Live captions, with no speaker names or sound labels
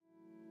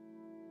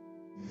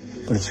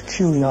But it's a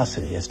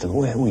curiosity as to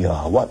where we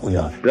are, what we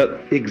are.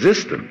 That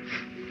existence,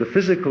 the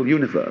physical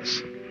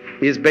universe,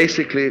 is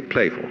basically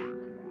playful.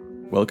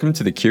 Welcome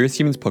to the Curious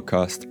Humans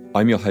podcast.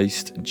 I'm your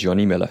host,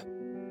 Johnny Miller.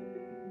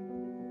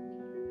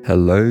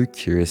 Hello,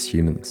 Curious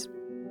Humans.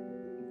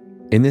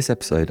 In this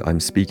episode, I'm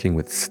speaking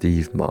with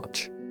Steve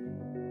March,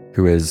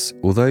 who is,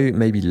 although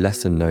maybe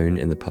lesser known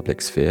in the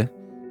public sphere,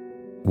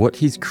 what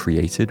he's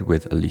created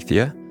with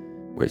Alethea,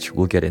 which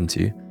we'll get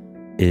into,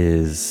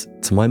 is,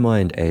 to my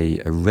mind, a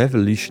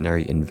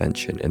revolutionary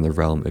invention in the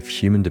realm of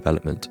human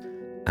development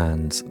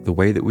and the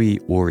way that we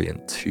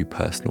orient to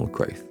personal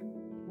growth.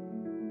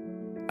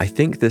 I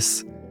think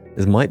this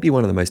might be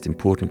one of the most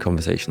important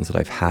conversations that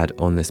I've had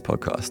on this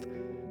podcast,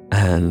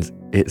 and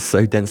it's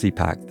so densely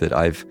packed that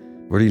I've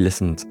already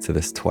listened to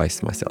this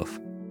twice myself.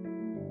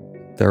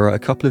 There are a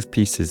couple of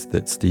pieces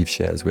that Steve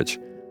shares which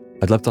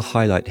I'd love to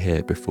highlight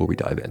here before we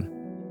dive in.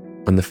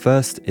 And the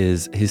first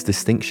is his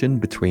distinction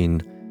between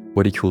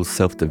what he calls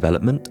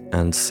self-development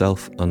and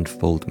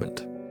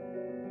self-unfoldment.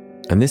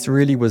 And this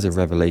really was a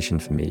revelation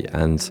for me,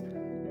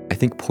 and I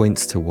think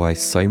points to why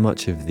so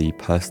much of the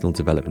personal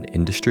development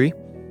industry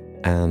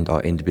and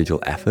our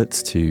individual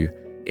efforts to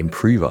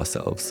improve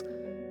ourselves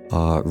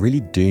are really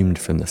doomed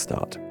from the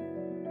start.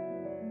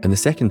 And the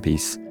second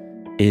piece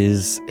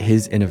is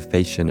his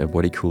innovation of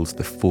what he calls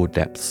the 4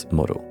 depths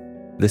model.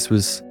 This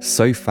was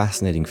so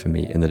fascinating for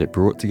me in that it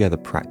brought together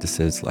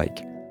practices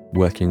like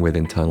working with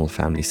internal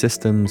family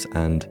systems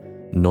and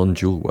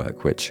non-dual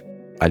work, which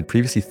I'd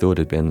previously thought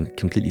had been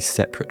completely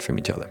separate from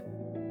each other.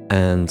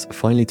 And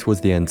finally,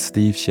 towards the end,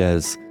 Steve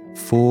shares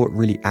 4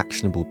 really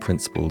actionable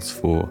principles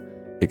for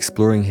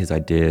exploring his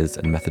ideas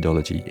and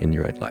methodology in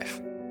your own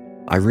life.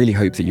 I really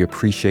hope that you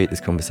appreciate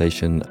this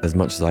conversation as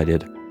much as I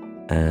did.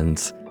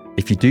 And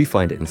if you do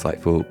find it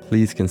insightful,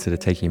 please consider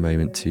taking a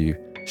moment to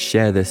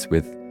share this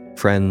with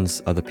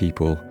friends, other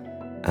people,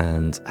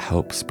 and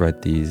help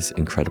spread these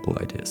incredible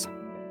ideas.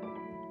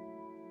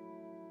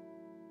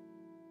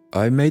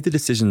 I made the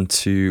decision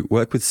to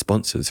work with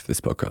sponsors for this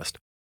podcast,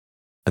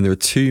 and there are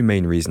 2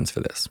 main reasons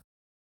for this.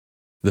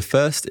 The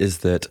first is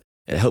that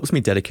it helps me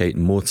dedicate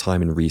more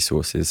time and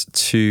resources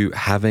to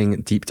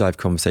having deep dive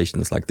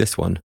conversations like this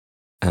one,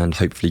 and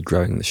hopefully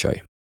growing the show.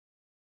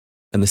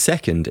 And the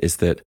second is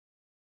that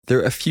there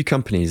are a few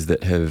companies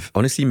that have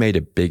honestly made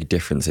a big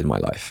difference in my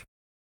life.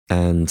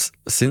 And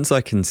since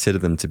I consider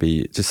them to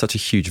be just such a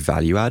huge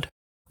value add,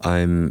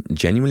 I'm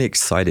genuinely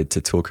excited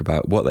to talk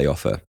about what they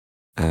offer,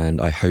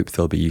 and I hope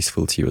they'll be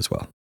useful to you as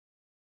well.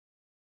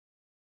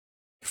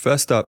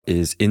 First up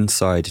is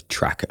Inside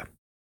Tracker.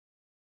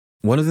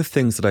 One of the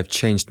things that I've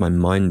changed my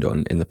mind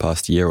on in the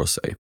past year or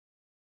so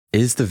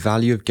is the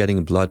value of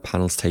getting blood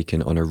panels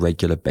taken on a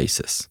regular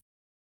basis,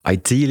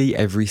 ideally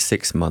every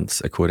 6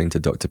 months, according to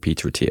Dr.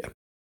 Peter Attia.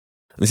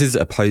 This is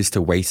opposed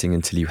to waiting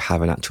until you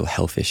have an actual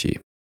health issue.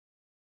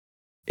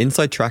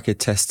 Inside Tracker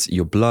tests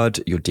your blood,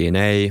 your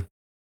DNA,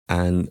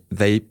 and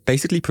they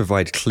basically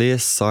provide clear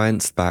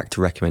science-backed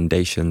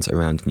recommendations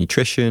around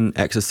nutrition,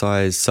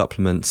 exercise,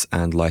 supplements,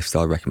 and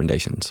lifestyle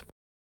recommendations.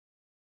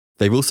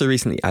 They've also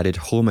recently added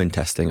hormone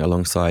testing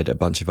alongside a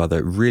bunch of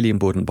other really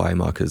important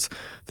biomarkers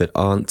that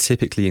aren't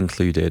typically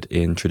included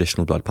in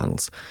traditional blood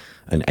panels,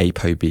 and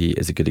ApoB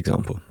is a good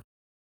example.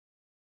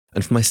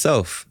 And for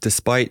myself,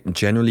 despite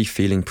generally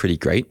feeling pretty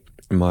great,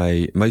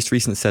 my most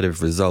recent set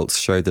of results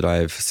showed that I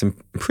have some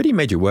pretty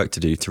major work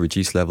to do to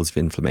reduce levels of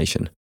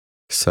inflammation.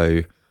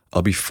 So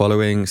I'll be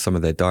following some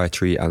of their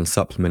dietary and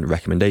supplement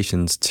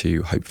recommendations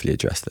to hopefully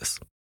address this.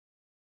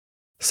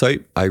 So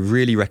I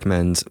really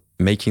recommend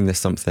making this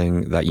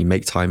something that you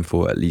make time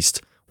for at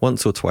least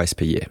once or twice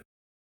per year.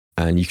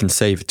 And you can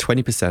save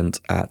 20%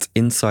 at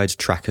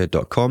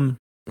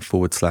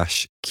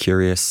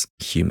insidetracker.com/curious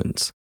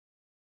humans.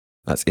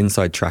 That's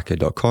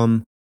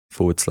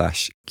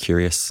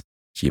insidetracker.com/curious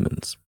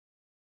humans.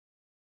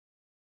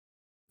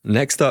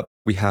 Next up,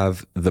 we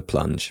have The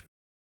Plunge.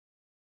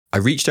 I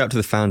reached out to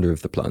the founder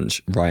of The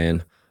Plunge,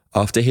 Ryan,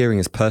 after hearing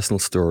his personal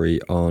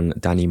story on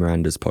Danny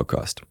Miranda's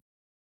podcast.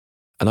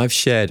 And I've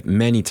shared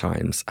many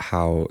times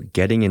how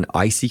getting in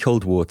icy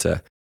cold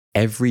water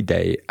every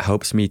day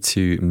helps me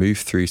to move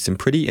through some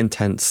pretty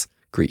intense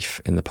grief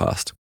in the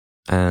past.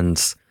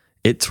 And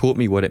it taught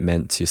me what it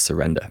meant to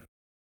surrender.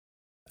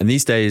 And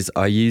these days,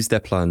 I use their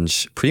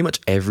plunge pretty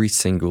much every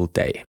single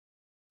day.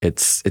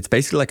 It's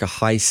basically like a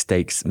high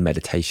stakes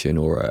meditation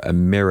or a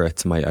mirror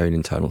to my own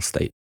internal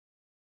state.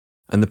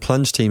 And the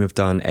Plunge team have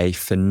done a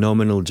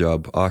phenomenal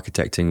job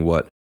architecting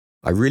what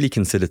I really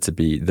consider to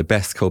be the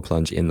best cold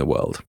plunge in the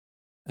world.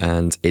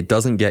 And it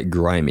doesn't get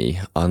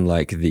grimy,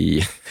 unlike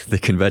the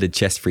converted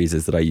chest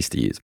freezers that I used to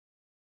use.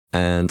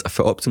 And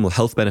for optimal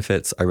health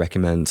benefits, I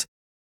recommend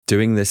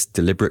doing this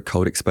deliberate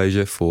cold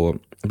exposure for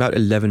about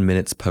 11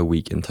 minutes per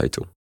week in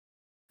total.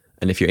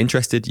 And if you're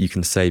interested, you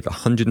can save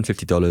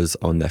 $150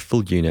 on their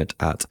full unit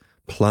at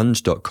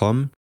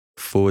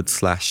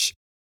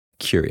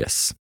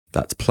plunge.com/curious.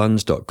 That's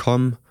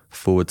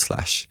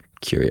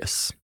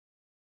plunge.com/curious.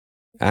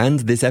 And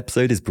this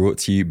episode is brought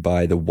to you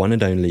by the one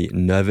and only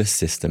Nervous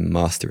System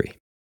Mastery.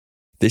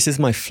 This is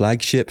my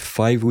flagship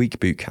 5-week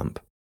bootcamp,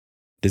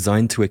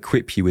 designed to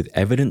equip you with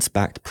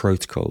evidence-backed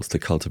protocols to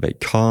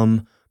cultivate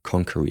calm,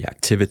 conquer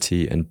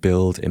reactivity, and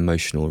build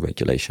emotional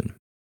regulation.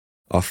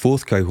 Our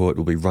 4th cohort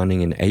will be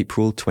running in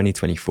April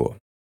 2024,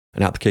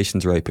 and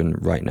applications are open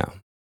right now.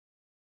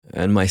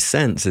 And my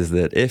sense is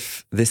that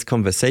if this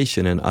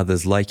conversation and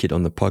others like it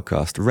on the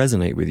podcast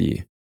resonate with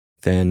you,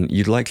 then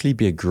you'd likely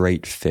be a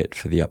great fit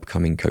for the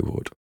upcoming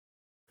cohort.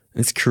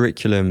 This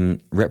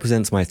curriculum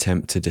represents my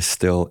attempt to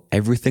distill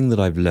everything that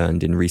I've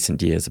learned in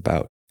recent years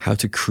about how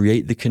to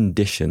create the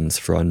conditions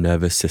for our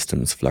nervous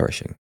system's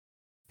flourishing.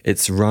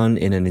 It's run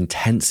in an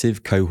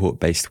intensive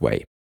cohort-based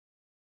way,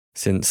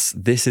 since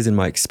this is, in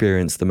my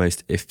experience, the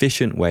most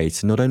efficient way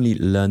to not only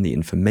learn the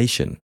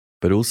information,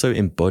 but also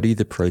embody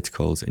the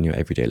protocols in your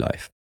everyday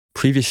life.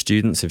 Previous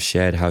students have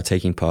shared how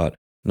taking part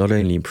not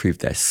only improved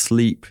their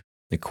sleep,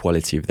 the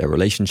quality of their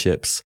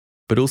relationships,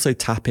 but also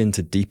tap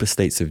into deeper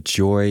states of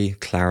joy,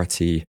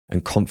 clarity,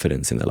 and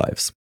confidence in their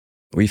lives.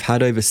 We've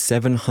had over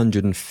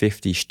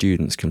 750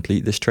 students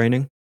complete this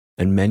training,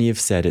 and many have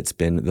said it's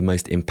been the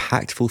most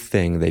impactful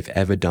thing they've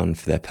ever done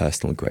for their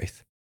personal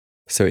growth.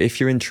 So if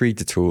you're intrigued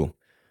at all,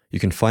 you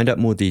can find out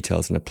more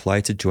details and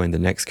apply to join the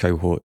next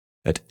cohort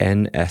at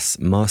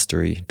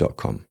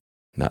nsmastery.com.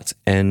 That's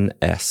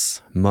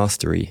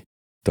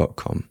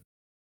nsmastery.com.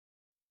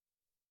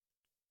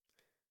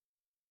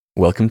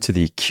 Welcome to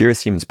the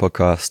Curious Humans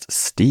podcast,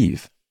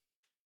 Steve.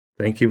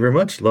 Thank you very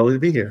much. Lovely to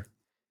be here.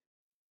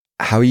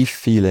 How are you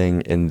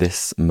feeling in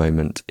this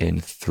moment in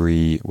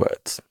 3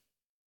 words?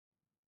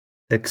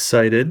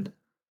 Excited,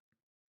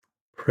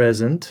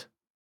 present,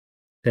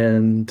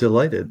 and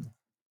delighted.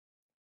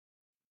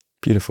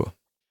 Beautiful.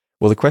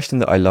 Well, the question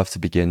that I love to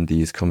begin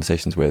these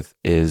conversations with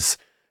is,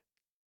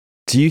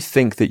 do you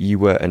think that you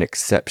were an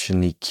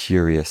exceptionally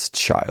curious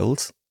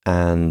child?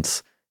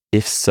 And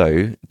if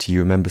so, do you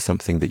remember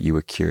something that you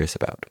were curious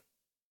about?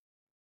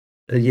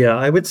 Yeah,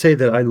 I would say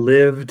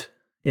that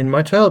in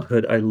my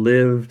childhood, I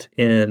lived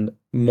in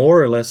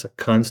more or less a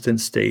constant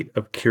state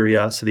of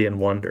curiosity and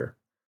wonder.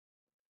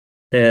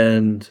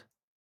 And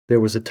there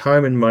was a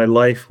time in my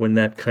life when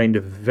that kind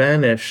of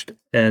vanished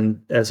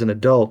and as an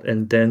adult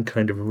and then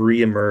kind of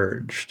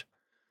reemerged.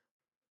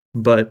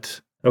 But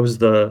I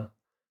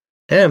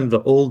am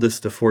the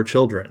oldest of 4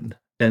 children,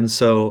 and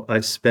so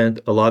I spent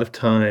a lot of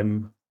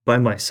time by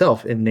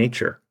myself in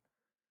nature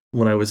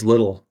when I was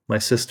little. My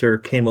first sister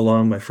came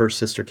along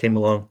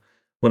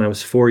when I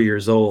was 4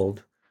 years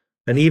old,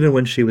 and even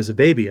when she was a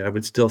baby, I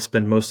would still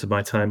spend most of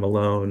my time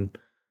alone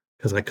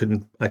because I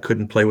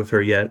couldn't play with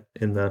her yet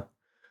in the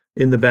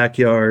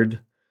backyard,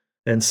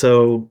 and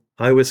so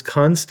I was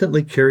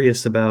constantly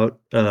curious about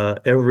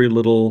every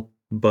little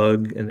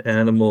bug and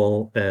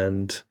animal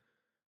and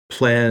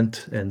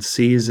plant and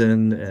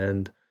season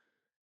and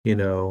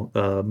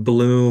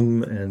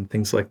bloom and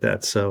things like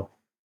that. So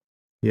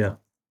yeah,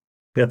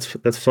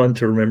 that's fun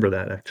to remember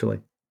that, actually.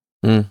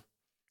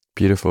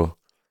 Beautiful.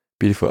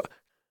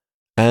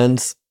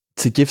 And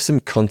to give some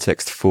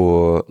context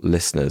for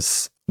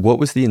listeners, what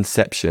was the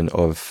inception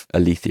of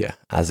Aletheia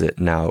as it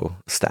now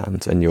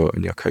stands in your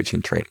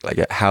coaching training?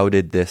 Like, how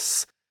did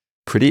this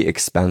pretty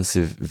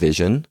expansive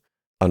vision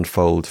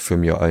unfold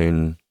from your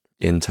own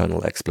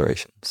internal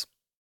explorations?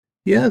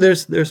 Yeah,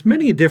 there's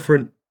many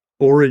different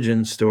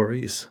origin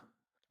stories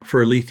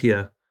for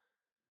Aletheia.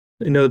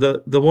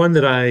 The one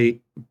that I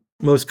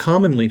most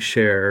commonly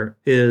share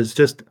is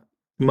just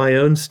my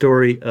own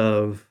story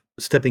of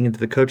stepping into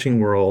the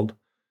coaching world,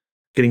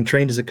 getting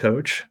trained as a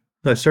coach.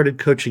 I started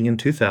coaching in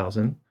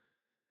 2000,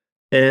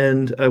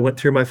 and I went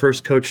through my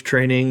first coach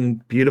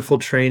training, beautiful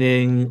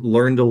training,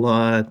 learned a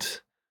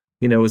lot.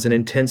 It was an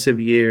intensive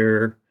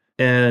year,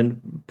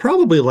 and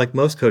probably like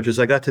most coaches,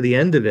 I got to the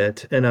end of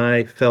it and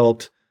I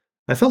felt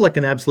like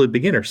an absolute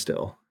beginner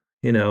still,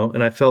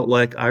 and I felt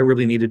like I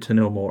really needed to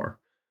know more.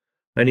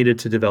 I needed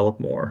to develop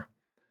more.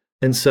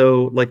 And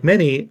so, like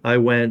many, I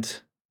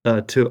went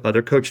to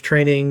other coach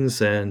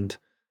trainings, and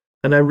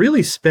I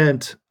really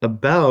spent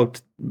about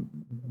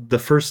the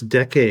first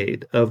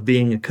decade of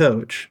being a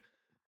coach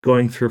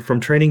going through from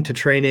training to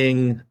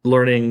training,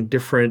 learning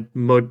different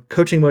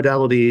coaching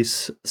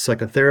modalities,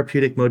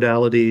 psychotherapeutic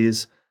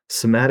modalities,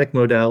 somatic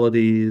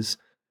modalities,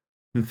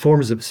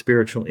 forms of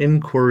spiritual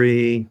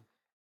inquiry,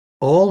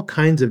 all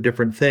kinds of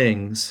different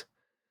things.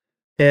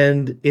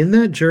 And in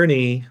that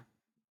journey,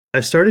 I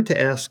started to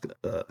ask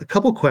a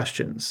couple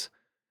questions.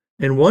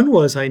 And one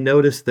was, I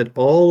noticed that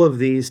all of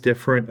these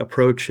different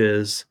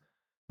approaches,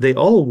 they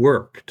all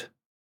worked,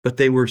 but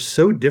they were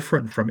so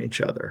different from each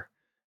other.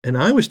 And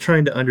I was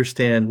trying to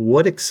understand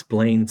what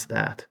explains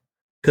that.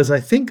 Because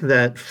I think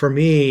that for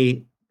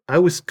me, I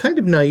was kind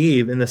of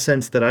naive in the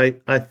sense that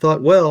I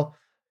thought, well,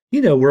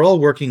 we're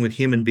all working with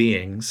human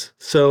beings.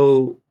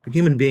 So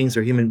human beings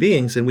are human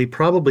beings, and we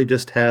probably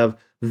just have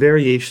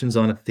variations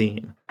on a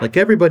theme. Like,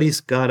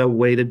 everybody's got a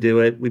way to do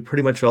it. We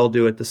pretty much all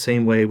do it the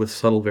same way with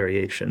subtle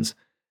variations.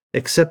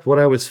 Except what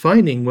I was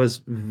finding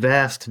was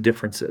vast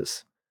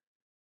differences.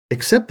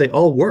 Except they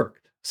all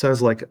worked. So I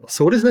was like,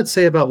 so what does that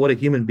say about what a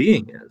human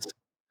being is?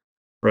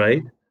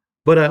 Right?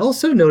 But I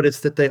also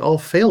noticed that they all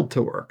failed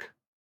to work.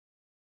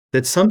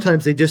 That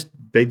sometimes they just,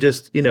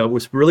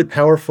 was really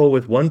powerful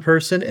with one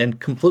person and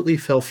completely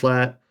fell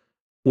flat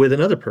with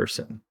another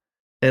person.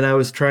 And I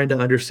was trying to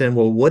understand,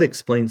 well, what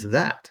explains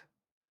that?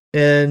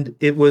 And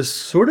it was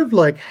sort of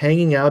like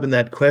hanging out in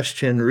that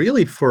question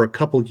really for a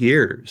couple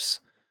years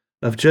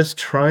of just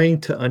trying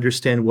to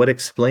understand what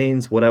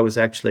explains what I was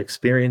actually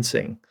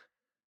experiencing,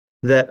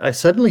 that I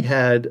suddenly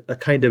had a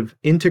kind of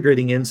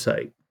integrating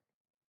insight.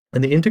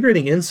 And the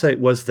integrating insight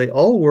was they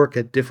all work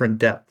at different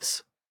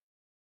depths.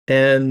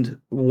 And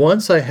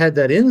once I had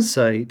that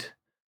insight,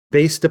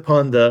 based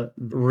upon the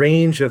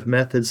range of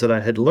methods that I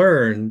had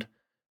learned,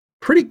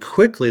 pretty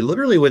quickly,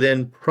 literally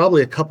within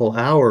probably a couple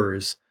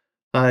hours,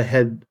 I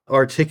had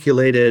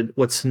articulated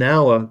what's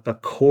now a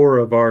core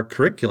of our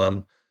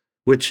curriculum,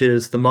 which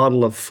is the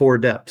model of 4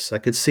 depths. I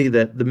could see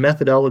that the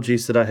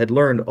methodologies that I had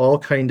learned all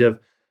kind of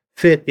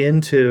fit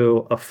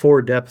into a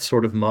 4 depth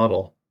sort of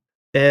model.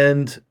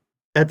 And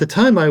at the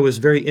time, I was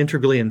very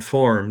integrally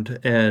informed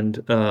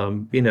and,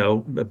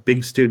 a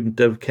big student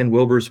of Ken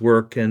Wilber's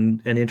work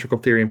and integral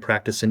theory and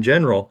practice in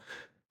general.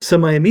 So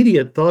my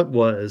immediate thought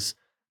was,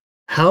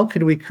 how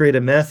can we create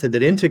a method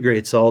that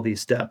integrates all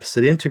these depths,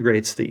 that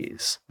integrates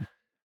these?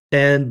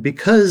 And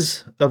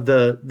because of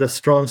the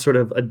strong sort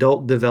of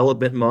adult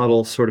development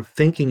model sort of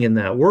thinking in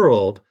that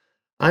world,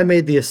 I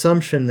made the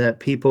assumption that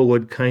people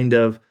would kind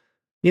of,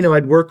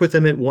 I'd work with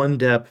them at one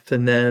depth,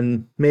 and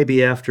then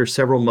maybe after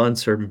several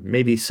months or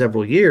maybe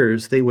several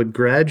years, they would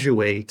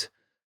graduate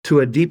to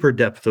a deeper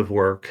depth of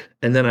work.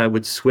 And then I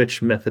would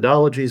switch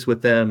methodologies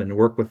with them and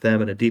work with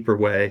them in a deeper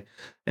way,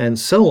 and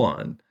so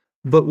on.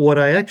 But what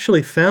I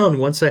actually found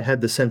once I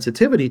had the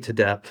sensitivity to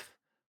depth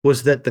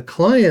was that the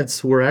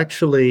clients were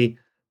actually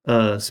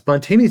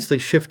spontaneously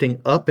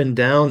shifting up and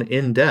down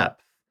in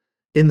depth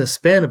in the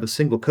span of a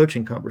single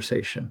coaching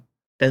conversation.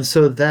 And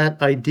so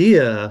that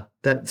idea,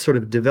 that sort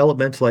of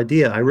developmental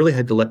idea, I really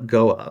had to let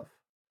go of.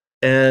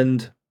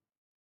 And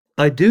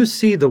I do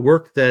see the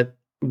work that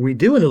we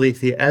do in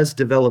Aletheia as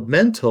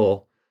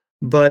developmental,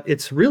 but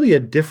it's really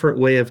a different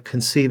way of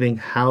conceiving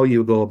how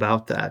you go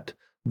about that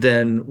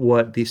than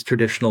what these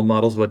traditional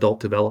models of adult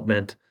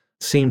development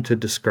seem to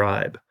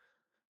describe.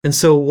 And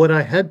so what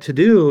I had to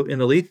do in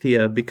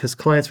Aletheia, because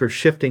clients were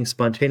shifting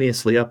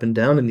spontaneously up and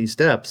down in these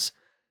depths,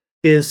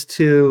 is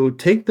to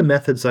take the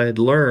methods I had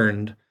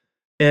learned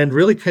and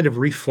really kind of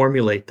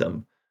reformulate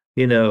them,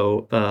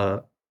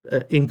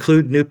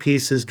 include new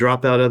pieces,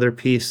 drop out other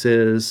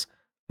pieces,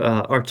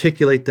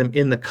 articulate them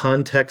in the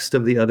context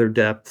of the other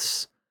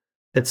depths,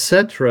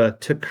 etc.,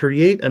 to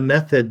create a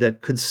method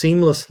that could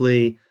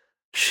seamlessly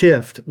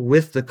shift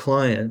with the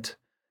client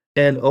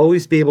and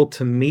always be able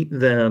to meet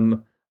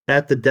them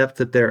at the depth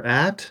that they're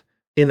at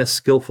in a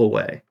skillful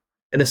way.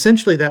 And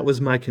essentially that was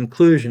my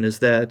conclusion, is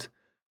that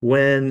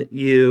when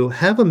you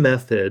have a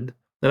method,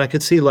 and I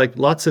could see like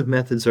lots of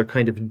methods are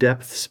kind of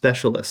depth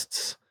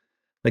specialists,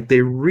 like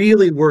they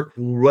really work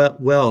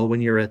well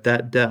when you're at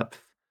that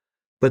depth.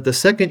 But the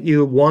second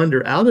you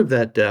wander out of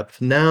that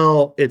depth,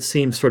 now it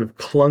seems sort of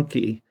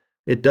clunky.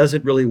 It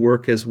doesn't really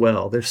work as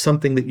well. There's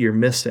something that you're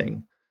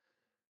missing.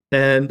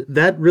 And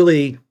that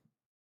really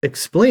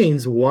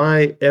explains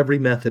why every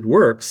method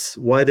works,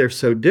 why they're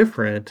so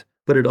different,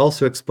 but it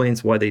also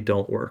explains why they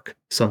don't work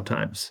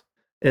sometimes.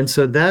 And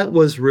so that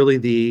was really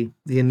the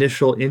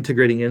initial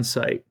integrating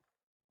insight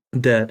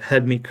that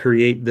had me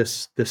create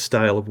this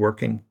style of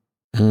working.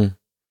 Mm.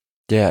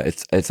 Yeah,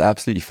 it's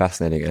absolutely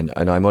fascinating,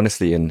 and I'm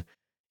honestly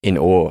in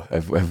awe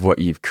of what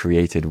you've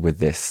created with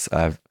this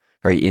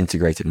very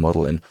integrated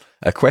model. And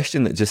a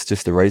question that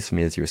just arose for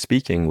me as you were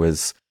speaking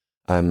was,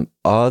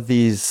 are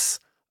these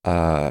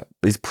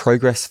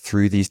progress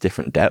through these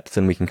different depths,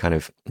 and we can kind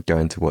of go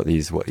into what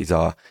these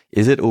are.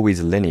 Is it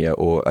always linear,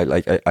 or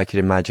I could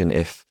imagine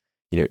if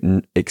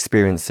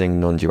experiencing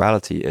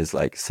non-duality is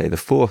like, say, the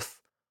 4th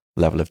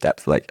level of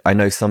depth. Like I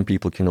know some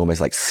people can almost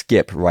like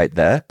skip right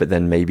there, but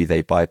then maybe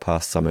they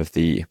bypass some of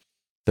the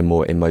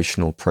more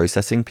emotional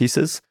processing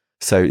pieces.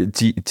 So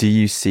do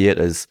you see it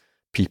as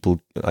people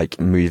like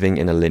moving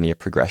in a linear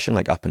progression,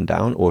 like up and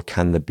down, or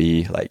can there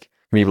be like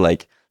maybe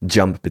like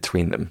jump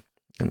between them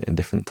in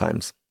different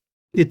times?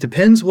 It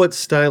depends what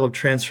style of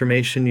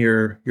transformation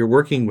you're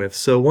working with.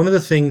 So one of the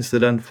things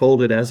that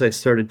unfolded as I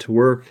started to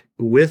work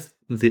with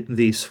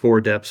these 4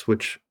 depths,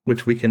 which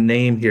we can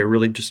name here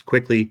really just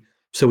quickly,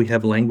 so we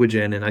have language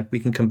in, and we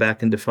can come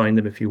back and define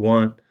them if you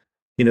want.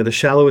 The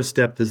shallowest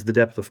depth is the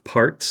depth of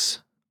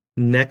parts.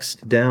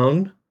 Next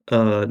down,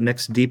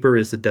 next deeper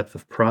is the depth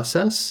of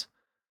process.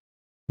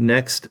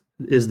 Next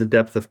is the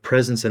depth of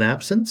presence and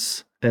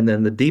absence. And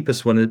then the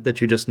deepest one that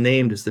you just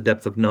named is the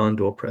depth of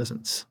non-dual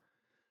presence.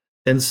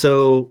 And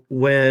so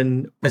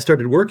when I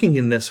started working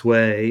in this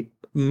way,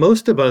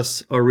 most of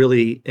us are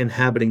really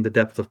inhabiting the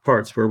depth of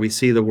parts, where we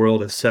see the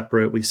world as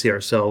separate. We see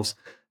ourselves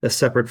as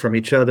separate from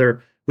each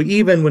other.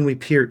 Even when we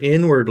peer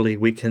inwardly,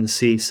 we can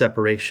see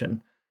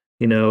separation,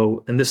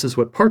 and this is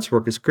what parts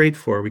work is great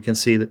for. We can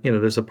see that,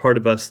 there's a part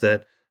of us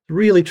that's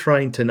really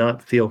trying to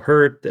not feel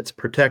hurt, that's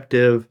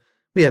protective.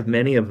 We have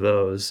many of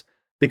those.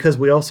 because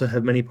we also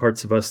have many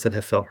parts of us that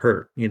have felt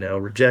hurt,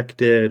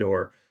 rejected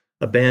or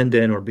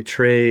abandoned or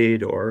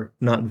betrayed or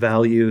not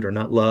valued or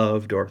not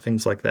loved or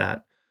things like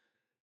that.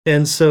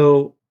 And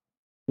so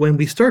when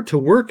we start to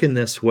work in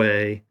this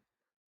way,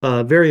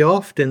 very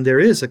often there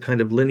is a kind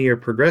of linear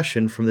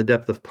progression from the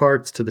depth of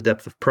parts to the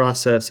depth of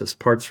process. As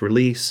parts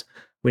release,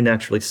 we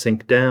naturally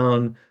sink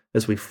down.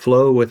 As we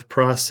flow with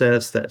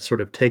process, that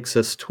sort of takes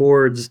us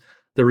towards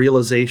the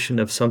realization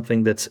of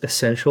something that's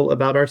essential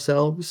about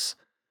ourselves.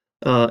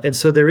 And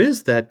so there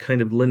is that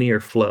kind of linear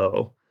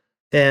flow.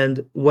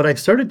 And what I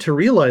started to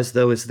realize,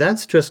 though, is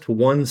that's just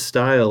one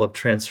style of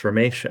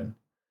transformation.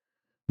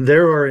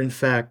 There are, in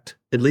fact,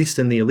 at least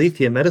in the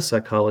Aletheia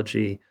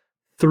metapsychology,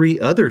 3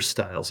 other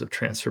styles of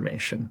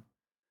transformation,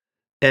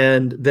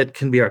 and that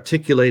can be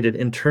articulated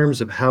in terms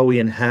of how we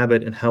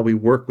inhabit and how we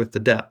work with the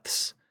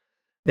depths.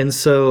 And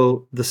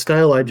so the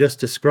style I just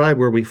described,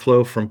 where we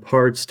flow from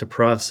parts to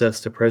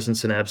process to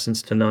presence and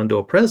absence to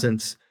non-dual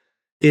presence,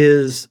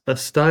 is a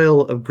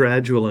style of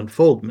gradual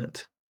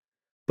unfoldment.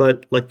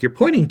 But like you're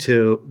pointing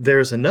to,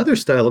 there's another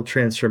style of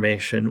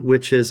transformation,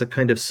 which is a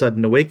kind of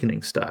sudden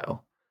awakening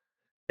style.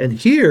 And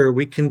here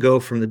we can go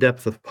from the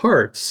depth of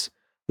parts,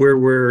 where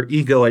we're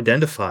ego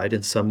identified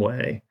in some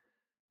way,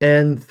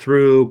 and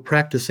through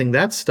practicing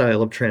that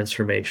style of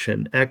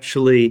transformation,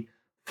 actually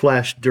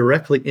flash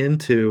directly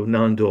into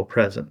non-dual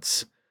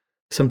presence.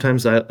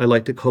 Sometimes I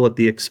like to call it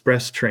the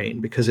express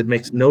train, because it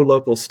makes no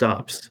local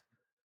stops,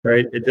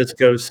 right? It just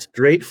goes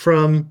straight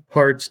from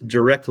parts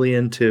directly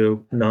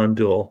into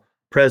non-dual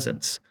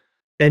presence.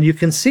 And you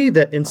can see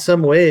that in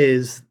some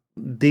ways,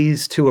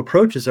 these 2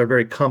 approaches are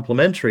very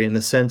complementary, in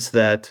the sense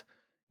that,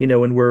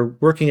 when we're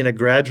working in a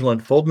gradual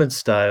unfoldment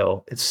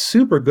style, it's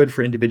super good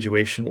for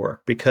individuation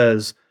work,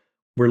 because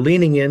we're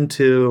leaning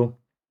into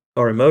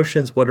our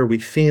emotions. What are we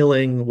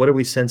feeling? What are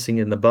we sensing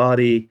in the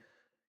body?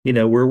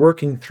 We're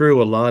working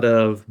through a lot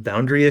of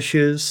boundary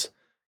issues,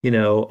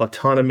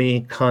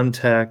 autonomy,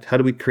 contact. How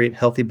do we create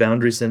healthy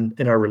boundaries in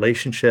our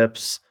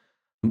relationships?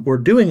 We're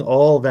doing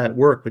all that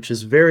work, which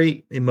is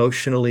very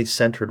emotionally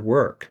centered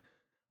work.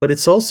 But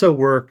it's also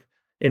work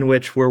in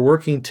which we're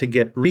working to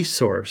get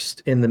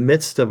resourced in the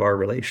midst of our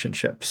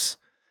relationships.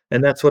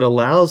 And that's what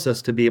allows us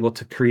to be able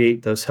to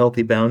create those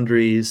healthy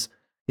boundaries,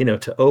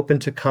 to open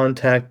to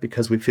contact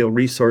because we feel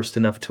resourced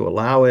enough to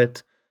allow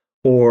it,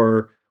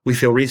 or we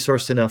feel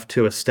resourced enough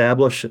to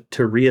establish,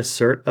 to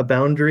reassert a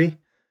boundary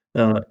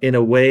in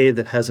a way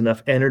that has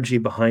enough energy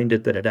behind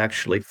it that it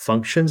actually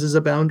functions as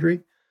a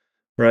boundary,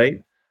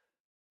 right?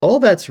 All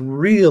that's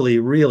really,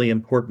 really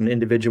important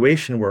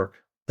individuation work.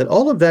 That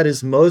all of that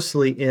is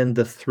mostly in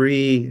the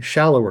 3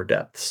 shallower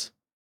depths.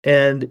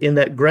 And in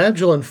that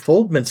gradual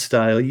unfoldment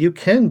style, you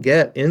can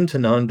get into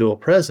non-dual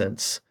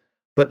presence,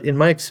 but in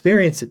my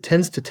experience, it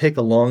tends to take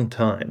a long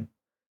time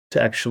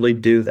to actually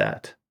do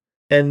that.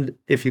 And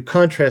if you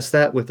contrast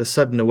that with the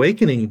sudden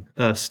awakening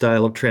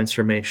style of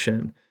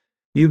transformation,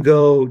 you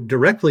go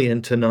directly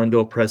into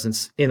non-dual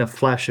presence in a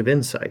flash of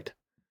insight,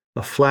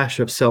 a flash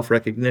of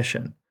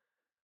self-recognition,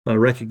 a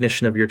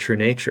recognition of your true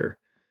nature.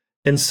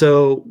 And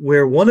so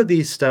where one of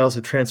these styles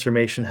of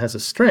transformation has a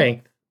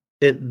strength,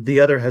 the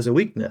other has a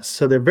weakness.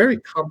 So they're very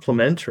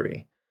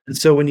complementary. And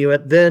so when you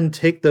then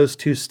take those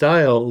 2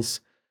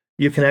 styles,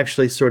 you can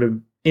actually sort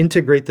of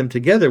integrate them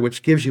together,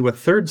 which gives you a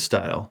 3rd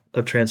style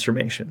of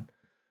transformation.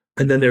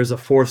 And then there's a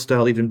 4th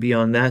style even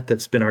beyond that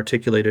that's been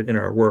articulated in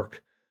our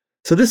work.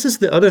 So this is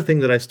the other thing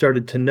that I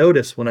started to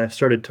notice when I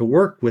started to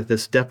work with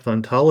this depth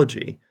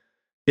ontology,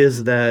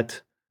 is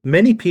that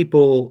many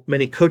people,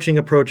 many coaching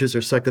approaches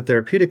or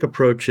psychotherapeutic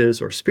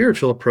approaches or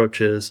spiritual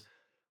approaches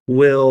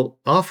will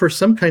offer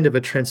some kind of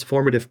a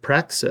transformative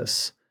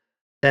praxis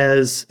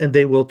and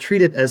they will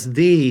treat it as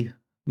the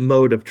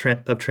mode of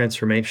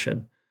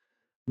transformation.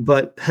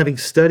 But having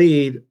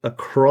studied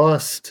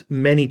across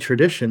many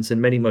traditions and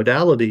many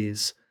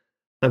modalities,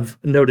 I've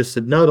noticed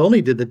that not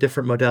only did the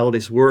different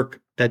modalities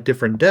work at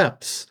different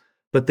depths,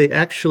 but they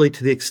actually,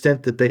 to the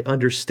extent that they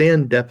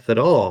understand depth at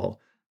all,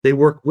 they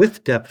work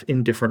with depth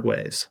in different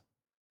ways.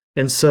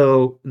 And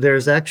so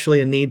there's actually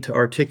a need to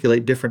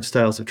articulate different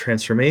styles of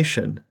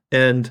transformation.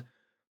 And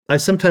I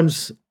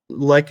sometimes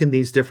liken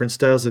these different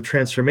styles of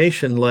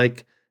transformation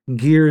like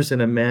gears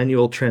in a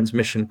manual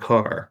transmission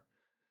car.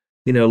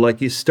 Like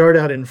you start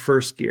out in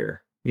first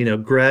gear,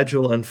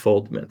 gradual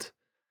unfoldment,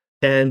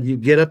 and you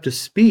get up to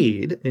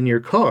speed in your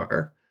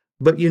car,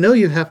 but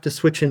you have to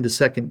switch into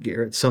second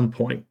gear at some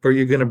point, or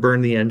you're going to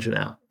burn the engine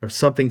out, or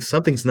something's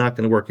not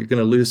going to work. You're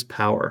going to lose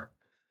power.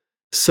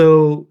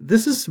 So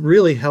this is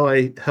really how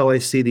I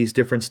see these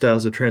different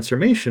styles of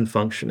transformation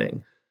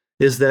functioning,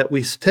 is that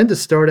we tend to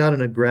start out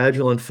in a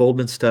gradual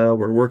unfoldment style.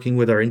 We're working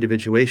with our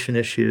individuation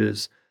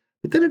issues,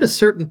 but then at a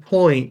certain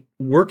point,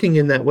 working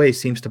in that way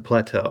seems to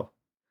plateau.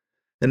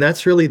 And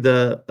that's really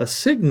a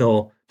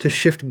signal to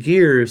shift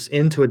gears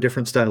into a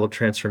different style of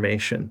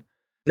transformation.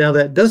 Now,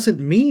 that doesn't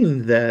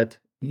mean that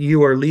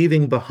you are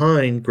leaving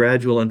behind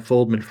gradual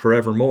unfoldment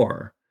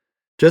forevermore.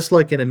 Just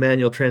like in a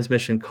manual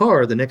transmission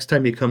car, the next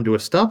time you come to a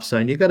stop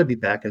sign, you got to be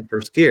back in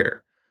first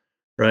gear,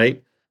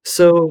 right?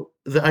 So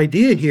the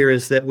idea here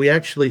is that we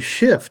actually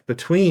shift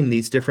between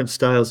these different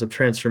styles of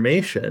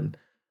transformation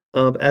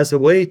as a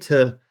way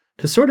to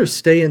sort of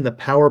stay in the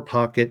power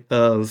pocket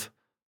of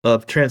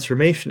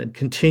transformation and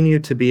continue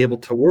to be able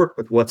to work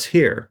with what's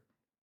here.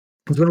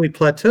 Because when we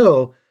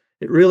plateau,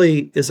 it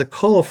really is a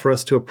call for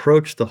us to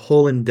approach the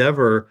whole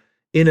endeavor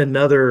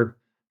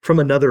from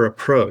another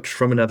approach,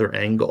 from another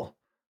angle.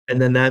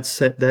 And then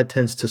that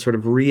tends to sort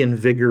of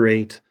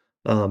reinvigorate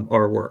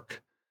our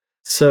work.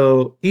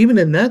 So even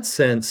in that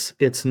sense,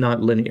 it's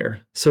not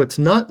linear. So it's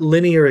not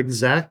linear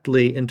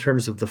exactly in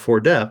terms of the four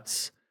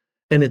depths,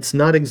 and it's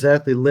not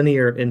exactly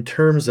linear in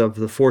terms of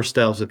the four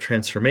styles of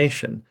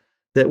transformation,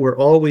 that we're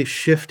always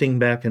shifting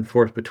back and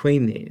forth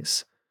between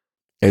these.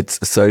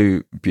 It's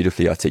so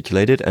beautifully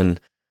articulated.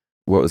 And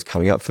what was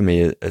coming up for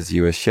me as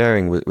you were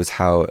sharing was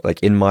how, like,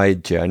 in my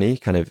journey,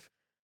 kind of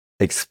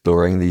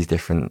exploring these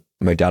different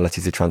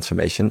modalities of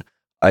transformation,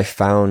 I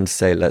found,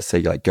 let's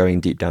say, like going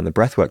deep down the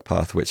breathwork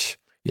path, which,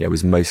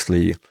 was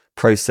mostly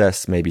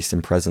process, maybe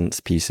some presence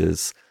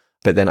pieces,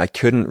 but then I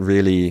couldn't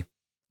really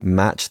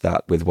match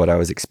that with what I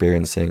was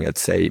experiencing at,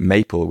 say,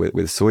 Maple with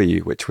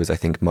Soyu, which was, I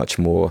think, much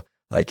more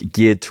like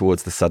geared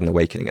towards the sudden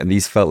awakening. And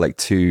these felt like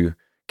two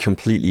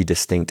completely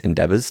distinct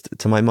endeavors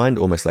to my mind,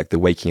 almost like the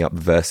waking up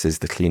versus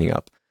the cleaning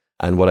up.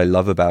 And what I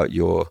love about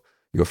your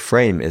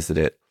frame is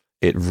that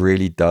it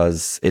really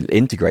does, it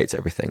integrates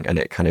everything, and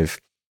it kind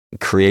of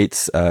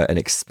creates an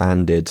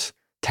expanded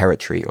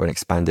territory or an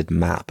expanded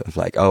map of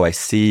like, oh, I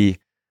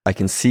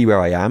can see where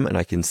I am, and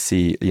I can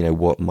see,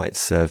 what might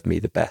serve me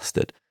the best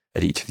at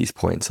each of these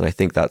points. And I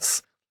think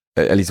that's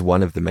at least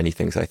one of the many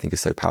things I think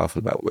is so powerful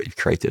about what you've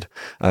created.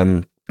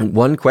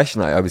 One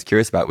question I was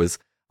curious about was,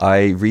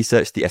 I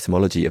researched the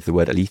etymology of the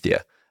word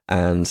aletheia,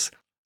 and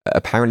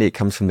apparently it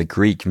comes from the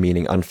Greek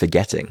meaning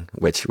unforgetting,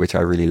 which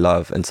I really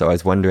love. And so I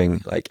was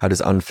wondering, like, how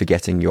does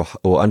unforgetting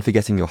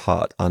your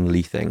heart,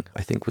 unleathing,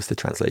 I think was the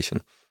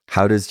translation.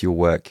 How does your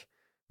work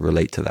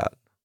relate to that?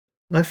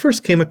 I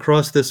first came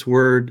across this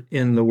word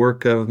in the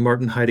work of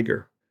Martin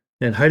Heidegger.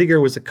 And Heidegger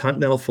was a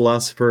continental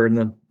philosopher in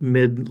the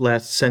mid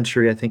last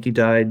century. I think he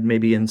died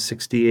maybe in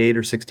 68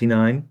 or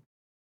 69.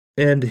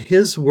 And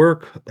his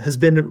work has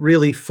been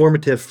really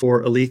formative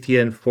for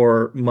Aletheia and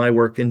for my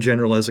work in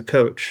general as a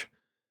coach.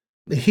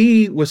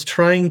 He was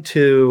trying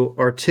to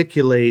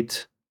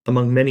articulate,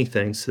 among many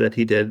things that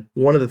he did,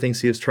 one of the things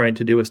he was trying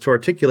to do was to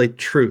articulate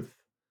truth,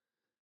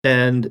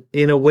 and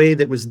in a way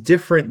that was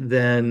different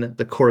than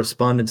the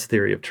correspondence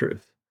theory of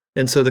truth.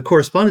 And so the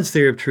correspondence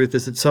theory of truth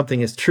is that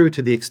something is true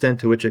to the extent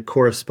to which it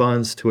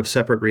corresponds to a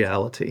separate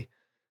reality.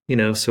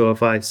 So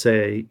if I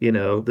say,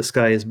 the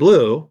sky is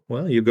blue,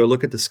 well, you go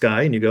look at the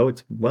sky and you go,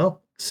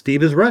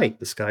 Steve is right,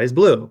 the sky is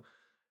blue.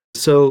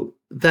 So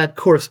that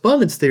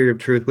correspondence theory of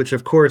truth, which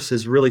of course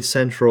is really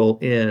central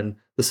in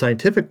the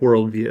scientific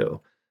worldview,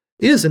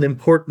 is an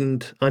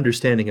important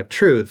understanding of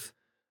truth.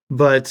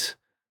 But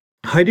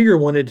Heidegger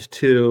wanted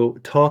to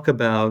talk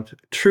about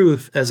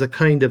truth as a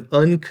kind of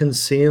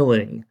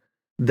unconcealing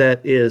that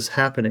is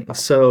happening.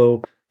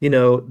 So,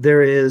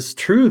 there is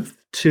truth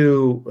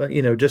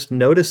to, just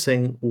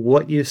noticing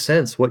what you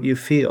sense, what you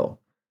feel.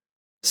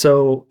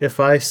 So if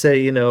I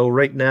say,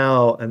 right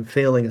now I'm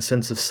feeling a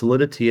sense of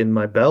solidity in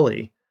my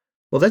belly,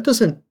 well, that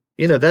doesn't,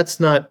 that's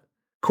not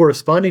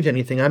corresponding to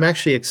anything. I'm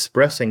actually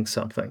expressing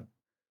something.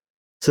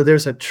 So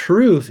there's a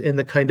truth in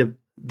the kind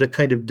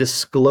of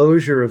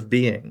disclosure of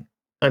being.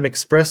 I'm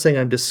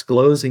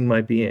disclosing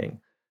my being.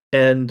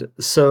 And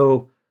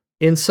so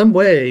in some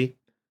way,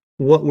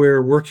 what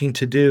we're working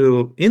to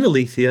do in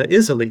Aletheia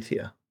is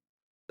Aletheia.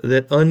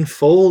 That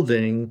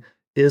unfolding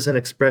is an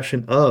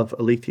expression of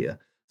Aletheia.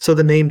 So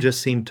the name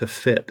just seemed to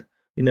fit,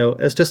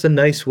 as just a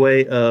nice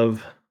way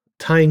of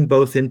tying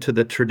both into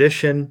the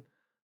tradition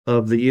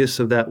of the use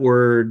of that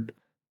word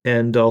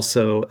and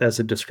also as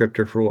a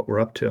descriptor for what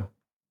we're up to.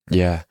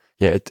 Yeah,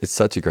 it's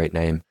such a great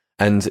name.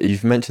 And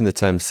you've mentioned the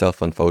term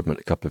self-unfoldment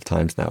a couple of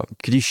times now.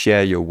 Could you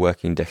share your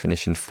working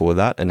definition for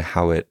that and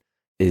how it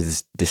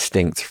is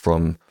distinct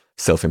from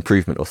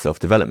self-improvement or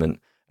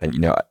self-development?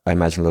 And, I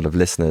imagine a lot of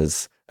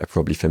listeners are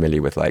probably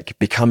familiar with like,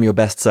 become your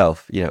best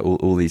self,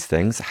 all these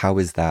things. How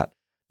is that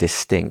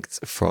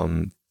distinct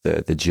from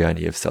the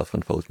journey of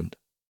self-unfoldment?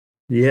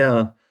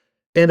 Yeah.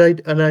 And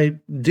I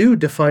do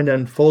define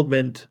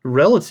unfoldment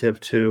relative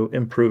to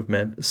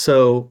improvement.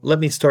 So let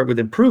me start with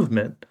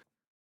improvement.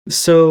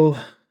 So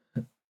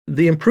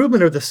the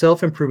improvement, or the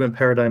self-improvement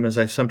paradigm, as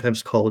I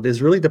sometimes call it,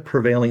 is really the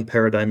prevailing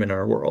paradigm in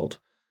our world.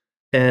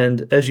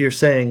 And as you're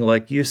saying,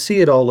 like, you see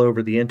it all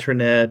over the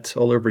internet,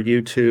 all over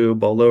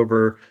YouTube, all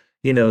over,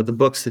 the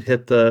books that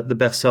hit the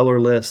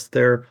bestseller list.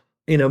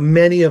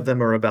 Many of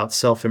them are about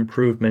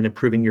self-improvement,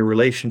 improving your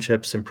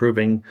relationships,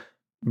 improving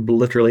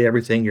literally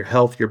everything, your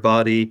health, your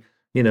body,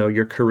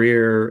 your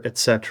career,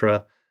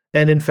 etc.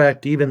 And in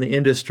fact, even the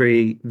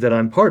industry that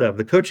I'm part of,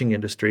 the coaching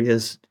industry,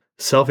 is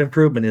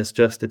self-improvement is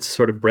just, it's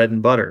sort of bread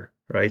and butter,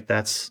 right?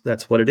 That's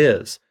what it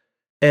is.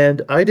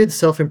 And I did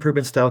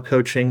self-improvement style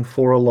coaching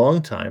for a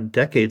long time,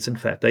 decades, in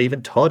fact. I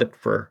even taught it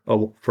for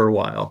a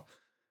while.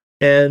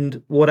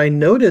 And what I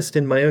noticed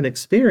in my own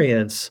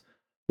experience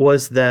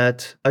was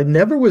that I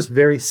never was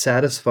very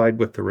satisfied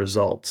with the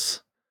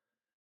results.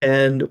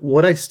 And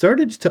what I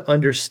started to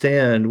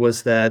understand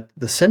was that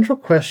the central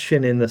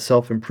question in the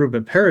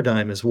self-improvement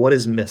paradigm is what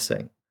is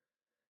missing?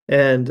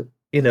 And,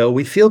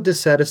 we feel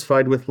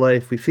dissatisfied with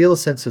life. We feel a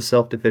sense of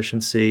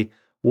self-deficiency.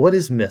 What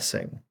is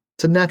missing?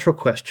 It's a natural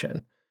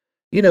question.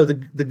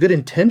 The good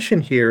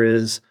intention here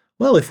is,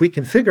 well, if we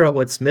can figure out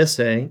what's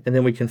missing and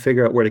then we can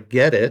figure out where to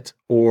get it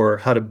or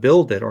how to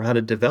build it or how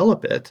to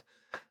develop it,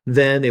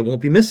 then it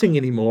won't be missing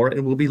anymore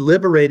and we'll be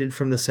liberated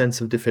from the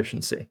sense of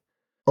deficiency.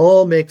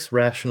 All makes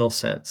rational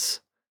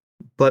sense.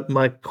 But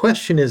my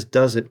question is,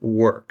 does it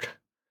work?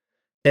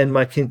 And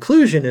my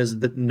conclusion is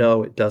that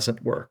no, it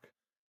doesn't work.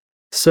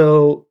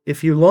 So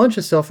if you launch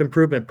a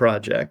self-improvement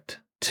project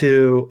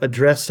to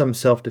address some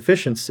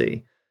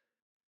self-deficiency,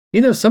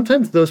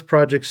 sometimes those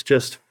projects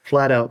just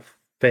flat out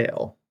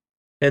fail.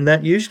 And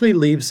that usually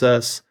leaves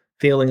us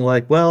feeling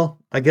like, well,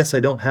 I guess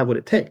I don't have what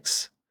it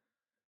takes.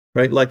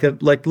 Right? Like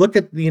look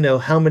at,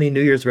 how many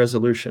New Year's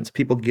resolutions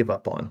people give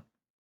up on,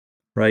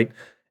 right?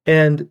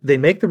 And they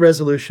make the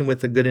resolution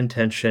with a good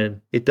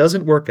intention. It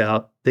doesn't work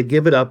out. They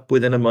give it up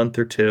within a month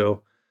or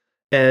two.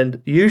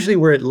 And usually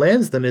where it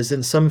lands them is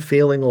in some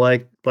feeling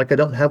like I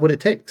don't have what it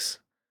takes,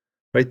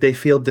 right? They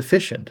feel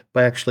deficient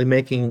by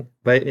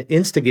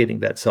instigating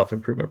that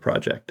self-improvement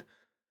project.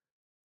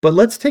 But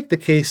let's take the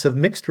case of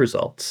mixed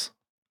results.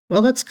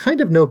 Well, that's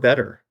kind of no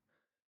better.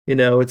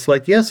 It's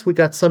like, yes, we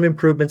got some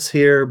improvements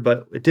here,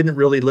 but it didn't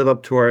really live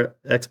up to our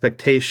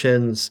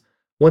expectations.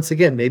 Once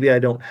again, maybe I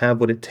don't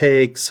have what it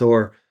takes,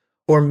 or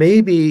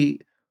maybe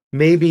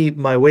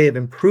my way of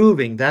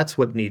improving, that's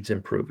what needs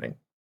improving,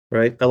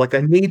 right? Like I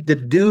need to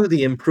do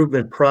the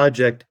improvement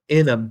project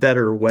in a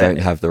better way. Don't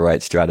have the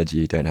right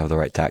strategy, don't have the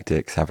right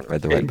tactics, haven't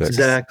read the right books.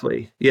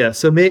 Exactly. Yeah.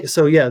 So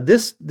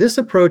this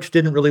approach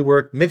didn't really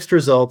work. Mixed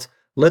results.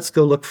 Let's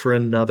go look for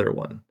another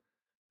one.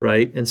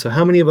 Right. And so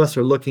how many of us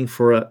are looking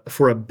for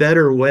a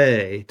better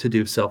way to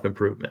do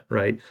self-improvement,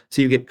 right?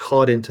 So you get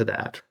caught into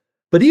that.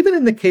 But even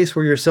in the case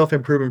where your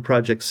self-improvement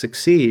project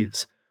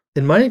succeeds,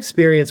 in my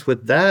experience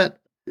with that,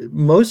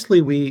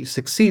 mostly we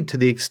succeed to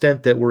the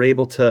extent that we're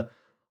able to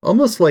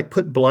almost like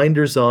put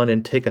blinders on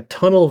and take a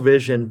tunnel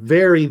vision,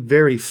 very,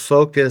 very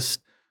focused,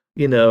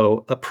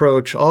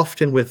 approach,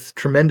 often with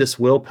tremendous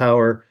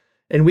willpower,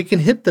 and we can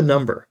hit the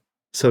number,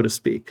 so to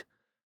speak,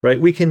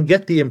 right? We can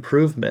get the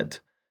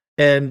improvement.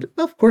 And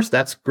of course,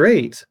 that's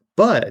great,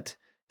 but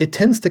it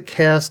tends to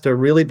cast a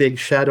really big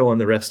shadow on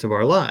the rest of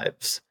our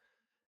lives.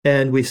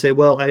 And we say,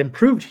 well, I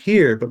improved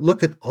here, but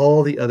look at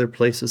all the other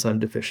places I'm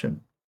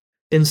deficient.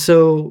 And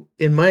so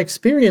in my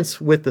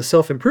experience with the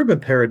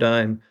self-improvement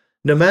paradigm,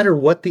 no matter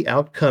what the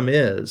outcome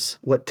is,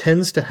 what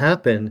tends to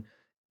happen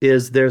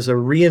is there's a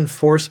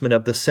reinforcement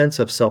of the sense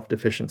of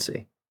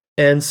self-deficiency.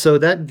 And so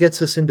that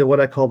gets us into what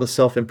I call the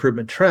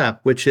self-improvement trap,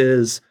 which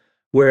is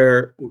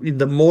where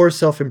the more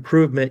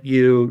self-improvement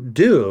you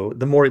do,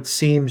 the more it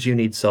seems you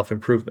need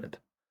self-improvement.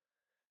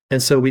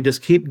 And so we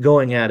just keep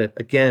going at it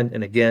again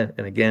and again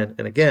and again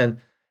and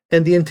again.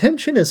 And the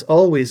intention is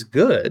always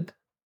good.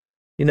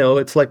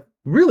 It's like,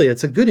 really,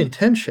 it's a good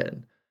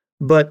intention.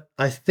 But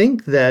I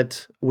think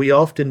that we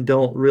often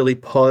don't really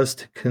pause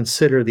to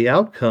consider the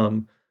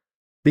outcome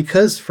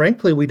because,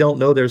 frankly, we don't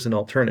know there's an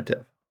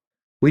alternative.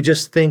 We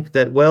just think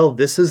that, well,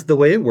 this is the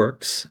way it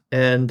works.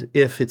 And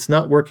if it's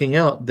not working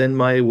out, then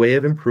my way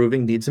of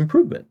improving needs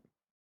improvement.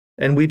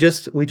 And we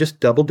just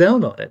double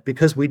down on it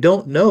because we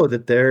don't know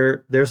that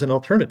there's an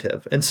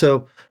alternative. And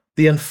so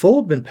the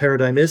unfoldment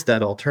paradigm is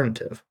that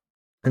alternative.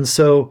 And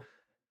so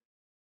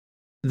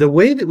the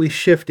way that we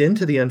shift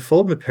into the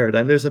unfoldment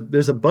paradigm,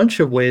 there's a bunch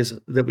of ways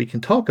that we can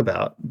talk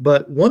about,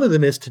 but one of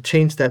them is to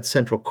change that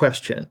central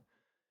question.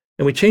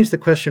 And we change the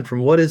question from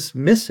what is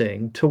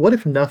missing to what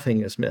if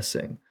nothing is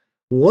missing?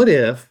 What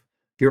if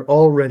you're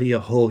already a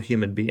whole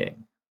human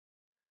being?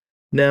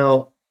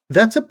 Now,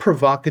 that's a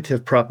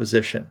provocative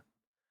proposition,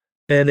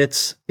 and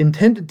it's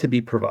intended to be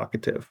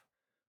provocative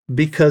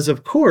because,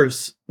 of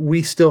course,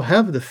 we still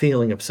have the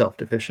feeling of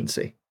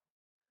self-deficiency.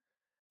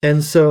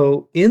 And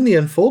so in the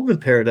unfoldment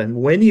paradigm,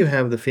 when you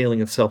have the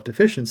feeling of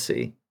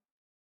self-deficiency,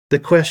 the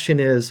question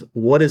is,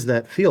 what does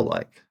that feel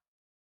like?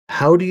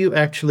 How do you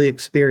actually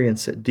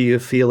experience it? Do you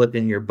feel it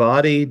in your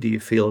body? Do you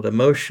feel it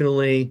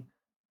emotionally?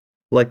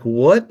 Like,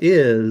 what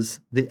is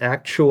the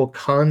actual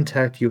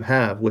contact you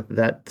have with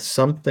that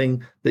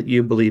something that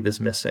you believe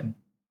is missing?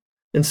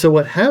 And so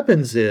what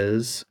happens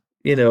is,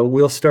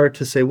 we'll start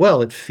to say,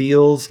 well, it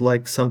feels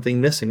like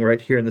something missing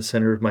right here in the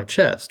center of my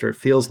chest, or it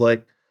feels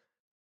like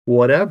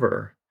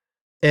whatever.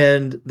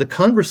 And the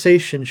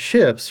conversation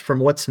shifts from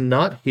what's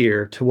not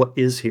here to what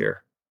is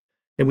here.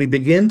 And we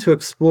begin to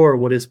explore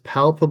what is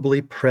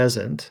palpably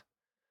present.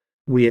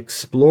 We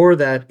explore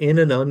that in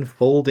an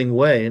unfolding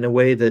way, in a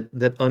way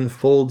that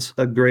unfolds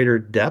a greater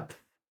depth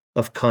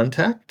of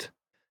contact.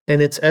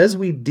 And it's as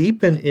we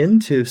deepen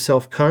into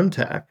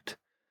self-contact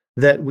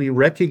that we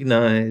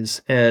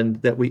recognize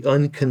and that we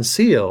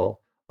unconceal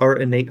our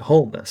innate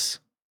wholeness.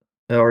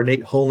 Our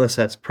innate wholeness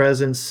as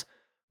presence,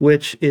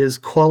 which is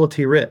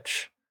quality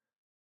rich.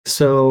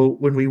 So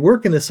when we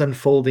work in this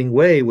unfolding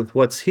way with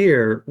what's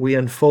here, we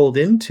unfold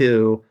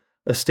into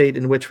a state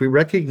in which we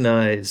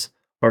recognize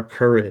our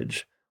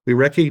courage, we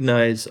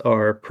recognize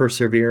our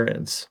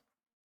perseverance,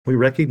 we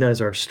recognize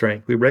our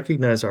strength, we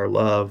recognize our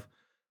love,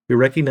 we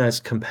recognize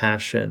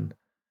compassion,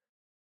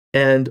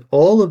 and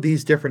all of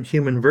these different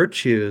human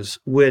virtues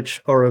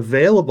which are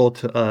available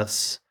to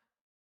us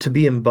to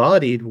be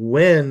embodied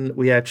when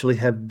we actually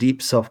have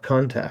deep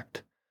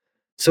self-contact.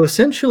 So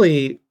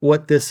essentially,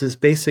 what this is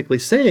basically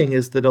saying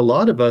is that a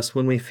lot of us,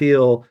 when we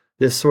feel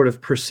this sort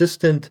of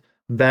persistent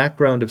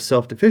background of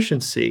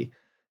self-deficiency,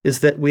 is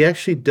that we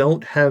actually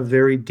don't have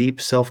very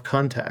deep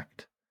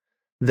self-contact.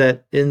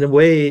 That in a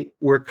way,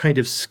 we're kind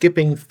of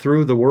skipping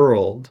through the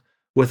world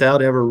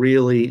without ever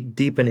really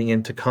deepening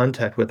into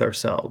contact with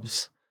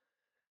ourselves.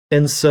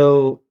 And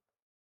so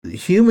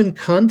human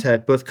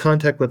contact, both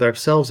contact with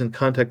ourselves and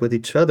contact with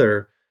each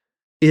other,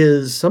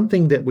 is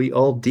something that we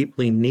all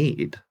deeply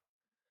need.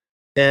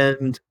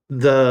 And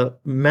the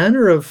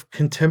manner of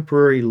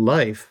contemporary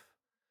life,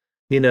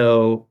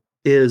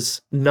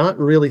 is not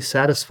really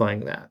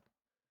satisfying that.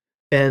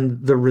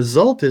 And the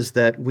result is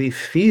that we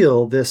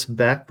feel this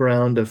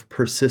background of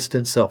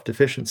persistent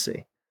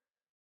self-deficiency.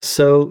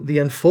 So the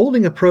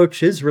unfolding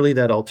approach is really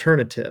that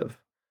alternative.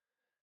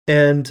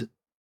 And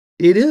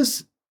it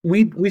is,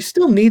 we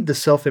still need the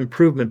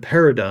self-improvement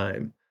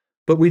paradigm,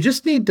 but we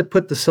just need to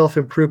put the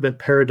self-improvement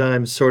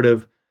paradigm sort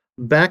of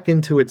back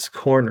into its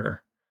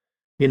corner.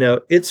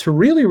 It's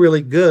really,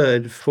 really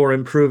good for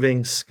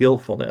improving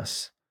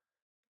skillfulness.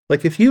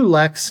 Like if you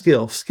lack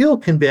skill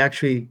can be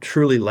actually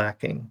truly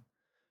lacking,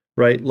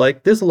 right?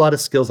 Like there's a lot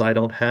of skills I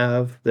don't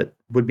have that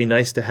would be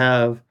nice to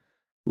have.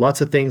 Lots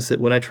of things that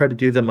when I try to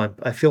do them,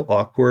 I feel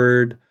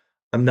awkward.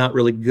 I'm not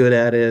really good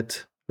at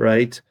it,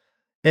 right?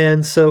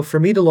 And so for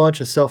me to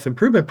launch a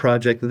self-improvement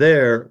project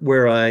there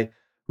where I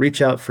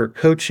reach out for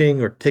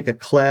coaching or take a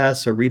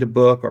class or read a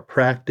book or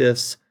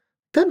practice,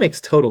 that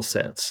makes total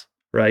sense,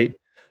 right?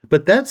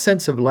 But that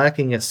sense of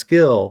lacking a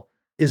skill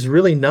is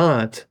really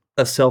not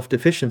a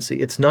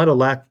self-deficiency. It's not a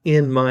lack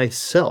in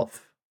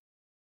myself.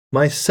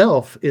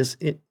 Myself is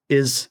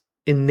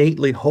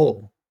innately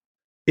whole.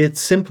 It's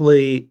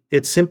simply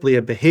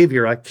a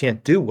behavior I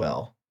can't do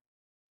well,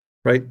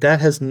 right?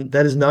 That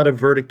is not a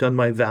verdict on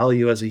my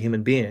value as a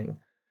human being.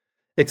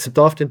 Except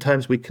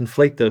oftentimes we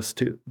conflate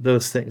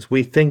those things.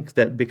 We think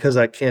that because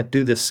I can't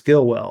do this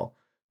skill well,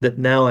 that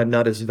now I'm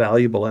not as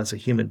valuable as a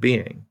human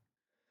being.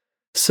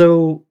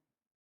 So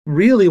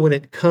really, when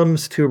it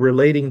comes to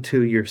relating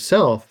to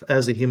yourself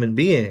as a human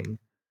being,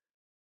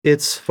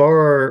 it's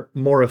far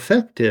more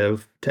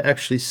effective to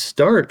actually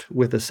start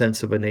with a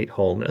sense of innate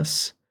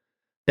wholeness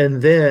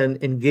and then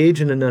engage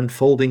in an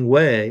unfolding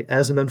way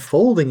as an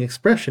unfolding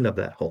expression of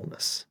that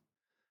wholeness.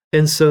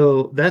 And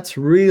so that's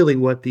really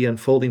what the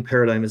unfolding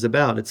paradigm is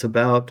about. It's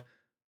about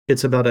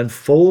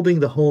unfolding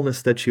the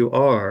wholeness that you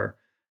are,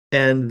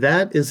 and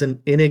that is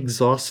an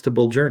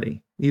inexhaustible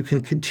journey. You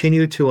can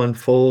continue to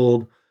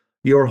unfold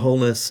your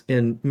wholeness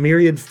in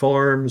myriad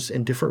forms,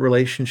 in different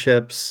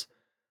relationships,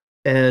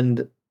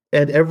 and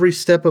at every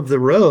step of the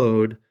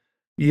road,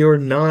 you're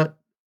not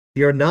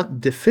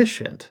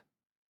deficient.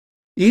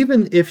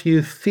 Even if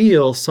you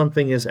feel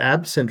something is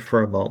absent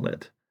for a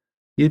moment,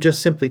 you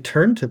just simply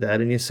turn to that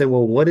and you say,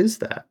 well, what is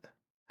that?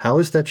 How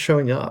is that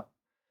showing up?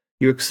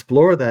 You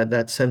explore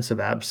that sense of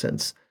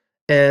absence.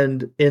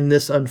 And in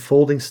this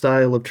unfolding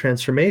style of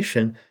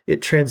transformation,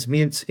 it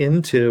transmutes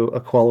into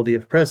a quality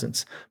of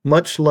presence,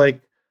 much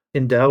like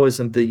in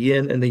Taoism, the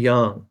yin and the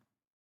yang.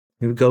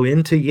 You go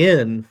into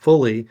yin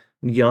fully,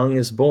 yang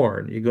is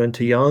born. You go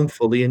into yang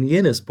fully, and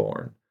yin is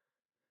born.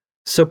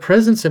 So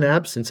presence and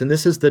absence, and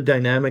this is the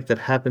dynamic that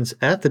happens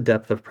at the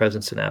depth of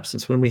presence and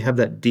absence when we have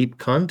that deep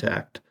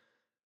contact,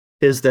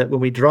 is that when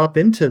we drop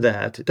into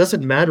that, it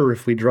doesn't matter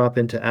if we drop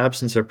into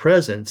absence or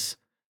presence,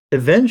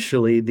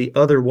 eventually the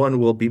other one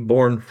will be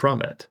born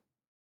from it.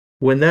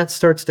 When that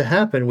starts to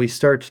happen, we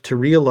start to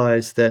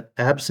realize that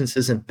absence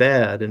isn't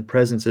bad and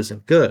presence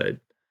isn't good,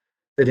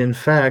 that in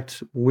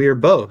fact, we're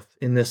both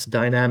in this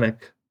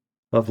dynamic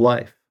of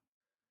life,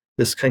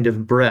 this kind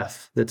of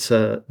breath it's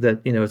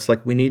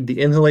like we need the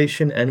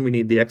inhalation and we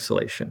need the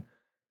exhalation.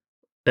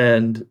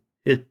 And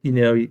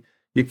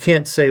you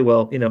can't say,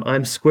 well,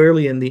 I'm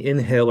squarely in the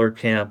inhaler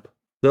camp.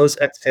 Those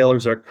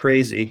exhalers are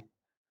crazy,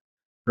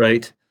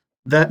 right?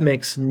 That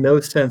makes no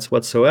sense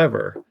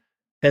whatsoever.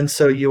 And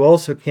so you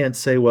also can't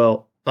say,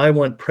 well, I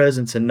want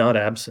presence and not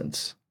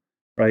absence,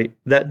 right?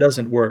 That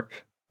doesn't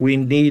work. We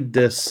need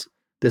this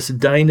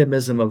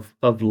dynamism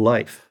of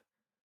life.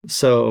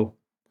 So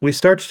we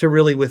start to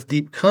really, with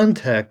deep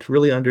contact,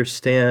 really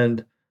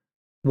understand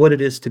what it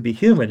is to be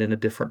human in a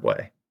different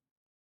way.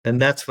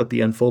 And that's what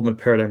the unfoldment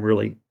paradigm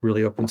really,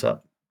 really opens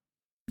up.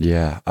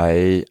 Yeah,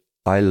 I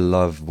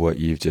love what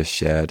you've just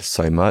shared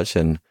so much,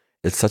 and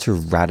it's such a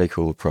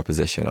radical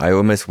proposition. I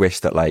almost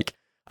wish that like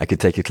I could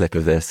take a clip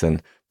of this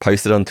and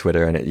post it on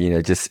Twitter, and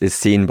it just is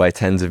seen by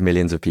tens of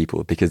millions of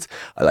people, because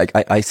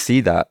I see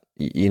that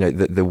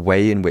the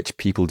way in which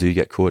people do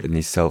get caught in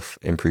these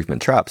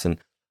self-improvement traps, and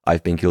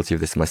I've been guilty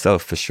of this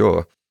myself for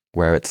sure.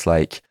 where it's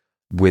like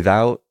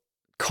without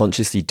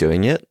consciously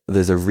doing it,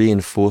 there's a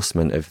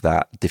reinforcement of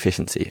that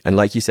deficiency. And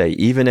like you say,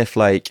 even if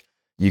like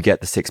you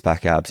get the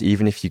 6-pack abs,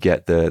 even if you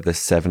get the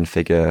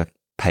 7-figure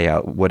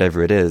payout,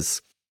 whatever it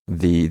is,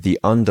 the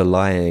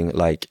underlying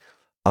like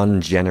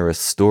ungenerous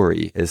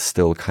story is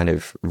still kind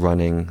of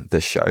running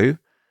the show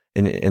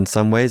in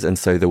some ways. And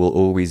so there will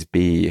always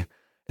be,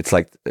 it's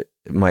like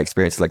my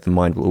experience is like the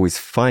mind will always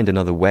find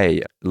another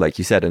way, like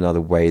you said,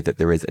 another way that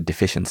there is a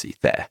deficiency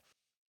there.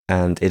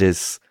 And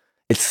it's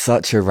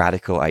such a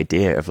radical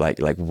idea of like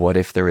what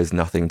if there is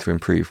nothing to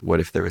improve?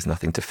 What if there is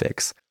nothing to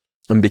fix?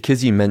 And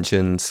because you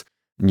mentioned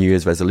New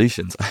Year's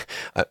resolutions,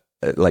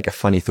 like a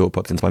funny thought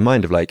popped into my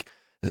mind of like,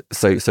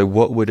 so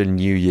what would a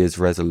New Year's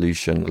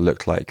resolution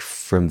look like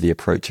from the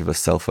approach of a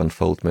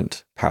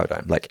self-unfoldment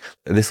paradigm? Like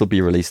this will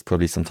be released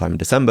probably sometime in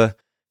December.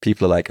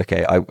 People are like,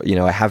 okay,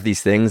 I have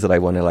these things that I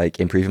want to like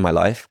improve in my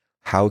life.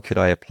 How could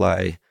I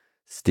apply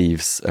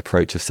Steve's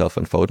approach of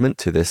self-unfoldment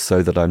to this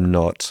so that I'm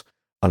not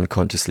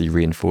unconsciously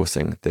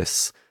reinforcing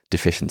this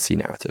deficiency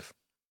narrative?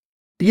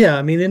 Yeah,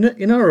 I mean,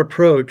 in our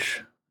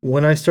approach,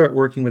 when I start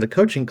working with a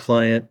coaching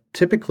client,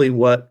 typically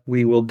what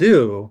we will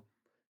do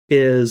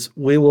is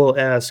we will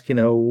ask,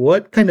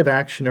 what kind of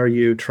action are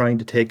you trying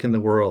to take in the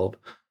world?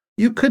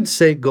 You could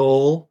say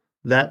goal,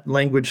 that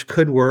language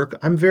could work.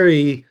 I'm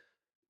very,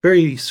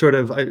 very sort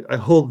of, I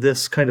hold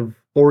this kind of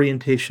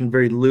orientation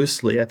very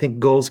loosely. I think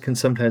goals can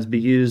sometimes be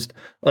used,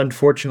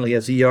 unfortunately,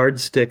 as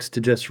yardsticks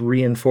to just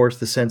reinforce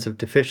the sense of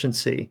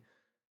deficiency,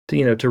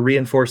 to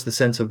reinforce the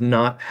sense of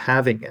not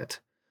having it.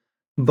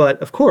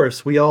 But of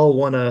course, we all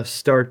want to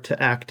start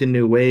to act in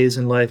new ways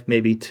in life,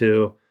 maybe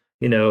to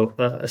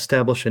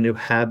establish a new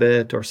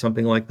habit or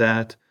something like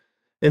that.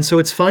 And so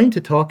it's fine to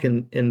talk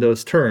in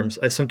those terms.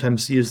 I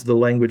sometimes use the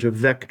language of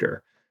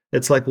vector.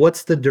 It's like,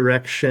 what's the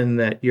direction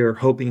that you're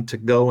hoping to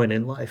go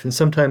in life? And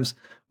sometimes,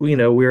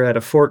 we're at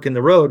a fork in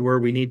the road where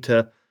we need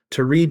to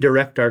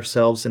redirect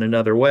ourselves in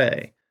another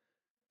way.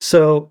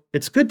 So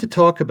it's good to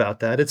talk about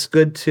that. It's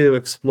good to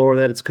explore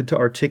that. It's good to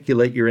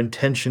articulate your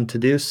intention to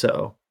do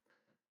so.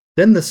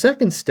 Then the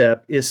second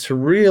step is to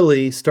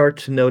really start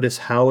to notice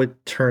how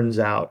it turns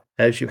out.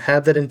 As you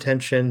have that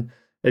intention,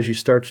 as you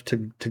start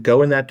to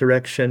go in that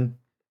direction,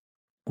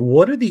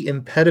 what are the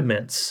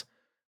impediments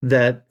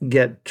that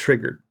get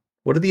triggered?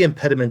 What are the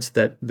impediments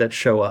that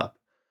show up?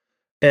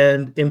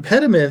 And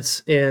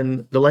impediments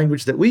in the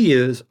language that we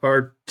use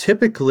are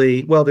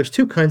typically, well, there's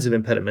two kinds of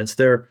impediments.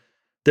 There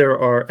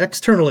are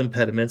external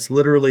impediments,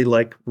 literally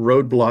like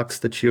roadblocks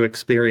that you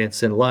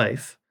experience in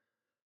life.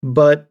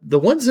 But the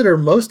ones that are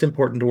most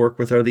important to work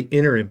with are the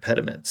inner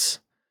impediments.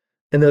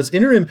 And those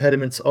inner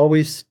impediments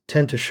always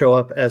tend to show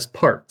up as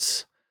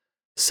parts.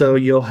 So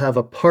you'll have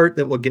a part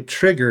that will get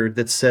triggered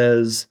that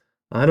says,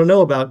 I don't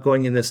know about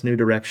going in this new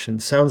direction.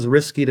 Sounds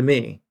risky to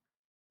me.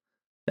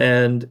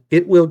 And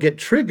it will get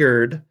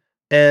triggered,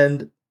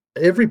 and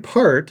every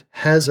part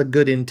has a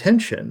good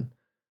intention.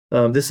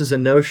 This is a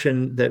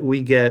notion that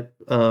we get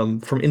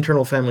from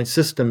internal family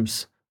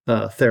systems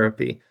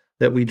therapy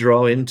that we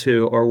draw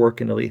into our work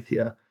in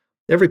Aletheia.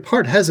 Every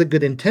part has a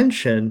good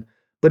intention,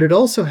 but it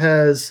also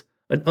has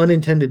an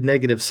unintended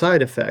negative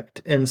side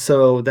effect. And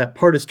so that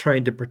part is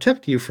trying to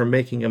protect you from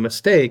making a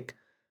mistake,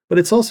 but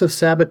it's also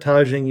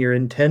sabotaging your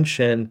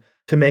intention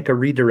to make a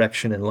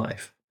redirection in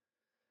life.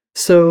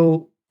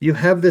 So you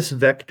have this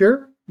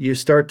vector, you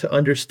start to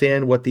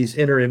understand what these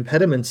inner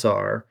impediments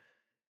are,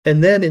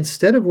 and then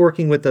instead of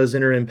working with those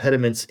inner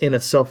impediments in a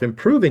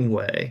self-improving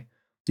way,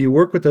 you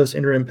work with those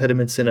inner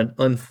impediments in an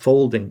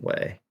unfolding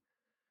way.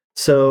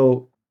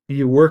 So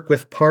you work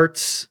with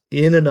parts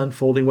in an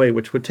unfolding way,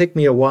 which would take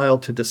me a while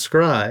to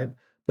describe,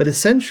 but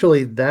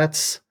essentially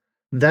that's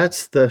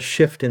the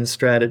shift in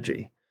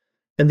strategy.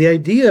 And the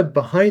idea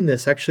behind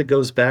this actually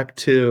goes back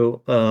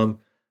to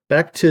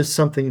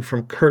something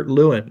from Kurt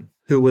Lewin,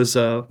 who was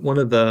one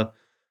of the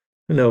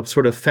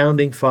sort of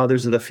founding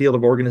fathers of the field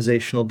of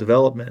organizational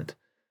development.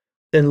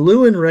 And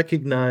Lewin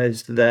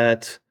recognized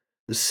that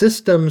the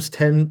systems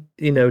tend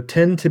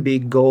to be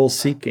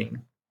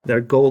goal-seeking.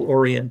 They're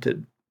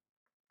goal-oriented.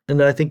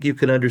 And I think you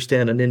can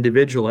understand an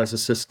individual as a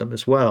system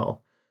as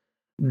well.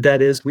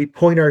 That is, we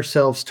point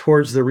ourselves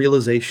towards the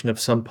realization of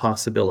some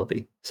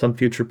possibility, some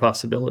future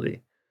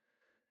possibility.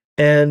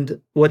 And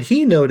what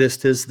he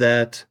noticed is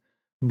that,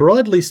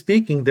 broadly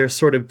speaking, there's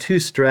sort of two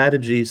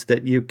strategies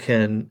that you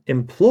can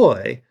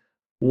employ.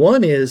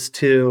 One is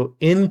to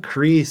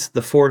increase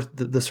the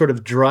sort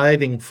of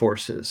driving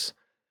forces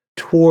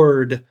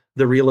toward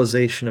the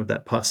realization of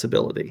that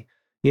possibility.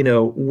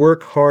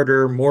 Work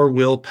harder, more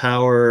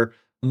willpower,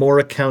 more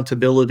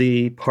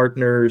accountability,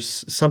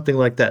 partners, something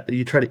like that.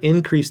 You try to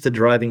increase the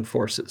driving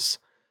forces.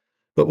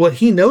 But what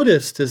he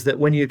noticed is that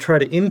when you try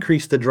to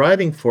increase the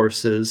driving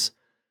forces,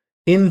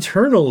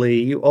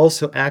 internally, you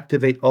also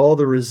activate all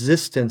the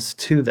resistance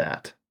to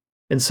that.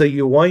 And so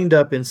you wind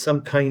up in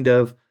some kind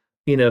of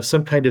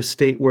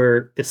state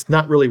where it's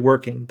not really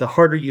working. The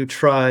harder you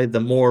try, the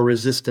more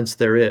resistance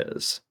there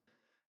is.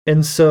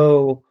 And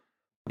so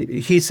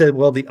he said,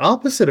 well, the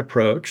opposite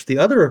approach, the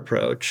other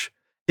approach,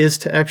 is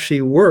to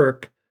actually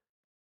work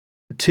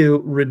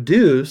to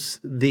reduce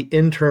the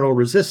internal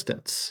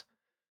resistance,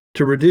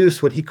 to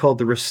reduce what he called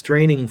the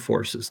restraining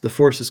forces, the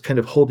forces kind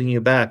of holding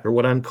you back, or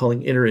what I'm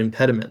calling inner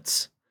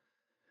impediments.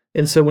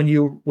 And so when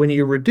you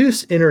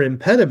reduce inner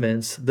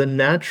impediments, the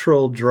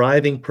natural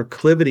driving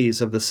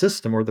proclivities of the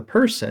system or the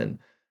person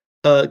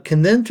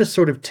can then just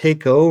sort of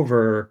take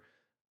over,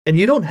 and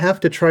you don't have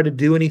to try to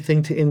do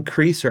anything to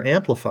increase or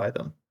amplify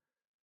them,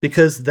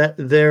 because that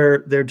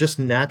they're just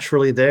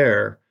naturally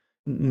there,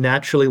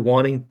 naturally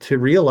wanting to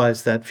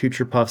realize that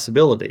future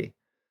possibility.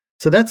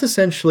 So that's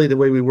essentially the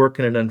way we work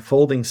in an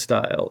unfolding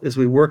style, is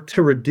we work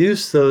to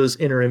reduce those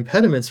inner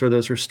impediments or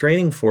those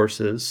restraining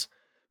forces,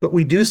 but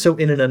we do so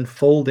in an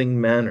unfolding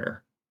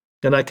manner.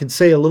 And I can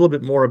say a little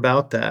bit more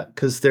about that,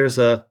 because there's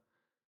a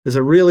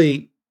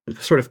really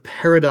sort of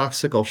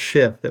paradoxical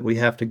shift that we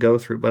have to go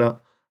through.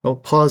 But I'll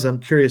pause. I'm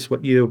curious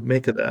what you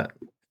make of that.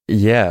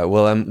 Yeah,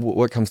 well,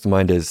 what comes to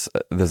mind is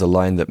there's a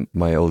line that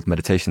my old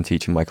meditation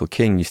teacher, Michael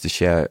King, used to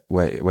share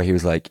where he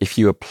was like, if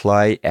you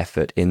apply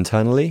effort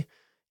internally,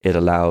 it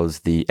allows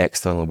the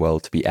external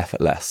world to be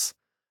effortless.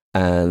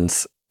 And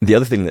the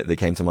other thing that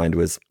came to mind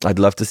was, I'd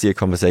love to see a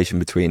conversation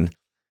between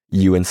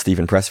you and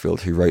Stephen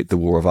Pressfield, who wrote The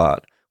War of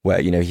Art, where,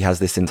 you know, he has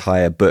this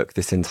entire book,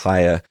 this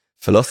entire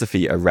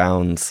philosophy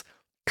around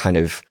kind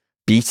of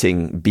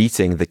beating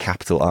the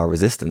capital R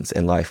resistance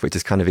in life, which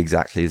is kind of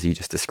exactly as you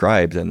just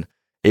described. And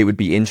it would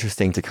be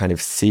interesting to kind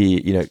of see,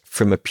 you know,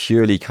 from a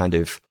purely kind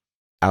of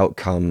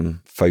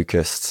outcome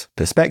focused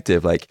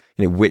perspective, like,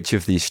 you know, which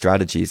of these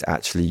strategies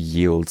actually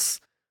yields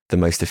the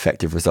most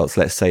effective results.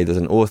 Let's say there's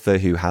an author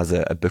who has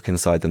a book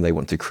inside them they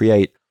want to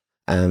create.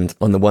 And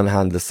on the one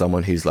hand, there's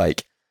someone who's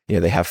like, you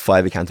know, they have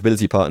 5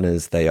 accountability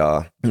partners. They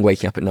are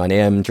waking up at 9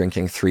 a.m.,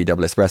 drinking 3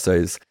 double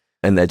espressos,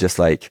 and they're just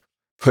like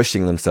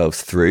pushing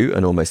themselves through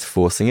and almost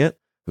forcing it,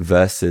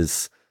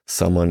 versus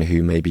someone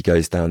who maybe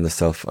goes down the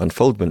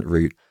self-unfoldment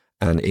route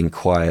and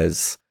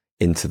inquires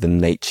into the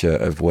nature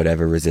of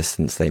whatever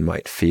resistance they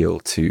might feel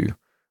to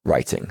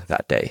writing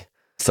that day.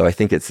 So I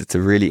think it's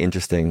a really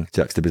interesting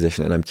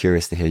juxtaposition, and I'm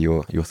curious to hear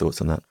your thoughts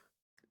on that.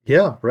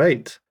 Yeah,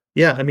 right.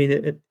 Yeah, I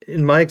mean,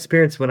 in my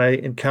experience, when I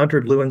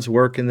encountered Lewin's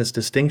work in this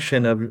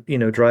distinction of, you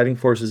know, driving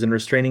forces and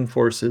restraining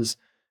forces,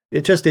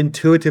 it just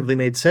intuitively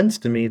made sense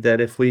to me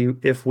that if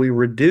we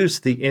reduce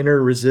the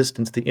inner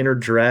resistance, the inner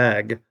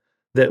drag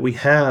that we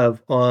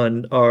have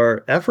on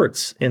our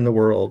efforts in the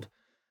world,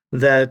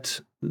 that,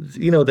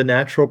 you know, the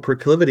natural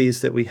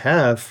proclivities that we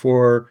have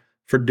for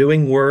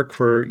doing work,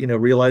 for, you know,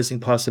 realizing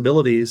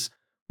possibilities,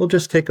 will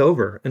just take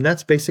over. And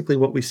that's basically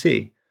what we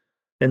see.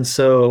 And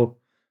so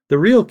the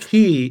real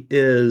key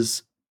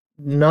is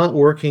not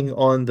working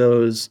on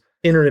those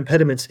inner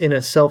impediments in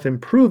a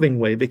self-improving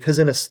way, because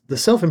the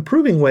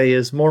self-improving way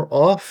is more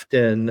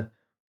often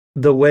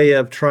the way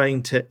of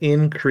trying to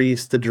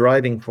increase the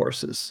driving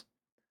forces.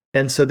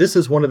 And so this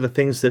is one of the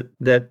things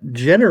that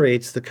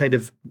generates the kind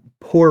of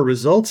poor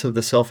results of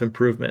the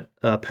self-improvement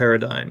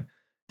paradigm,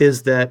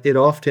 is that it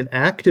often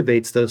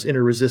activates those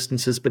inner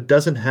resistances, but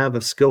doesn't have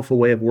a skillful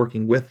way of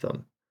working with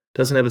them,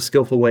 doesn't have a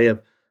skillful way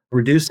of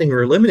reducing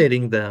or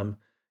eliminating them.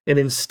 And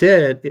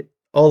instead,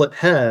 all it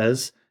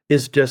has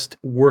is just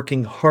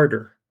working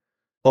harder.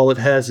 All it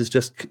has is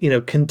just, you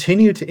know,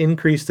 continue to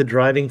increase the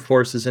driving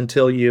forces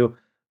until you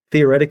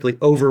theoretically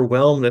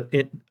overwhelm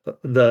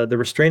the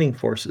restraining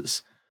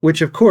forces,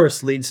 which of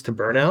course leads to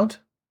burnout.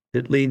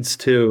 It leads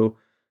to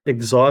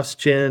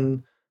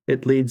exhaustion.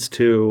 It leads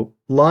to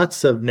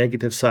lots of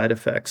negative side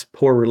effects,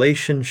 poor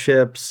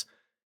relationships.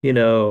 You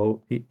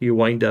know, you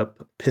wind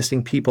up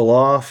pissing people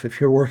off if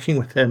you're working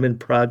with them in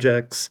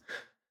projects.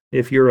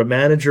 If you're a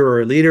manager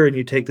or a leader and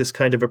you take this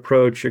kind of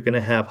approach, you're going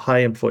to have high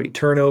employee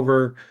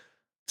turnover.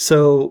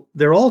 So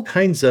there are all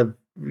kinds of,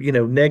 you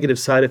know, negative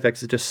side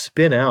effects that just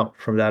spin out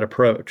from that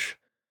approach.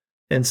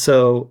 And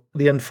so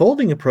the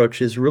unfolding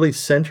approach is really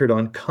centered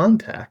on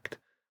contact,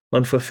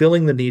 on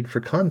fulfilling the need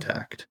for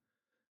contact.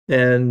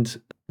 And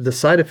the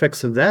side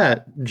effects of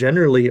that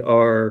generally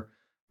are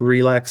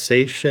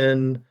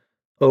relaxation,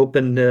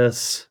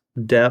 openness,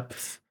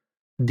 depth,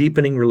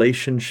 deepening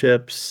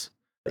relationships,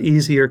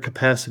 easier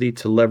capacity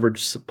to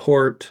leverage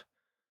support.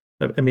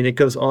 I mean, it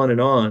goes on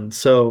and on.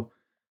 So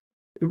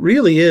it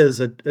really is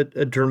a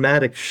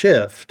dramatic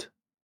shift.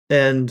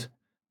 And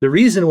the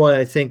reason why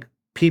I think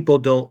people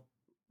don't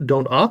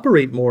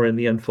operate more in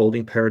the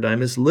unfolding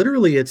paradigm is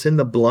literally it's in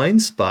the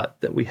blind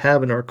spot that we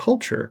have in our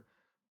culture.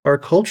 Our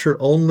culture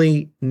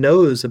only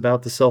knows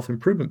about the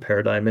self-improvement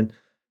paradigm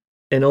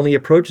and only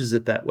approaches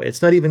it that way.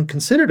 It's not even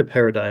considered a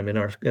paradigm in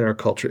our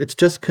culture. It's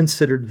just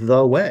considered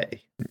the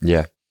way.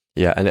 Yeah.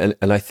 Yeah.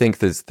 And I think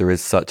there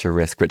is such a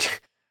risk, which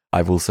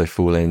I've also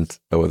fallen,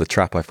 or the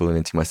trap I've fallen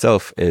into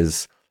myself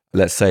is,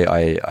 let's say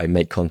I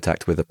make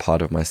contact with a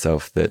part of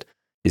myself that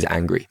is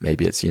angry.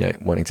 Maybe it's, you know,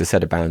 wanting to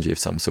set a boundary of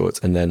some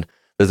sort. And then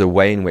there's a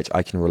way in which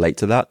I can relate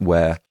to that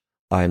where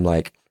I'm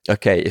like,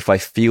 okay, if I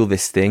feel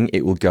this thing,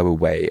 it will go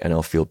away and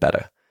I'll feel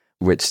better,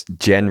 which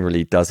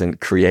generally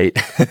doesn't create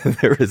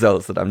the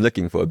results that I'm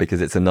looking for,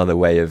 because it's another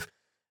way of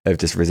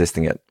just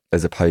resisting it,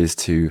 as opposed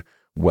to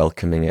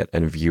welcoming it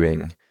and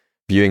viewing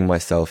viewing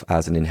myself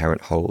as an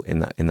inherent whole in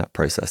that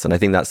process. And I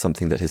think that's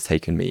something that has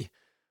taken me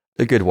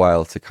a good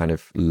while to kind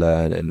of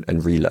learn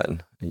and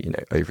relearn,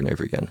 over and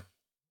over again.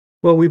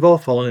 Well, we've all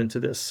fallen into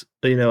this.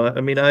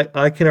 I mean,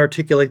 I can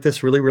articulate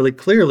this really, really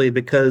clearly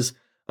because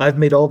I've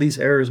made all these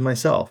errors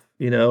myself,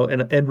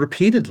 and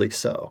repeatedly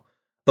so,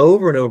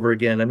 over and over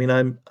again. I mean,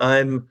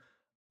 I'm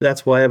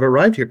that's why I've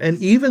arrived here.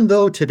 And even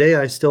though today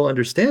I still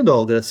understand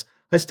all this,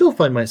 I still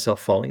find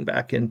myself falling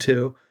back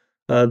into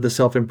the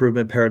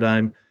self-improvement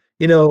paradigm.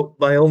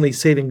 My only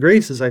saving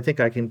grace is I think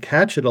I can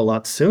catch it a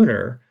lot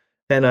sooner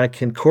and I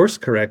can course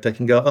correct. I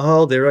can go,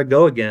 oh, there I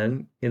go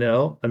again.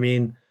 I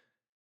mean,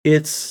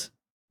 it's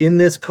in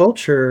this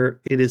culture,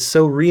 it is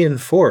so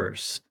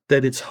reinforced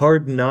that it's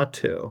hard not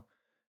to.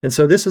 And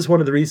so this is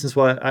one of the reasons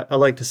why I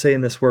like to say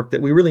in this work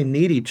that we really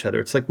need each other.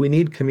 It's like we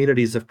need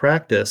communities of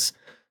practice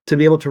to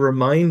be able to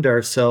remind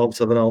ourselves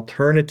of an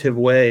alternative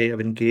way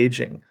of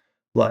engaging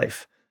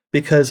life,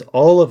 because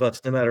all of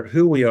us, no matter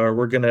who we are,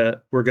 we're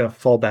gonna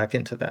fall back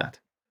into that.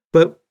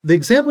 But the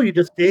example you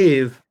just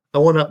gave, I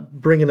want to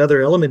bring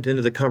another element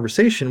into the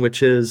conversation,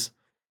 which is,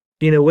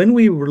 when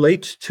we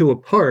relate to a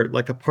part,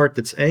 like a part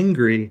that's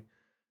angry,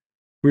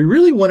 we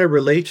really want to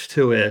relate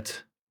to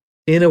it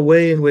in a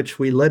way in which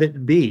we let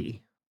it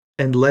be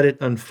and let it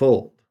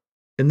unfold.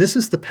 And this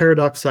is the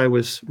paradox I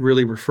was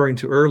really referring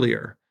to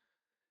earlier.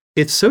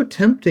 It's so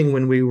tempting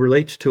when we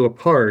relate to a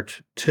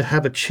part to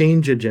have a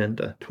change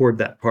agenda toward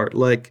that part.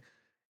 Like,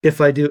 if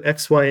I do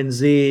X, Y, and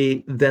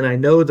Z, then I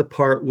know the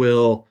part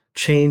will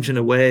change in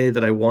a way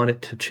that I want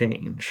it to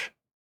change.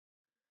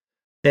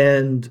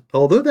 And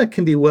although that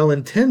can be well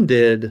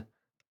intended,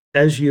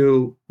 as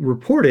you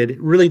reported,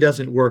 it really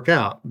doesn't work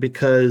out,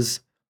 because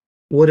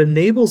what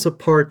enables a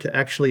part to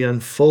actually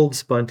unfold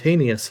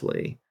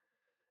spontaneously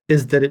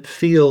is that it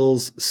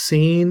feels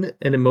seen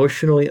and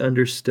emotionally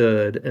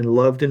understood and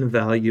loved and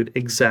valued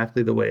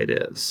exactly the way it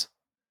is.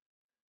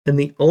 And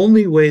the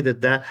only way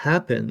that that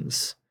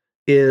happens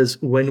is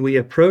when we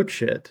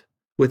approach it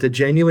with a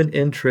genuine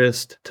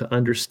interest to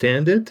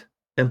understand it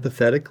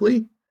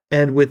empathetically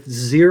and with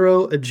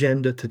zero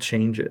agenda to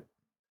change it.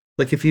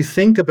 Like, if you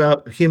think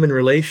about human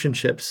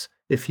relationships,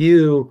 if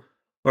you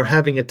are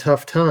having a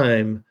tough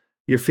time,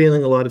 you're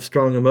feeling a lot of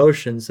strong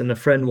emotions, and a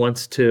friend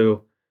wants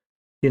to,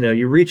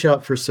 you reach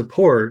out for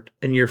support,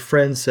 and your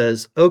friend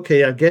says,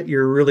 okay, I get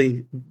you're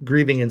really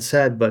grieving and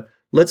sad, but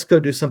let's go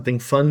do something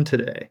fun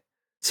today.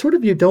 Sort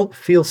of, you don't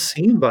feel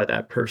seen by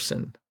that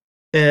person.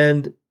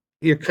 And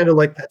you're kind of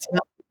like, that's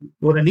not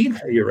what I need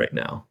for you right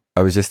now.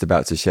 I was just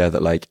about to share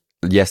that, like,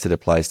 yes, it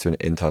applies to an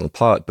internal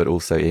part, but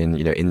also in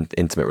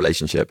intimate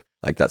relationship.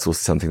 Like, that's also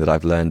something that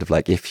I've learned of,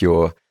 like, if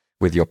you're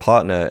with your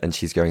partner and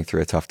she's going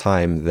through a tough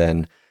time,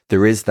 then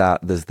there's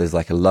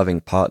like a loving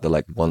part that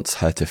like wants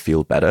her to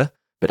feel better.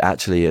 But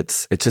actually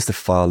it's just a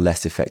far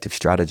less effective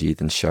strategy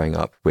than showing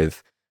up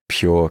with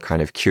pure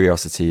kind of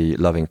curiosity,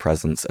 loving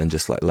presence, and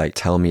just like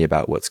tell me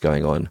about what's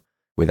going on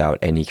without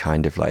any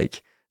kind of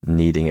like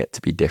needing it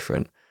to be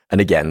different.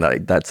 And again,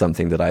 like, that's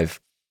something that I've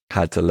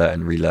had to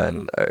learn,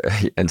 relearn,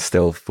 and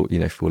still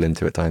fall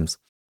into at times.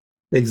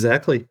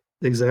 Exactly.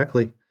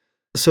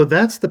 So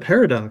that's the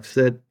paradox,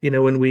 that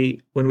when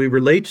we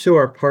relate to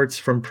our parts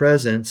from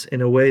presence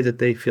in a way that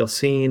they feel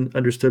seen,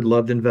 understood,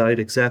 loved, and valued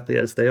exactly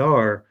as they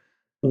are,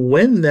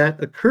 when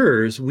that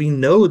occurs, we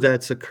know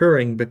that's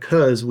occurring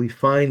because we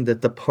find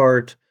that the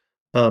part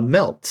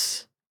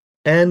melts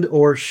and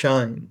or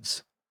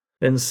shines.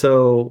 And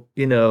so,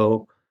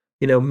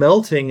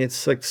 melting,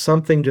 it's like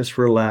something just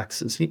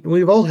relaxes.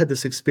 We've all had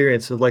this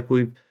experience of, like,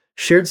 we've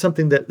shared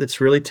something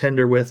that's really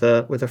tender with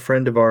a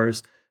friend of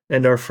ours,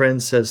 and our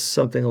friend says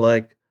something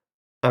like,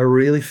 I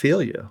really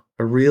feel you.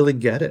 I really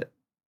get it.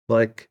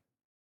 Like,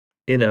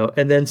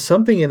 and then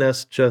something in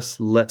us just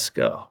lets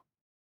go.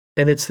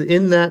 And it's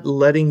in that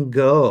letting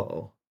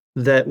go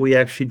that we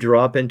actually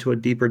drop into a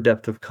deeper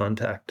depth of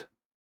contact,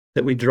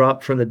 that we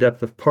drop from the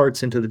depth of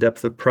parts into the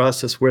depth of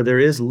process, where there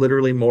is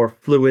literally more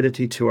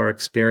fluidity to our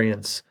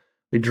experience.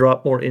 We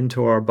drop more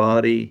into our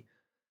body.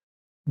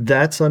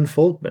 That's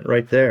unfoldment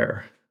right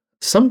there.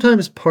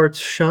 Sometimes parts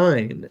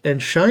shine,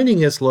 and shining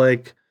is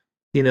like,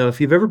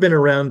 if you've ever been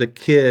around a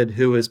kid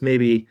who has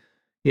maybe,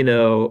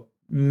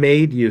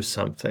 made you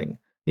something,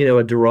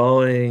 a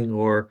drawing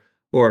or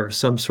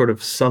some sort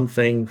of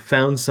something,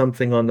 found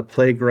something on the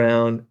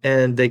playground,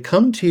 and they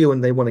come to you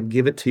and they want to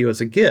give it to you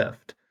as a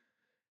gift.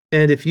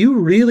 And if you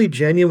really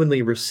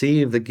genuinely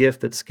receive the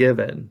gift that's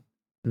given,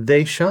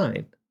 they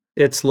shine.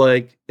 It's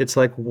like,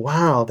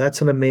 wow,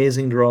 that's an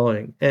amazing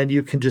drawing. And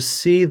you can just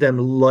see them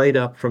light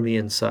up from the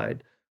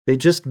inside. They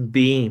just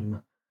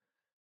beam.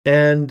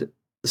 And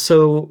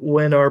so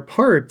when our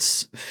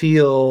parts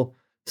feel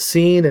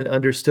seen and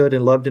understood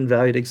and loved and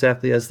valued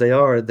exactly as they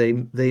are,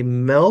 they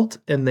melt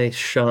and they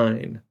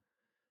shine.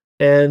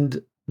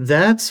 And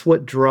that's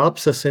what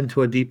drops us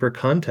into a deeper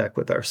contact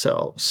with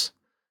ourselves.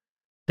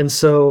 And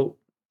so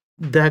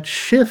that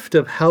shift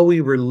of how we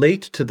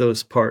relate to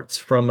those parts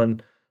from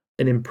an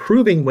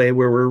improving way,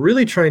 where we're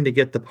really trying to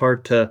get the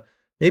part to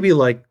maybe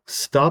like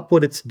stop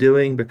what it's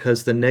doing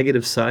because the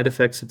negative side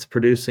effects it's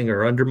producing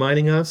are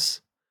undermining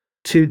us,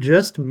 to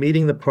just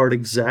meeting the part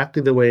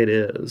exactly the way it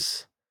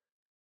is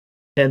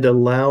and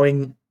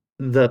allowing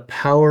the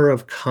power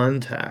of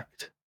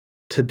contact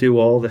to do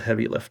all the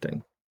heavy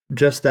lifting.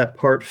 Just that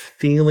part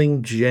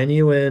feeling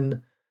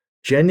genuinely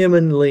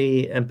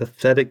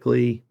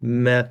empathetically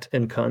met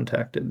and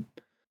contacted.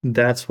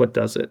 That's what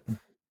does it.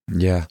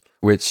 Yeah,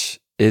 which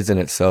is in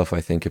itself,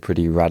 I think, a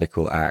pretty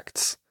radical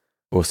act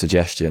or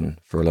suggestion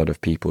for a lot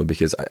of people,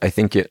 because I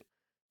think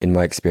in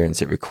my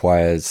experience, it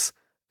requires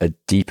a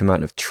deep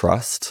amount of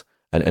trust.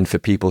 And for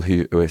people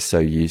who are so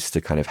used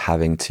to kind of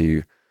having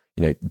to,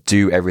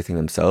 do everything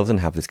themselves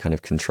and have this kind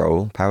of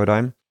control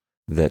paradigm,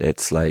 that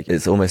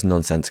it's almost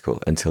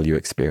nonsensical until you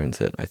experience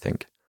it, I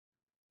think.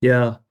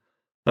 Yeah.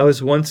 I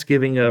was once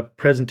giving a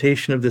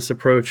presentation of this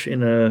approach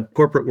in a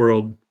corporate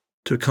world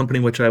to a company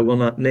which I will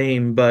not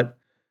name, but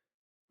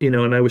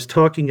and I was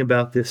talking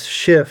about this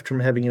shift from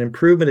having an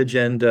improvement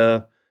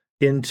agenda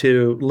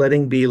into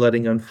letting be,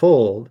 letting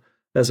unfold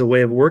as a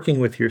way of working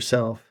with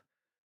yourself.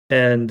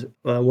 And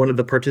one of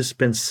the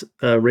participants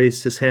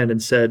raised his hand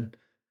and said,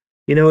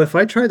 if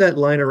I try that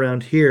line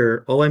around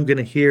here, all I'm going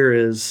to hear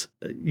is,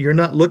 you're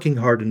not looking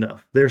hard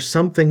enough. There's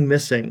something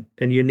missing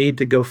and you need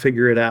to go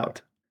figure it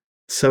out.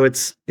 So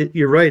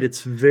you're right.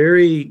 It's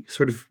very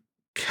sort of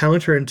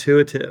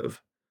counterintuitive.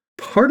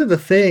 Part of the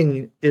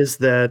thing is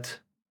that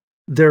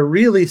they're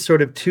really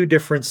sort of two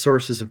different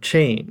sources of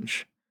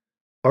change.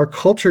 Our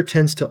culture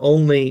tends to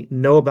only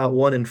know about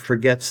one and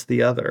forgets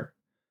the other.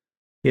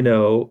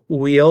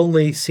 We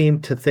only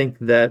seem to think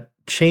that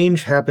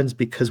change happens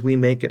because we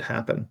make it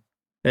happen.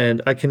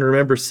 And I can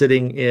remember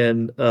sitting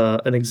in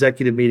an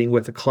executive meeting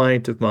with a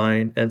client of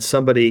mine, and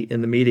somebody in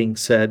the meeting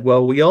said,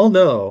 well, we all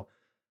know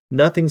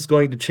nothing's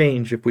going to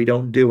change if we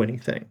don't do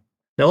anything.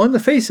 Now, on the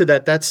face of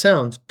that, that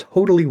sounds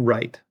totally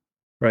right?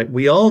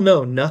 We all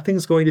know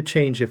nothing's going to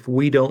change if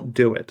we don't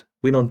do it.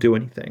 We don't do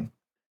anything.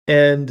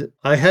 And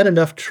I had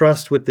enough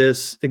trust with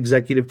this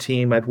executive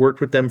team. I'd worked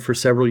with them for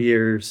several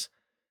years.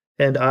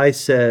 And I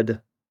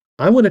said,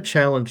 I want to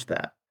challenge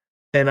that.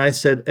 And I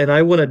said, and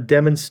I want to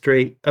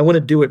demonstrate, I want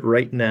to do it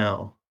right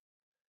now.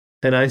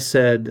 And I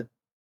said,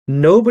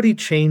 nobody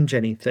change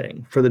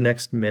anything for the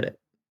next minute.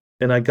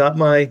 And I got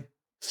my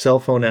cell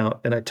phone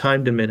out and I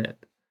timed a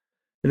minute.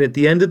 And at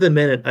the end of the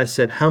minute, I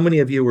said, how many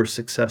of you were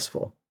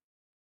successful?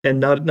 And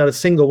not a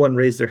single one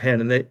raised their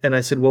hand. And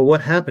I said, well,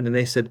 what happened? And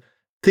they said,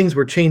 things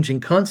were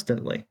changing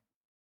constantly.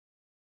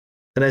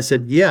 And I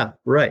said, yeah,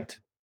 right.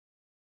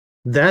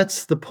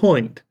 That's the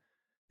point,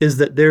 is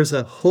that there's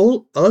a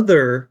whole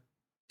other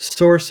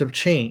source of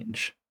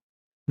change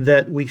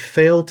that we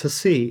fail to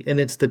see. And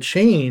it's the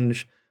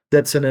change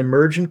that's an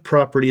emergent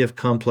property of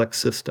complex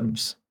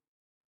systems.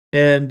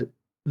 And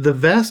the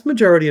vast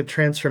majority of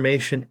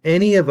transformation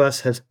any of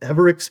us has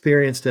ever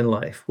experienced in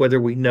life, whether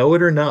we know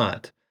it or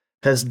not,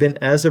 has been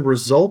as a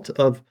result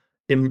of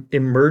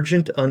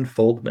emergent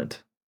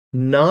unfoldment,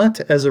 not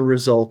as a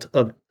result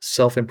of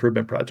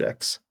self-improvement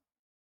projects.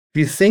 If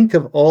you think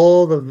of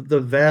all the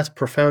vast,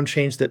 profound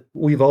change that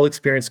we've all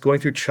experienced going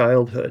through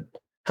childhood,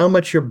 how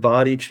much your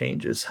body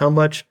changes, how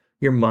much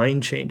your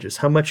mind changes,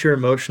 how much your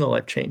emotional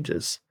life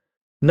changes,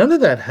 none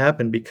of that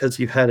happened because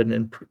you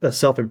had a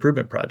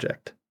self-improvement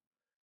project.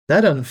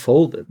 That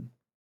unfolded.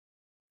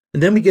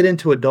 And then we get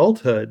into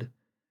adulthood,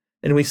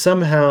 and we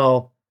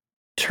somehow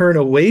turn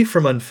away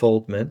from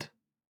unfoldment,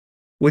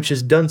 which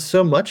has done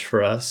so much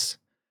for us,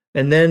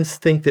 and then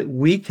think that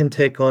we can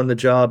take on the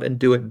job and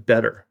do it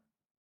better.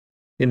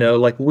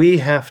 Like we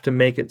have to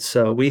make it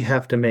so, we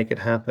have to make it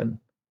happen.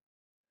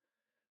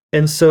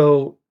 And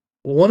so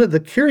one of the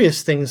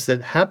curious things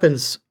that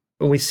happens,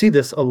 and we see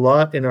this a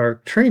lot in our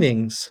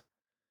trainings,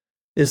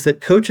 is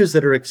that coaches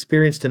that are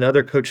experienced in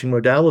other coaching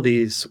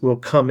modalities will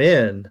come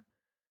in,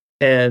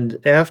 and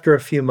after a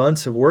few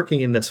months of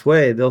working in this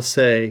way, they'll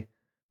say,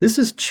 this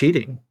is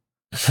cheating.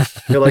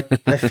 They're like,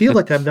 I feel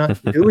like I'm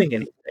not doing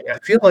anything. I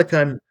feel like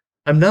I'm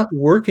not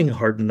working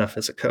hard enough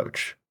as a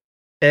coach.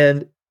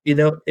 And,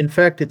 in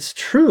fact, it's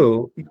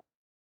true.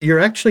 You're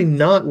actually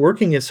not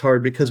working as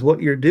hard, because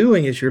what you're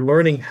doing is you're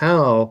learning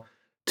how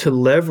to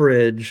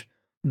leverage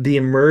the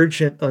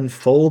emergent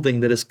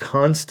unfolding that is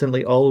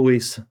constantly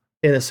always,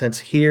 in a sense,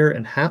 here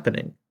and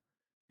happening.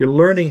 You're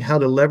learning how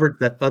to leverage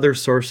that other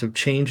source of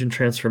change and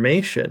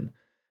transformation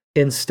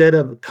instead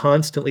of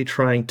constantly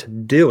trying to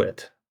do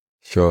it.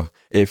 Sure.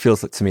 It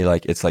feels to me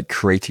like it's like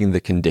creating the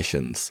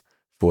conditions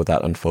for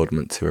that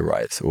unfoldment to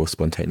arise or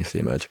spontaneously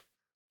emerge.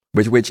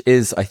 Which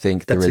is, I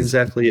think, there is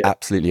exactly it.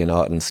 Absolutely an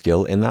art and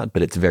skill in that,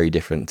 but it's very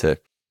different to,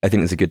 I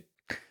think there's a good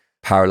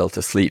parallel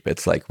to sleep.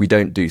 It's like we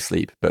don't do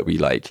sleep, but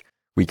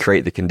we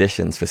create the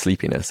conditions for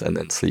sleepiness, and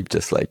then sleep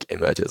just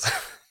emerges.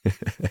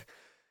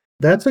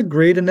 That's a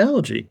great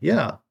analogy.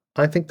 Yeah,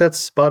 I think that's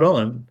spot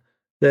on.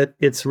 That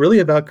it's really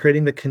about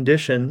creating the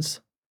conditions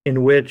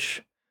in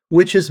which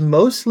is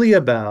mostly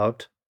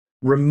about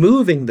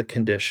removing the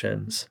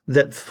conditions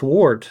that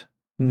thwart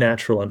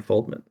natural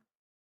unfoldment,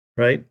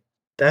 right?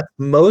 That's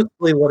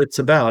mostly what it's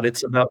about.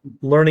 It's about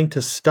learning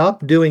to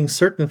stop doing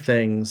certain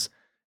things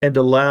and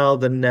allow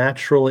the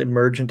natural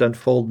emergent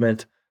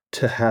unfoldment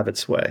to have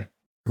its way.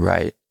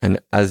 Right. And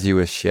as you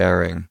were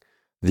sharing,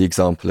 the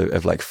example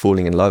of like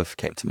falling in love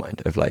came to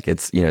mind of like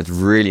it's it's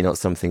really not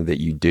something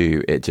that you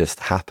do, it just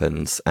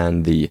happens.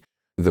 And the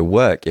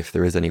work, if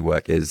there is any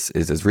work, is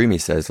as Rumi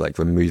says, like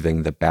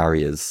removing the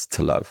barriers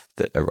to love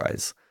that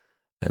arise.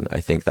 And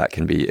I think that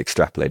can be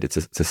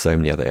extrapolated to so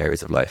many other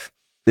areas of life.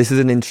 This is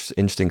an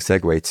interesting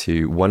segue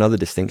to one other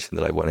distinction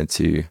that I wanted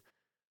to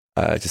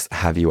just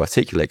have you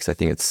articulate, because I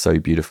think it's so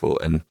beautiful.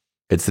 And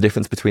it's the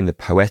difference between the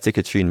poetic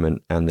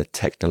attunement and the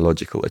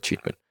technological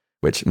attunement,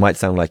 which might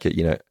sound like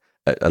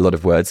a lot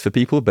of words for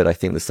people, but I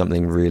think there's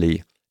something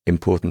really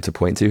important to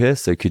point to here.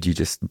 So could you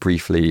just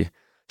briefly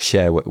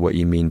share what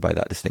you mean by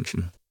that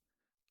distinction?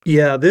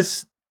 Yeah,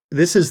 this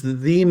is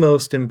the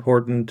most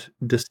important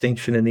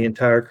distinction in the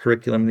entire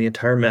curriculum, the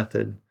entire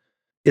method.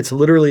 It's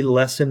literally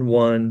lesson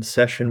 1,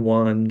 session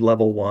 1,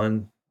 level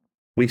 1.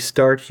 We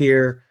start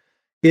here.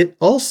 It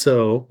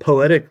also,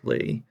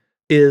 poetically,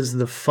 is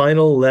the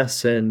final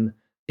lesson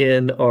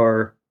in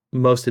our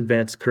most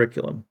advanced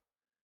curriculum.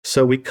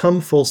 So we come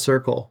full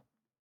circle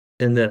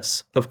in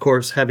this, of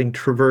course, having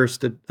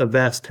traversed a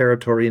vast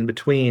territory in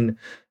between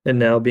and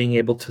now being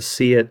able to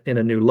see it in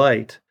a new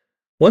light.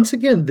 Once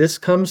again, this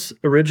comes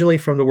originally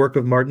from the work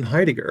of Martin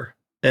Heidegger.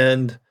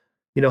 And,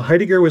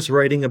 Heidegger was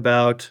writing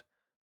about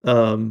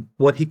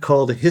what he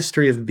called a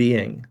history of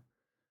being.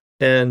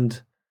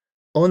 And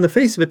on the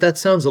face of it, that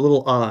sounds a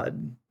little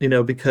odd,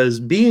 because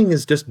being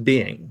is just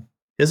being,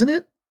 isn't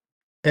it?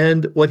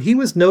 And what he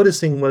was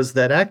noticing was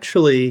that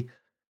actually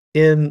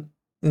in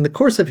the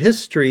course of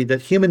history,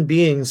 that human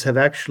beings have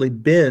actually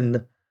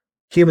been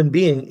human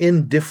being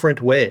in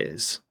different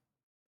ways.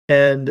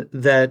 And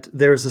that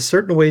there's a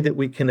certain way that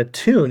we can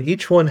attune.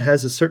 Each one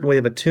has a certain way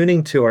of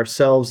attuning to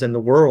ourselves and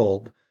the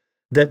world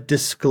that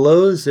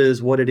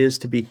discloses what it is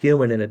to be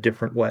human in a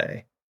different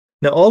way.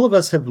 Now, all of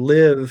us have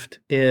lived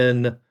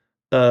in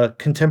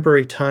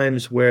contemporary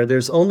times where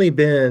there's only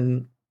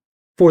been,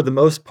 for the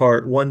most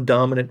part, one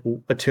dominant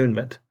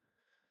attunement.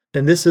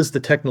 And this is the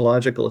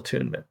technological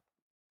attunement.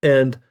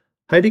 And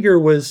Heidegger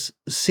was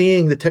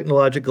seeing the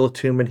technological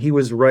attunement. He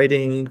was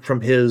writing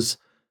from his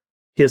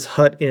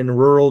hut in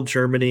rural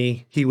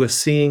Germany. He was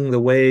seeing the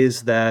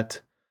ways that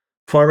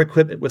farm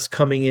equipment was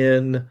coming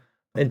in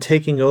and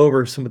taking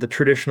over some of the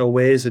traditional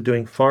ways of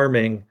doing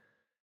farming.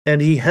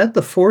 And he had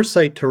the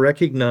foresight to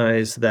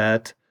recognize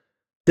that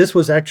this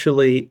was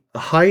actually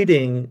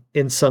hiding,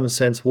 in some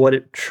sense, what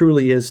it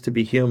truly is to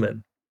be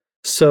human.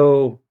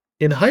 So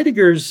in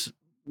Heidegger's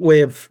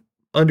way of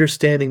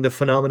understanding the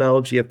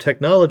phenomenology of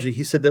technology,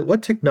 he said that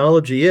what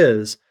technology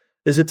is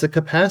it's a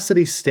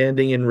capacity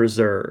standing in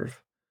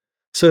reserve.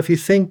 So if you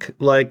think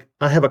like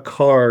I have a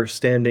car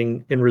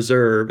standing in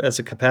reserve as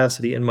a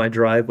capacity in my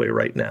driveway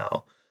right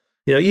now,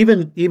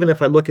 even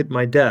if I look at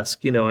my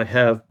desk, I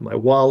have my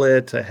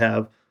wallet, I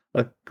have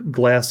a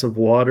glass of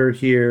water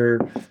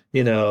here,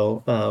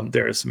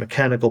 there's a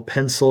mechanical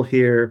pencil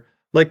here.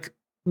 Like,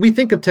 we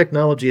think of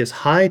technology as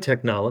high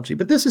technology,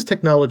 but this is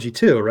technology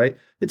too, right?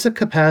 It's a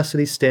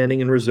capacity standing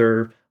in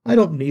reserve. I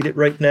don't need it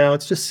right now.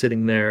 It's just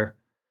sitting there.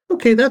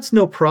 Okay, that's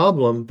no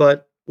problem.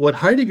 But what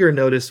Heidegger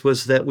noticed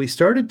was that we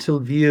started to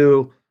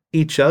view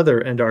each other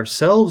and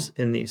ourselves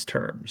in these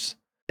terms.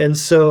 And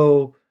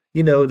so,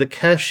 the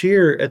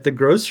cashier at the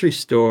grocery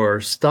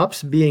store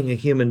stops being a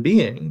human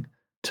being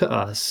to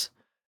us,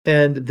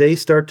 and they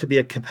start to be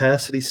a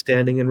capacity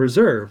standing in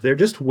reserve. They're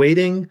just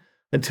waiting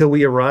until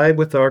we arrive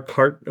with our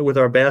cart, with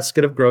our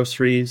basket of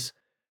groceries,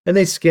 and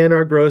they scan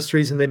our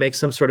groceries and they make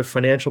some sort of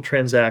financial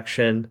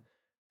transaction.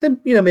 Then,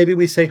 maybe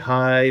we say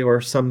hi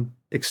or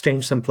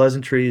exchange some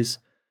pleasantries,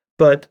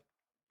 but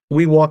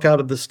we walk out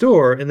of the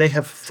store and they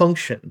have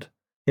functioned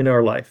in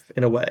our life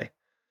in a way.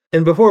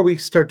 And before we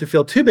start to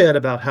feel too bad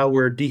about how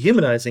we're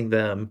dehumanizing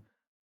them,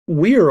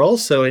 we are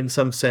also, in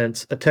some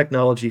sense, a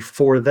technology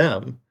for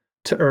them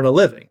to earn a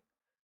living.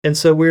 And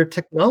so we're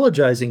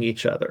technologizing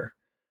each other.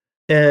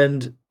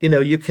 And,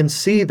 you can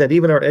see that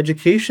even our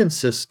education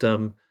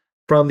system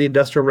from the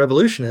Industrial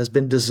Revolution has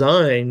been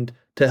designed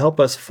to help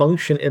us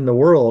function in the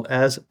world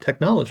as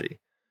technology.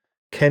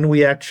 Can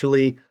we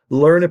actually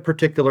learn a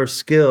particular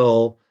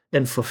skill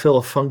and fulfill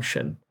a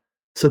function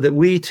so that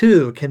we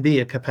too can be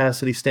a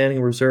capacity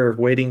standing reserve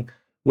waiting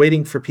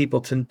for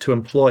people to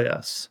employ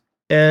us?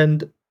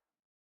 And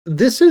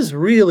this is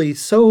really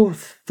so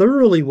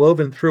thoroughly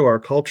woven through our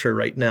culture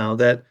right now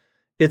that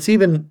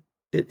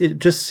it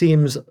just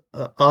seems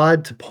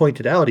odd to point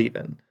it out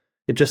even.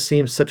 It just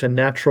seems such a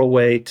natural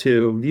way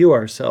to view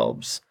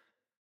ourselves.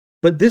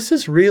 But this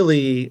is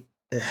really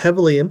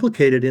heavily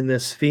implicated in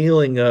this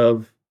feeling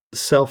of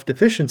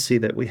self-deficiency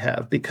that we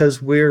have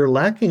because we're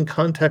lacking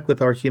contact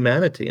with our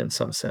humanity in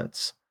some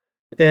sense.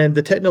 And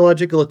the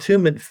technological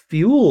attunement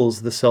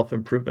fuels the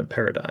self-improvement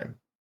paradigm.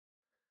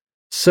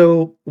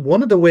 So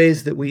one of the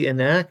ways that we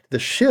enact the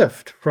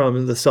shift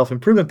from the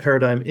self-improvement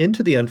paradigm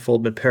into the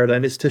unfoldment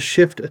paradigm is to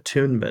shift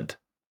attunement,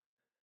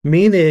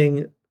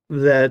 meaning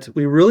that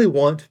we really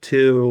want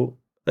to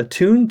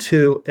attune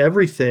to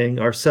everything,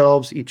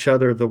 ourselves, each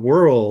other, the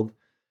world,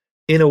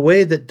 in a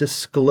way that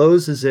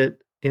discloses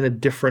it in a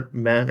different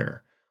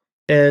manner.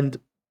 And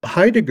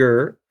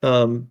Heidegger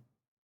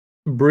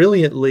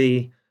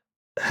brilliantly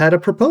had a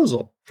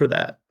proposal for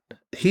that.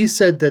 He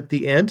said that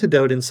the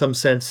antidote, in some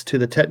sense, to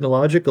the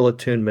technological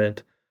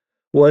attunement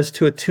was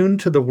to attune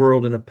to the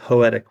world in a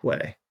poetic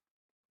way,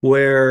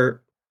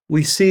 where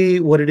we see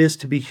what it is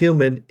to be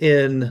human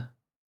in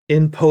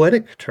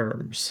poetic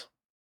terms.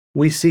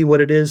 We see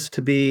what it is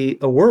to be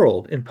a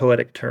world in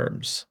poetic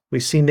terms. We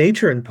see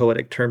nature in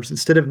poetic terms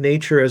instead of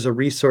nature as a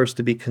resource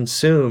to be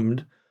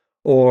consumed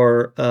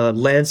or a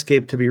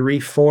landscape to be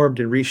reformed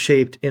and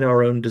reshaped in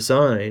our own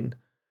design,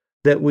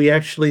 that we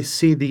actually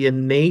see the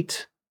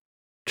innate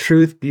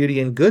truth, beauty,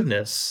 and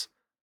goodness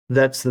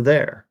that's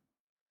there.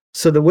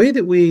 So the way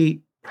that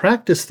we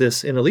practice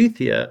this in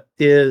Aletheia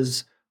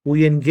is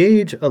we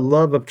engage a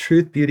love of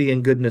truth, beauty,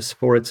 and goodness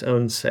for its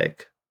own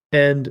sake.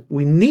 And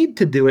we need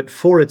to do it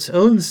for its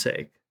own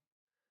sake.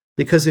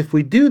 Because if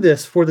we do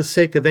this for the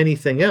sake of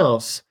anything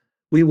else,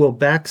 we will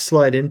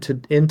backslide into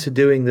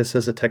doing this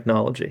as a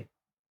technology.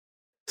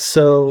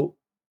 So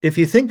if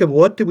you think of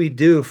what do we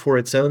do for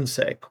its own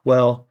sake,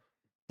 well,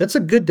 that's a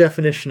good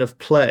definition of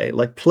play.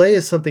 Like, play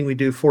is something we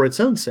do for its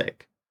own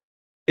sake.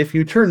 If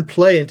you turn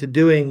play into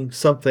doing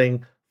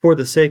something for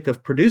the sake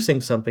of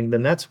producing something,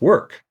 then that's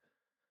work,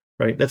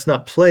 right? That's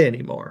not play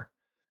anymore.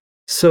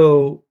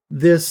 So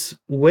this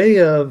way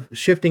of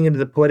shifting into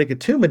the poetic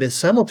attunement is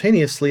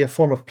simultaneously a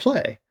form of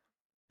play.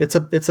 It's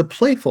a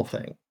playful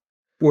thing.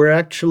 We're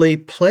actually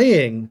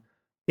playing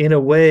in a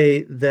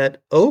way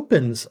that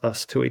opens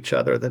us to each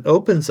other, that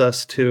opens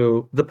us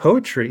to the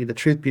poetry, the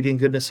truth, beauty, and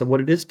goodness of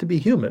what it is to be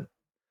human.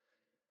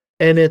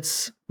 And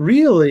it's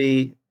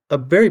really a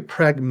very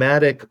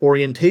pragmatic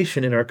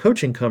orientation in our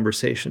coaching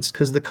conversations,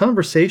 because the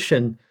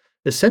conversation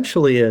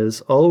essentially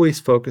is always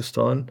focused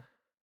on,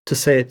 to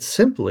say it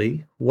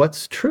simply,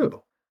 what's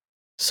true.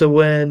 So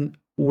when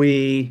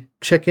we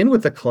check in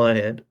with the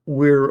client,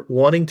 we're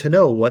wanting to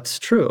know what's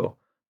true.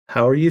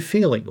 How are you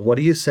feeling? What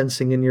are you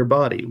sensing in your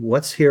body?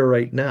 What's here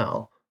right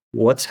now?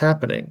 What's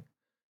happening?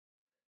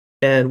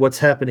 And what's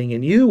happening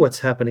in you? What's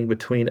happening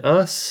between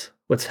us?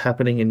 What's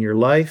happening in your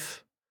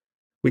life?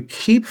 We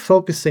keep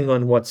focusing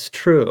on what's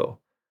true.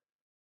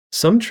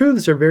 Some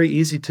truths are very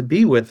easy to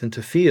be with and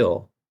to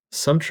feel.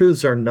 Some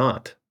truths are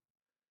not.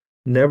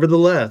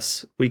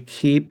 Nevertheless, we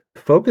keep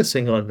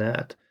focusing on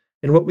that.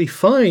 And what we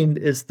find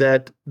is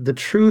that the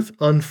truth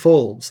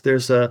unfolds.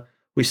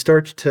 We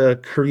start to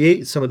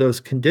create some of those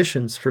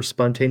conditions for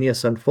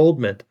spontaneous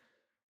unfoldment.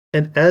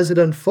 And as it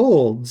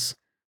unfolds,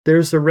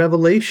 there's a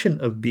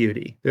revelation of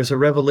beauty. There's a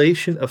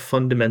revelation of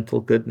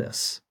fundamental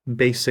goodness,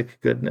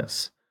 basic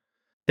goodness.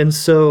 And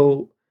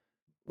so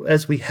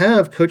as we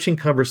have coaching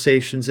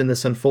conversations in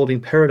this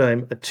unfolding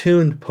paradigm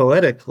attuned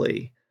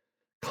poetically,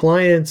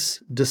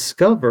 clients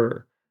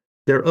discover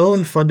their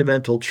own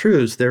fundamental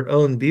truths, their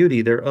own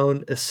beauty, their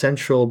own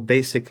essential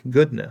basic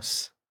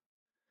goodness.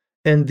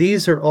 And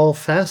these are all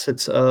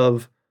facets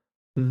of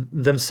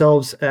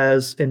themselves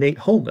as innate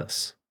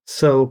wholeness.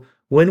 So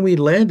when we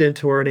land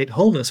into our innate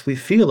wholeness, we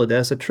feel it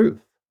as a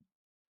truth.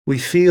 We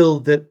feel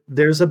that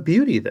there's a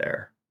beauty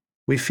there.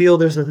 We feel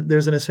there's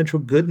an essential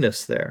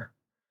goodness there.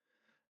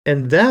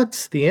 And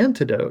that's the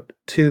antidote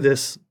to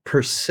this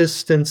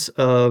persistence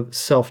of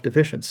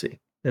self-deficiency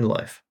in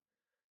life.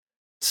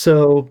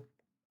 So,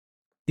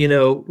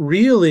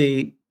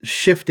 really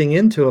shifting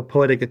into a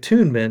poetic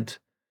attunement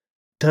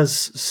does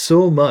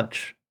so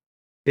much.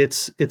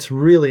 It's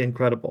really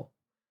incredible.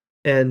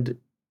 And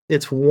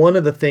it's one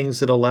of the things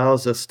that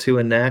allows us to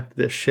enact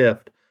this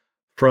shift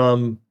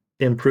from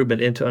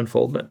improvement into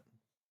unfoldment.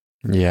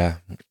 Yeah.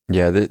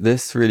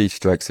 This really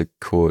strikes a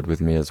chord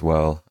with me as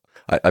well.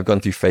 I've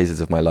gone through phases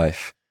of my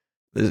life.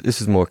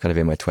 This is more kind of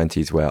in my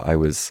 20s where I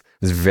was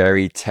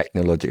very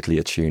technologically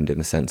attuned in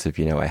the sense of,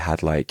 I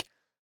had like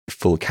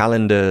full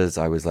calendars.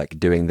 I was like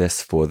doing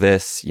this for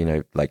this,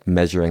 like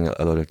measuring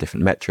a lot of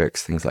different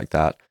metrics, things like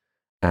that.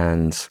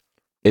 And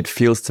it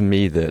feels to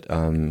me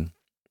that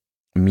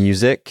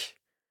music,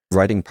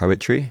 writing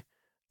poetry,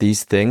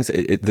 these things,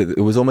 it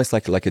was almost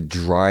like a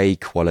dry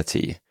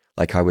quality.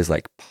 Like I was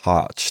like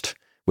parched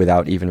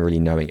without even really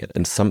knowing it.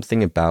 And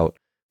something about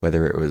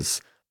whether it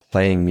was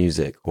playing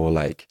music or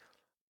like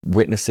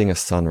witnessing a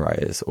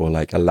sunrise or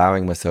like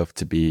allowing myself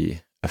to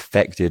be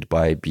affected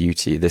by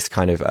beauty, this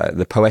kind of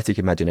the poetic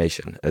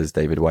imagination, as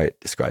David White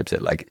describes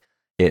it, like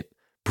it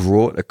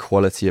brought a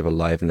quality of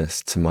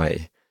aliveness to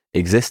my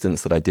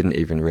existence that I didn't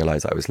even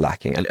realize I was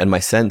lacking. And my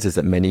sense is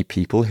that many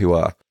people who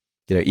are,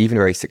 even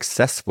very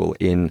successful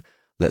in,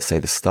 let's say,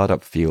 the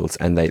startup fields,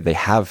 and they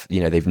have,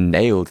 they've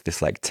nailed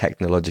this like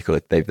technological,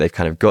 they've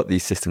kind of got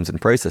these systems and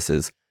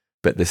processes,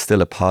 but there's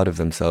still a part of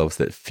themselves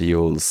that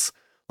feels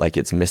like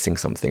it's missing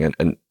something.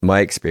 And my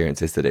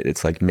experience is that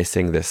it's like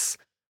missing this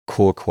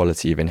core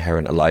quality of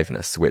inherent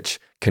aliveness, which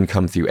can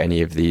come through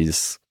any of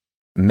these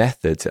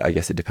methods. I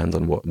guess it depends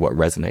on what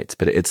resonates,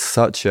 but it's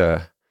such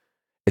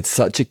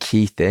a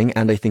key thing.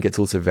 And I think it's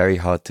also very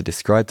hard to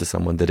describe to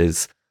someone that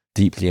is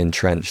deeply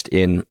entrenched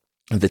in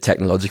the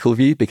technological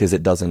view, because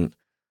it doesn't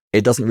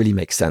really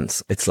make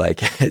sense. It's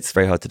like, it's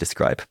very hard to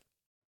describe.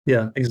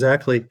 Yeah,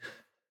 exactly.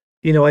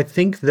 I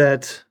think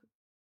that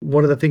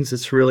one of the things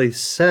that's really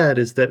sad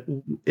is that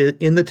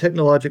in the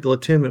technological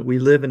attunement, we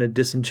live in a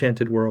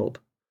disenchanted world,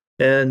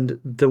 and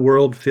the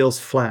world feels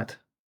flat.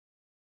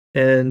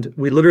 And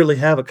we literally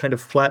have a kind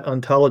of flat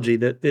ontology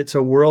that it's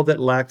a world that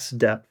lacks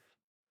depth.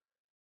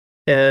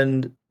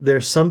 And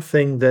there's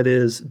something that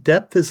is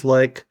depth is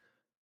like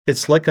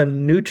it's like a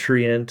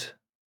nutrient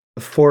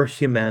for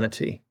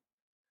humanity.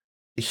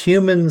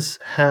 Humans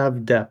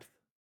have depth.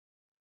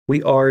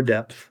 We are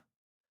depth.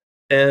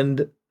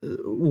 And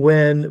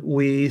when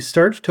we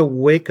start to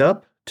wake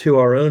up to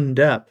our own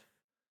depth,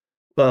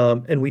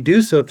 and we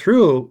do so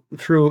through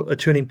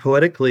attuning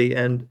poetically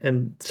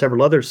and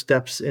several other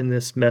steps in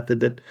this method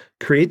that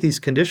create these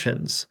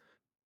conditions,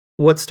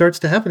 what starts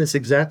to happen is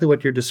exactly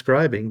what you're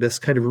describing, this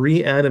kind of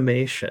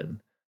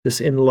reanimation,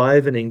 this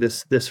enlivening,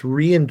 this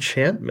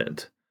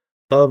re-enchantment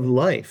of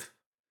life.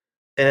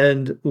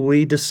 And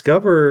we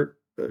discover,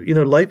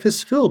 life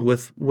is filled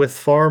with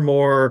far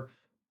more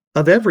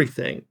of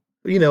everything.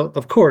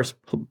 Of course,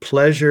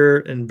 pleasure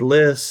and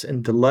bliss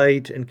and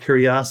delight and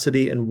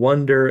curiosity and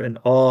wonder and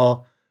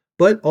awe,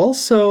 but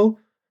also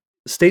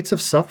states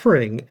of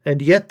suffering.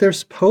 And yet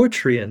there's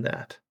poetry in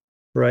that,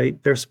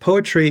 right? There's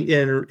poetry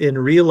in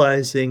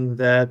realizing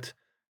that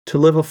to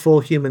live a full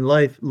human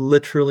life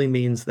literally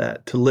means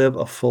that, to live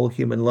a full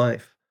human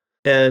life.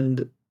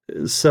 And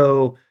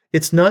so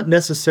it's not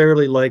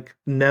necessarily like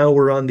now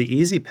we're on the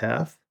easy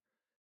path.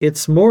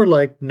 It's more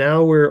like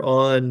now we're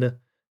on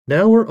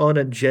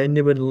a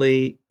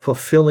genuinely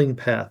fulfilling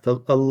path,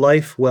 a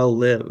life well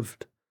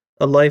lived,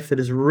 a life that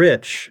is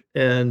rich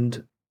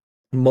and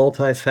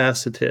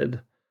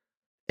multifaceted.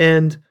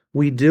 And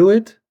we do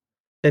it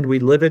and we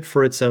live it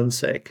for its own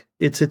sake.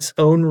 It's its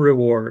own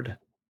reward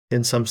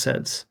in some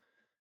sense.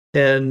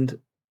 And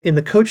in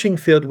the coaching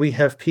field, we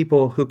have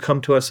people who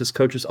come to us as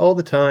coaches all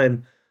the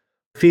time,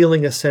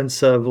 feeling a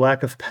sense of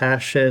lack of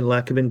passion,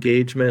 lack of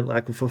engagement,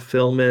 lack of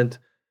fulfillment.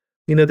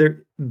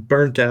 They're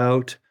burnt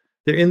out.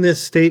 They're in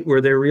this state where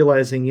they're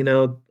realizing,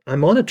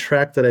 I'm on a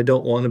track that I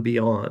don't want to be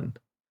on.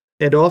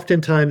 And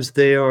oftentimes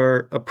they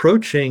are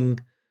approaching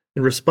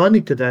and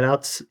responding to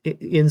that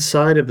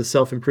inside of the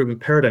self-improvement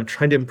paradigm,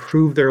 trying to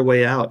improve their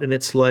way out. And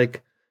it's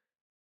like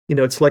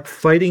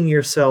fighting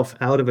yourself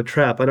out of a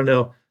trap. I don't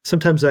know.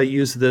 Sometimes I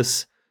use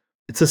this,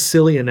 it's a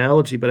silly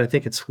analogy, but I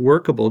think it's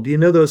workable. Do you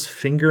know those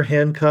finger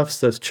handcuffs,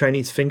 those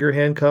Chinese finger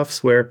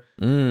handcuffs, where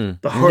the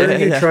harder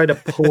you try to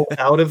pull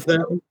out of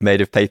them,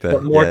 made of paper,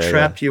 the more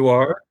trapped you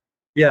are?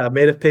 Yeah,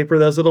 made of paper,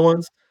 those are the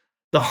ones.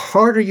 The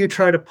harder you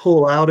try to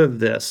pull out of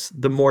this,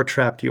 the more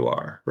trapped you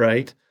are,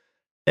 right?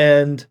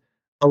 And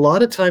a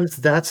lot of times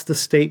that's the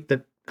state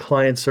that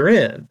clients are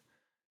in.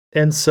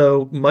 And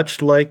so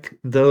much like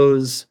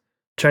those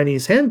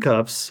Chinese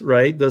handcuffs,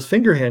 right? Those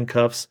finger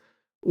handcuffs,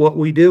 what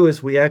we do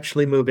is we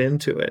actually move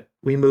into it.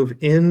 We move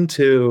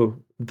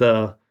into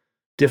the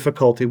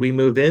difficulty. We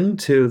move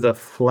into the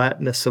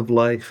flatness of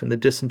life and the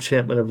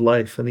disenchantment of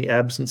life and the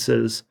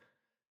absences.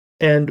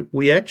 And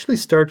we actually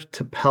start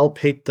to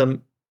palpate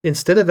them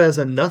instead of as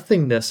a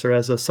nothingness or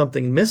as a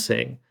something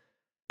missing,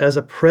 as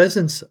a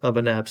presence of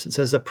an absence,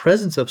 as a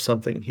presence of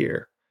something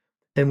here.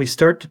 And we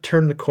start to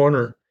turn the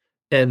corner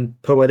and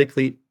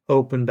poetically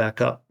open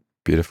back up.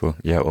 Beautiful.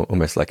 Yeah,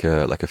 almost like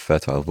a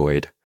fertile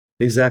void.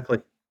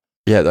 Exactly.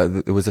 Yeah,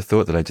 there was a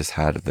thought that I just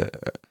had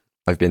that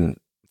I've been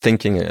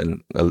thinking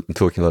and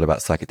talking a lot about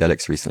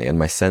psychedelics recently, and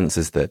my sense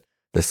is that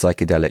the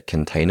psychedelic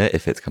container,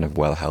 if it's kind of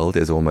well held,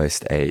 is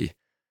almost a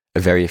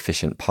very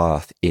efficient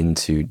path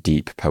into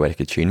deep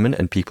poetic attunement,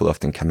 and people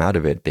often come out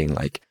of it being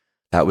like,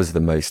 that was the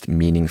most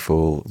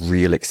meaningful,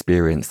 real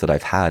experience that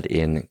I've had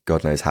in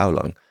God knows how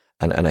long.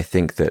 And I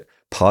think that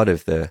part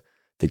of the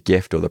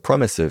gift or the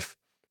promise of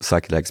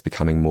psychedelics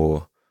becoming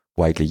more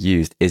widely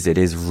used is it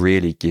is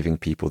really giving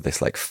people this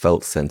like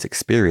felt sense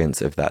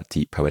experience of that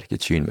deep poetic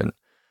attunement.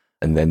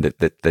 And then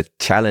the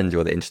challenge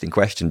or the interesting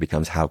question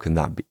becomes, how can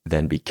that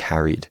then be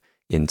carried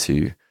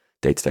into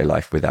day-to-day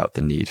life without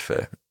the need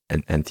for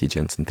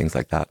entheogens and things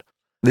like that?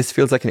 This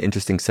feels like an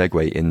interesting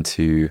segue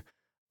into,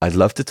 I'd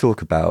love to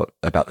talk about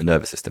the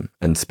nervous system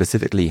and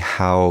specifically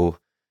how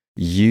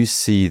you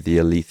see the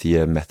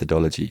Aletheia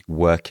methodology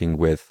working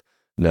with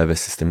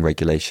nervous system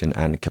regulation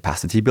and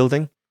capacity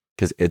building,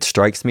 because it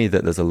strikes me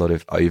that there's a lot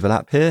of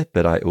overlap here,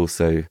 but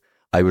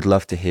I would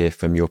love to hear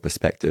from your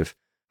perspective,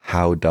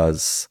 how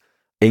does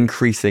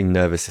increasing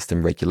nervous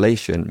system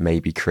regulation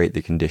maybe create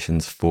the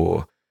conditions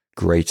for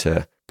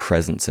greater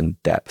presence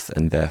and depth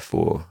and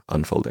therefore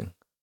unfolding?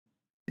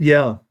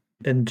 Yeah.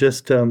 And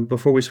just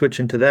before we switch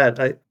into that,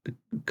 I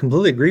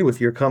completely agree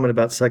with your comment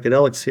about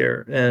psychedelics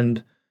here.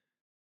 And,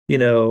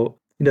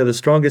 the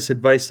strongest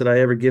advice that I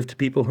ever give to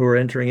people who are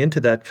entering into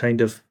that kind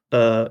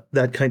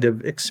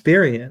of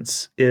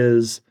experience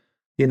is,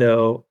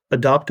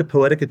 adopt a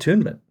poetic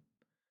attunement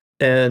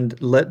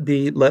and let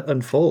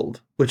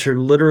unfold, which are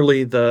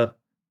literally the,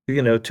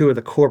 two of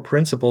the core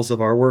principles of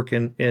our work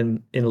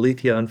in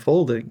Aletheia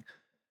unfolding.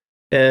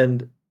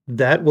 And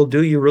that will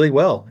do you really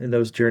well in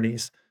those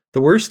journeys.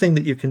 The worst thing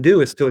that you can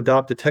do is to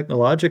adopt a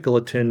technological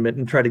attunement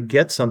and try to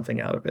get something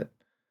out of it,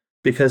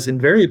 because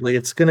invariably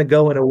it's going to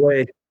go in a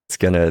way. It's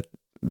going to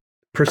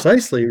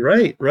Precisely,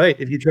 right, right.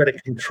 If you try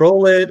to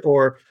control it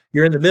or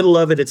you're in the middle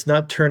of it, it's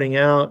not turning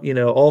out,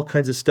 all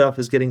kinds of stuff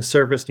is getting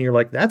surfaced and you're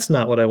like, that's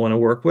not what I want to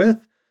work with.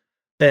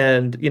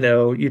 And,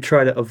 you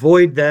try to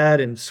avoid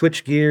that and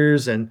switch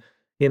gears and,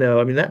 I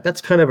mean,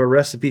 that's kind of a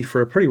recipe for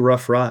a pretty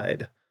rough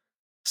ride.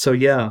 So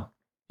yeah.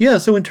 Yeah,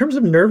 so in terms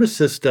of nervous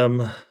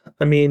system,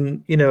 I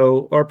mean,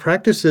 our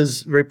practice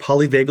is very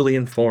polyvagally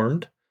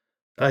informed.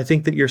 I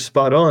think that you're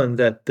spot on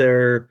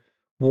that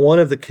one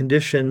of the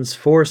conditions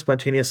for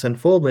spontaneous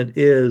unfoldment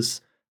is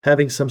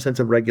having some sense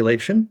of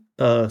regulation,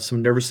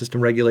 some nervous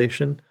system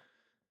regulation.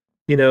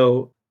 You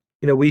know,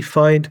 we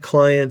find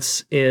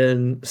clients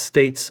in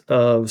states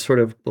of sort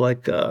of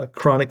like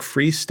chronic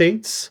freeze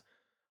states,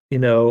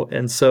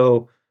 and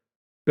so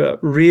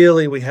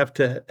really we have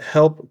to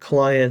help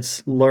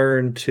clients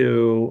learn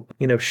to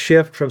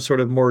shift from sort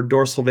of more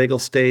dorsal vagal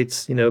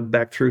states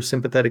back through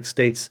sympathetic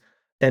states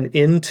and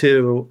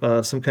into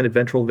some kind of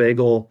ventral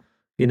vagal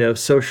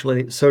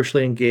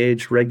socially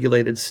engaged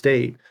regulated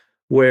state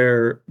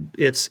where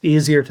it's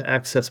easier to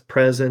access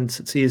presence,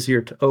 it's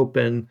easier to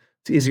open,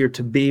 it's easier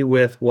to be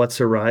with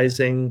what's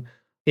arising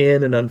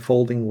in an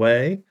unfolding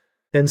way.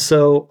 And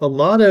so a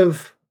lot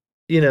of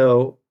you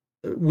know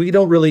we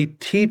don't really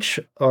teach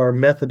our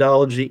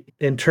methodology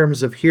in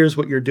terms of here's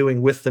what you're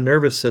doing with the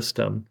nervous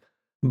system,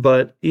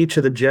 but each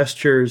of the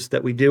gestures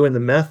that we do in the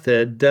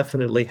method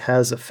definitely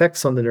has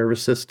effects on the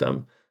nervous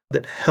system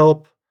that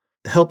help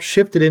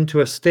shift it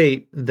into a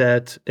state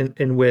that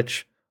in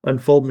which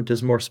unfoldment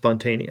is more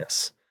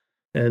spontaneous.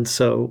 And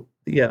so,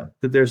 yeah,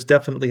 there's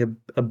definitely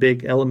a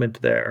big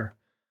element there.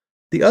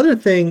 The other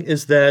thing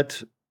is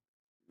that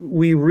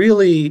we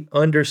really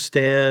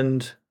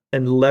understand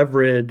and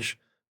leverage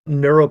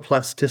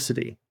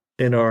neuroplasticity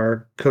in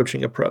our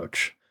coaching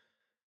approach.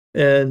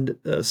 And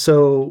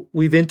so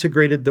we've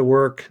integrated the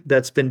work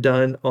that's been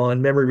done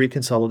on memory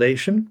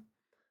reconsolidation.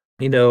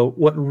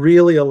 What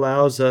really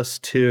allows us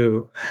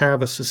to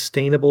have a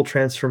sustainable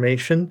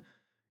transformation.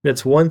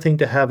 It's one thing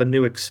to have a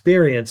new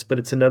experience, but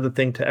it's another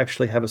thing to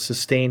actually have a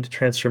sustained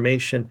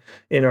transformation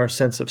in our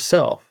sense of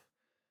self.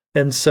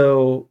 And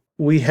so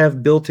we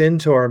have built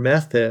into our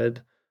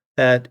method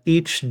at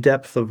each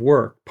depth of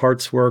work,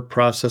 parts work,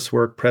 process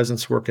work,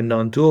 presence work, and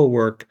non-dual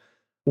work,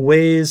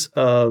 ways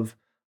of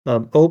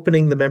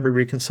opening the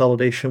memory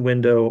reconsolidation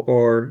window,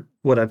 or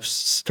what I've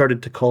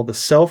started to call the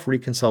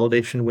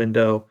self-reconsolidation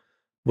window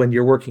when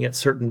you're working at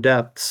certain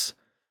depths.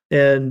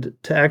 And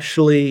to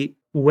actually,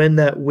 when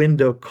that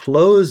window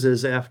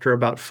closes after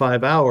about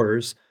 5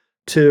 hours,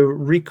 to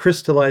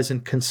recrystallize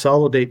and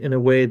consolidate in a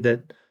way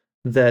that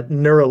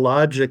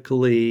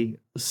neurologically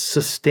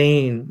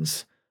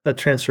sustains a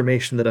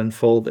transformation that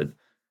unfolded.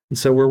 And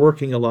so we're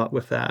working a lot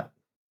with that.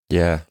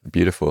 Yeah,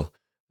 beautiful.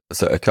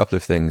 So a couple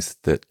of things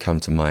that come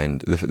to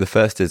mind. The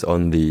first is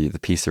on the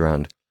piece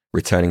around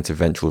returning to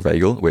ventral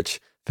vagal, which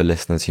for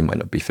listeners who might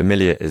not be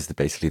familiar is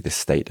basically this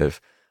state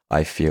of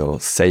I feel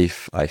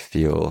safe, I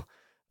feel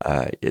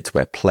it's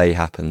where play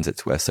happens,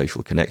 it's where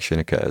social connection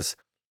occurs.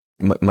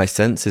 My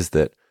sense is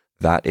that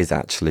is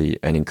actually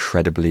an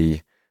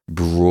incredibly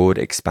broad,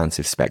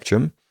 expansive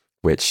spectrum,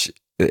 which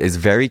is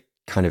very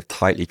kind of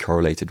tightly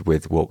correlated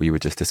with what we were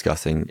just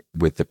discussing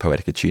with the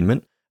poetic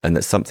attunement. And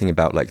that's something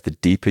about like the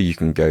deeper you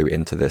can go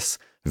into this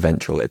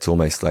ventral, it's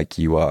almost like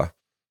you are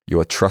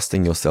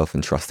trusting yourself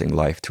and trusting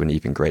life to an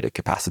even greater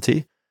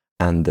capacity.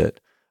 And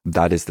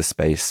that is the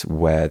space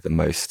where the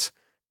most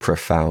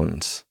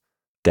profound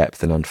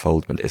depth and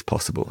unfoldment is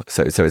possible.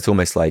 So it's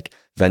almost like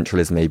ventral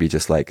is maybe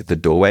just like the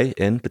doorway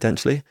in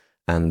potentially,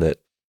 and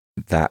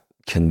that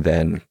can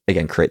then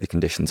again create the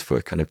conditions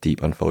for kind of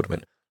deep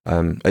unfoldment.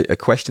 A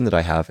question that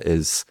I have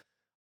is,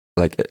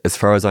 like, as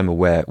far as I'm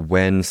aware,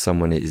 when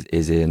someone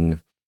is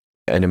in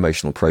an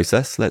emotional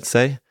process, let's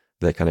say,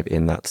 they're kind of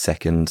in that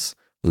second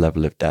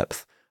level of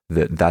depth,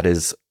 that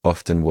is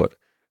often what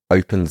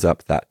opens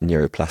up that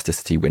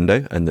neuroplasticity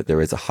window, and that there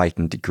is a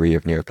heightened degree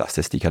of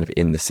neuroplasticity kind of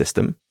in the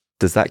system.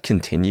 Does that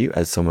continue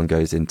as someone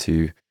goes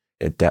into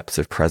depths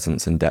of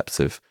presence and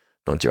depths of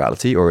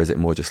non-duality, or is it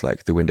more just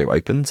like the window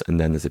opens and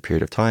then there's a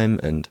period of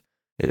time? And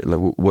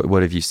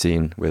what have you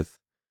seen with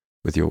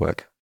your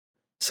work?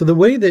 So the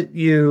way that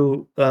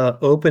you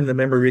open the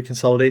memory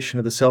reconsolidation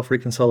or the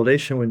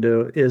self-reconsolidation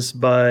window is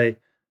by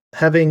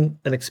having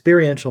an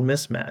experiential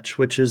mismatch,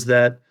 which is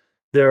that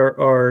there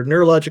are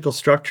neurological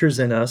structures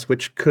in us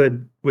which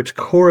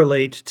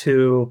correlate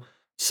to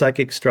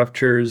psychic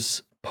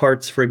structures.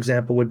 Parts, for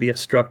example, would be a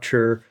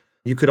structure.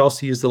 You could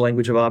also use the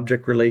language of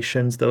object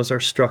relations. Those are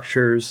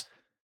structures.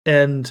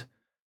 And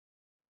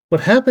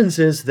what happens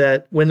is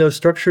that when those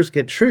structures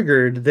get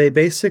triggered, they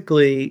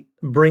basically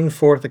bring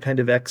forth a kind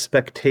of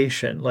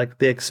expectation, like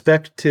they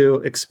expect to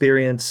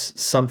experience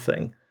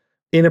something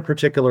in a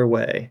particular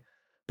way.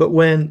 But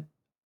when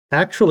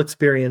actual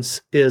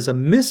experience is a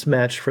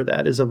mismatch for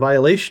that, is a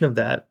violation of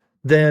that,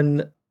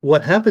 then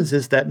what happens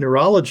is that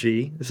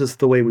neurology, this is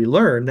the way we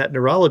learn, that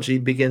neurology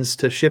begins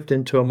to shift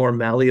into a more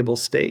malleable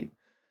state.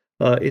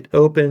 It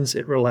opens,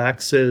 it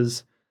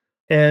relaxes.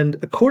 And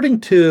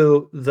according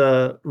to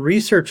the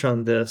research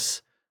on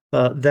this,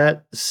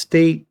 that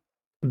state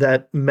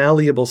that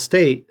malleable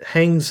state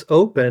hangs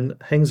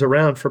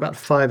around for about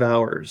 5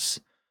 hours.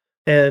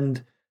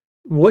 And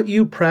what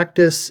you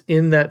practice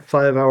in that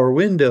 5 hour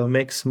window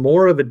makes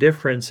more of a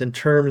difference in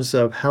terms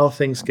of how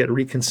things get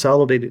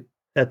reconsolidated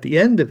at the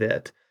end of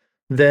it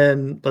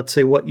than, let's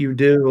say, what you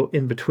do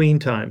in between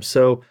times.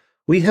 So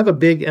we have a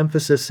big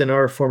emphasis in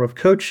our form of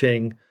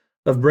coaching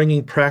of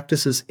bringing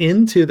practices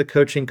into the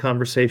coaching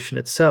conversation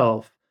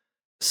itself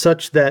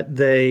such that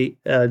they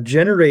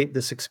generate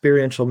this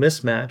experiential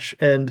mismatch.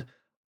 And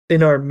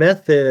in our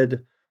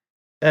method,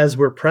 as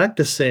we're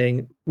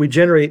practicing, we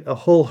generate a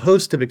whole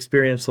host of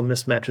experiential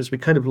mismatches. We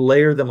kind of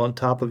layer them on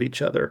top of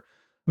each other,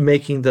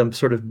 making them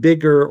sort of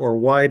bigger or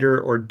wider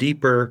or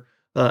deeper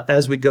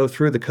as we go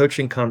through the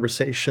coaching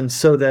conversation,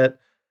 so that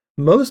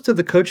most of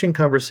the coaching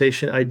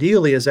conversation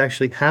ideally is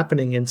actually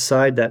happening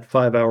inside that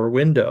 5 hour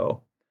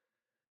window.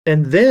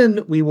 And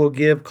then we will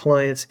give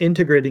clients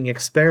integrating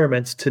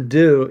experiments to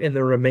do in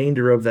the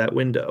remainder of that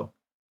window.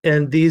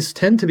 And these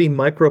tend to be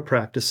micro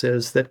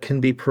practices that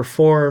can be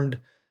performed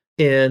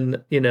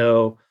in,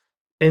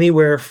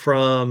 anywhere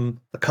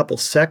from a couple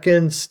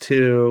seconds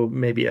to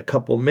maybe a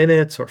couple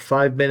minutes or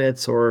 5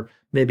 minutes, or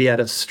maybe at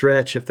a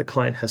stretch if the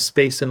client has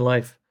space in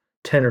life,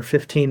 10 or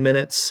 15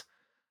 minutes.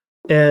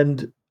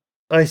 And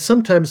I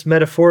sometimes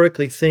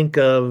metaphorically think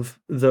of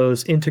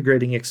those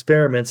integrating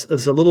experiments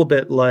as a little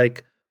bit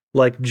like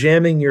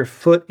jamming your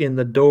foot in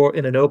the door,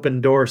 in an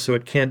open door, so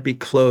it can't be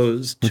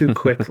closed too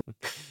quickly.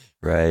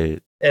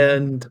 Right.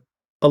 And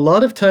a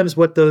lot of times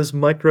what those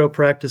micro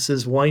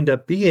practices wind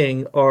up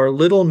being are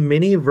little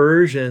mini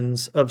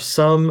versions of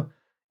some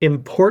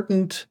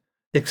important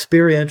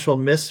experiential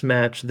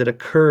mismatch that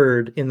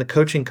occurred in the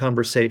coaching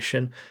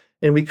conversation.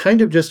 And we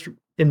kind of just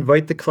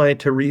invite the client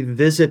to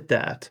revisit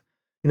that.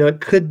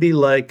 It could be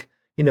like,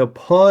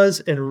 pause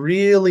and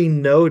really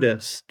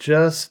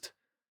just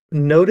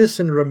notice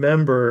and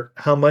remember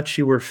how much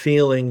you were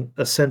feeling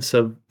a sense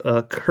of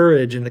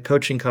courage in the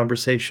coaching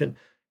conversation,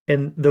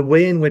 and the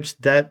way in which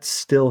that's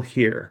still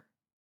here,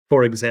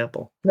 for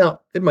example.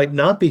 Now, it might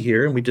not be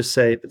here, and we just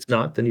say if it's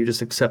not, then you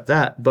just accept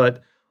that.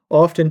 But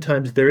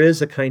oftentimes there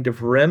is a kind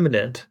of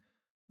remnant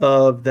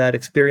of that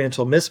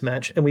experiential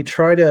mismatch, and we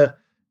try to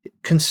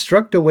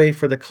construct a way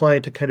for the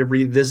client to kind of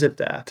revisit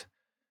that.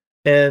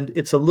 And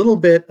it's a little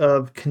bit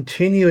of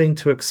continuing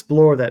to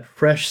explore that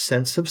fresh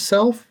sense of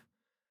self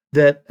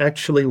that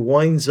actually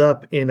winds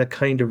up in a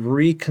kind of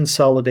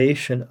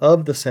reconsolidation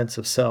of the sense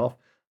of self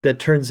that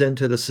turns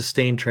into the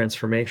sustained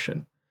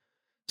transformation.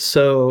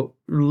 So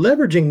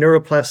leveraging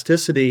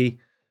neuroplasticity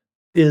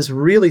is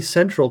really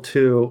central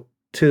to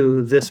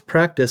this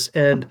practice.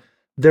 And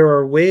there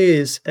are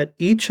ways at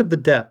each of the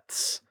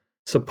depths.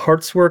 So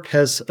parts work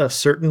has a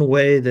certain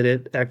way that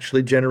it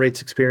actually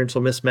generates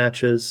experiential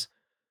mismatches.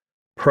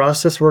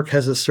 Process work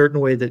has a certain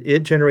way that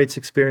it generates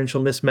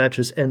experiential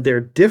mismatches, and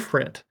they're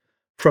different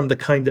from the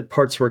kind that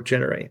parts work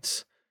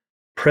generates.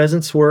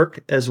 Presence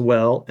work as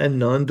well, and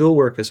non-dual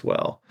work as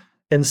well.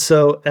 And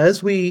so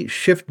as we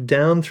shift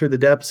down through the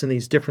depths in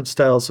these different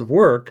styles of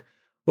work,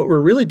 what we're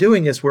really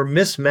doing is we're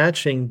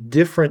mismatching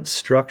different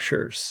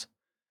structures.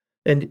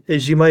 And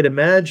as you might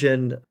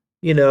imagine,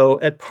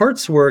 at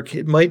parts work,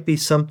 it might be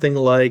something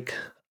like,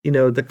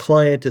 the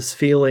client is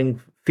feeling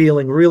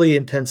really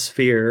intense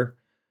fear.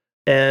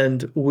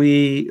 And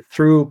we,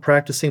 through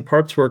practicing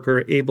parts work,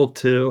 are able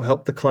to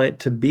help the client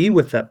to be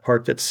with that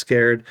part that's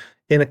scared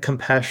in a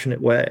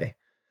compassionate way.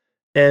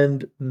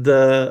 And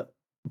the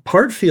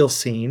part feels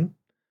seen,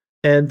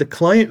 and the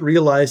client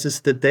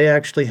realizes that they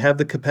actually have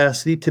the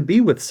capacity to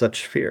be with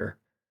such fear.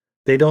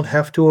 They don't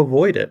have to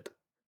avoid it.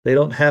 They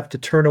don't have to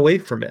turn away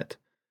from it.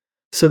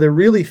 So they're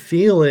really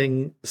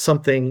feeling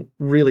something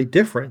really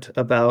different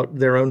about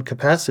their own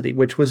capacity,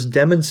 which was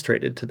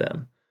demonstrated to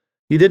them.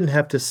 You didn't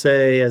have to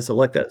say as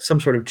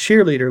some sort of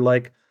cheerleader,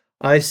 like,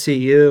 I see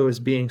you as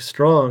being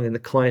strong, and the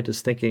client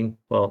is thinking,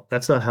 well,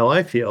 that's not how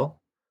I feel.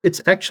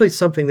 It's actually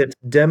something that's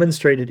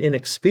demonstrated in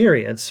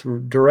experience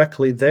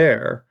directly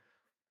there.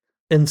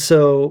 And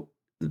so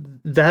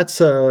that's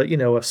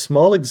a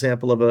small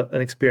example of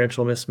an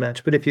experiential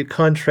mismatch. But if you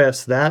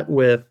contrast that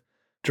with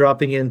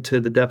dropping into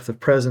the depth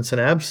of presence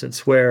and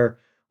absence, where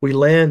we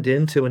land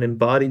into an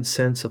embodied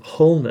sense of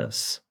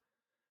wholeness,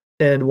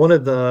 and one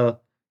of the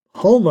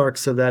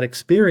hallmarks of that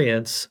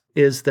experience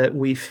is that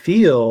we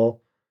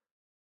feel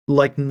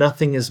like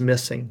nothing is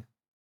missing.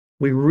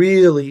 We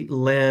really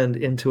land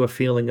into a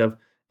feeling of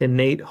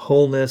innate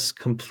wholeness,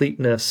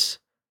 completeness.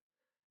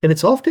 And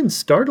it's often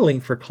startling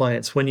for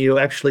clients when you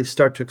actually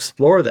start to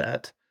explore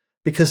that,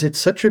 because it's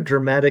such a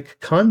dramatic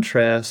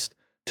contrast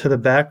to the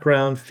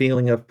background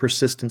feeling of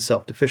persistent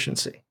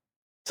self-deficiency.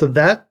 So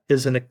that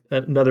is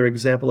another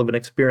example of an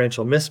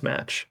experiential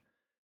mismatch.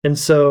 And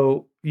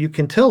so you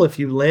can tell if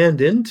you land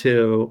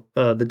into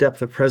the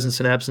depth of presence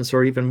and absence,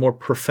 or even more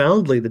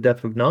profoundly, the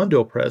depth of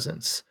non-dual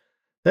presence.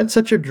 That's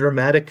such a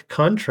dramatic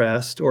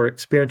contrast or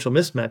experiential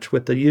mismatch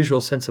with the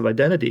usual sense of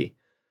identity,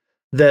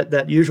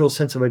 that usual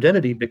sense of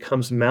identity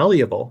becomes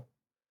malleable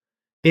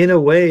in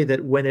a way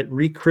that when it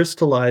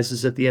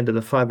recrystallizes at the end of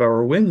the 5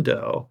 hour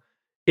window,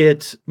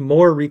 it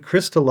more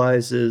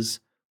recrystallizes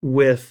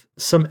with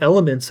some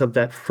elements of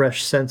that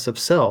fresh sense of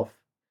self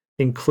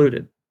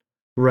included,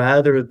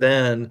 rather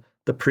than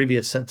the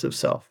previous sense of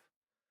self.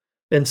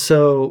 And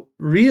so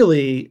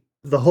really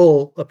the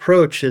whole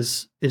approach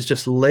is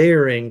just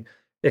layering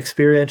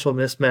experiential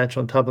mismatch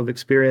on top of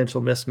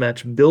experiential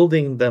mismatch,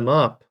 building them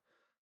up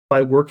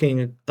by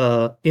working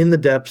in the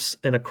depths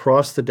and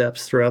across the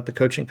depths throughout the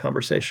coaching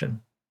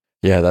conversation.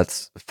 Yeah,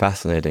 that's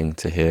fascinating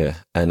to hear.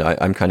 And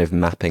I'm kind of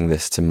mapping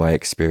this to my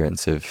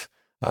experience of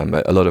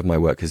a lot of my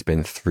work has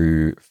been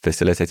through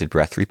facilitated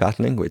breath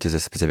repatterning, which is a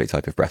specific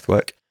type of breath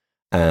work.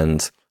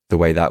 And the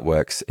way that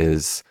works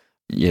is,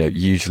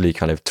 usually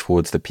kind of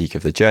towards the peak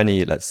of the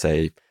journey, let's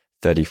say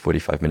 30,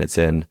 45 minutes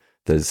in,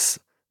 there's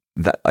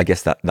that, I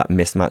guess that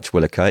mismatch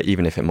will occur,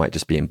 even if it might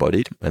just be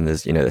embodied. And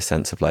there's, the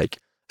sense of like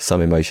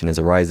some emotion is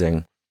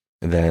arising,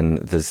 then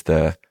there's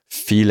the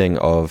feeling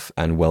of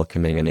and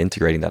welcoming and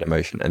integrating that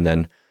emotion. And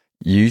then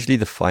usually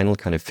the final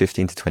kind of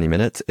 15 to 20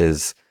 minutes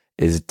is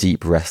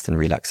deep rest and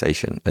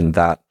relaxation. And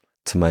that,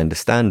 to my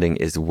understanding,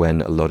 is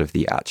when a lot of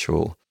the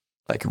actual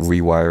like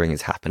rewiring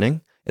is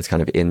happening. It's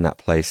kind of in that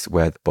place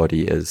where the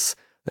body is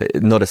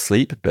not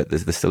asleep, but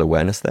there's still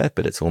awareness there,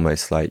 but it's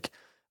almost like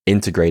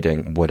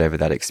integrating whatever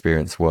that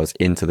experience was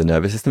into the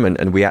nervous system.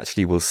 And we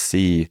actually will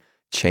see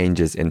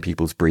changes in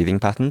people's breathing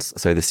patterns.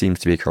 So there seems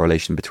to be a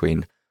correlation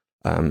between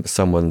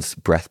someone's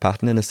breath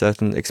pattern in a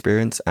certain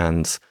experience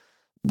and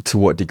to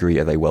what degree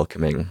are they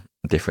welcoming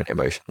different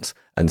emotions.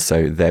 And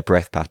so their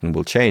breath pattern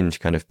will change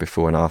kind of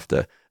before and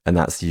after. And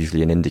that's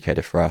usually an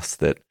indicator for us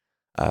that,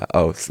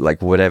 it's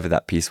like whatever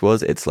that piece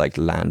was, it's like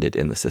landed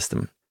in the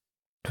system.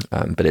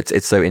 But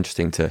it's so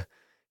interesting to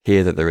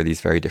hear that there are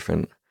these very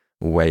different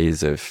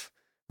ways of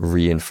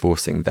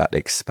reinforcing that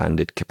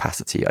expanded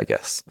capacity, I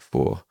guess,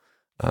 for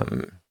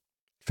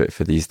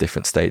these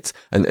different states.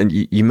 And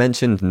you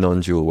mentioned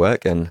non-dual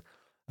work, and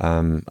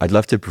I'd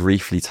love to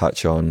briefly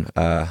touch on,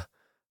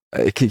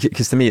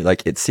 because to me,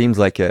 like, it seems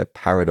like a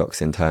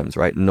paradox in terms,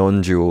 right?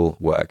 Non-dual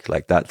work,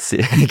 like that's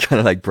it kind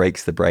of like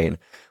breaks the brain.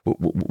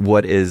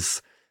 What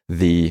is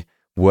the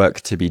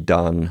work to be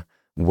done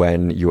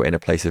when you're in a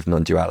place of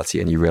non-duality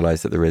and you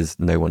realize that there is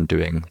no one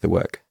doing the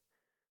work?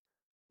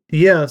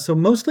 Yeah, so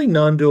mostly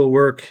non-dual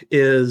work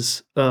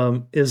is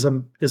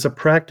a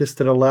practice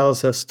that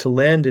allows us to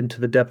land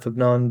into the depth of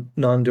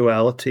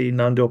non-duality,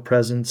 non-dual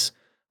presence,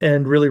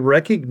 and really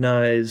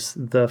recognize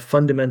the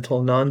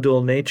fundamental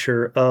non-dual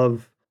nature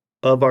of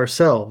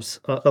ourselves,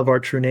 of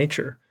our true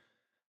nature.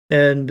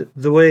 And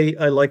the way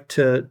I like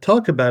to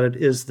talk about it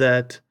is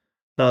that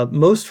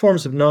most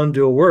forms of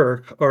non-dual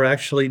work are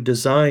actually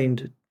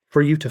designed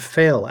for you to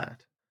fail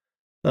at.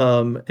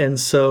 And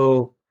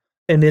so,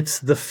 and it's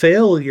the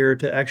failure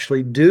to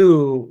actually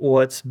do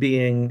what's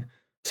being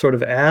sort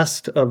of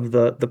asked of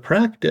the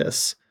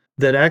practice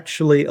that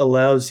actually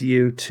allows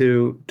you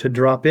to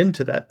drop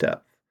into that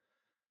depth.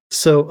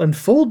 So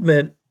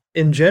unfoldment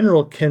in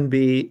general can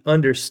be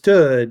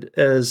understood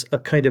as a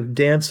kind of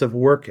dance of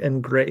work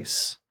and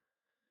grace.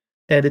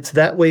 And it's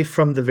that way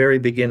from the very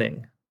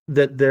beginning,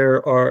 that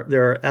there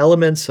are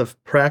elements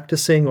of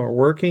practicing or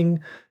working,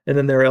 and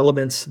then there are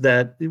elements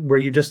that where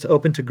you're just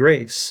open to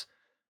grace.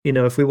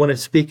 If we want to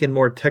speak in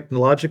more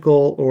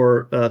technological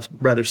or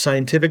rather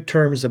scientific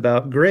terms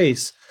about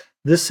grace,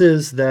 this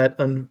is that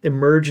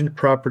emergent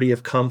property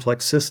of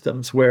complex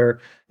systems where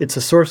it's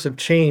a source of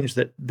change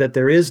that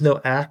there is no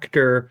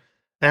actor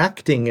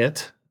acting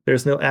it,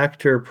 there's no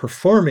actor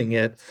performing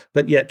it,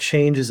 but yet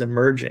change is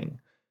emerging.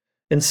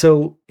 And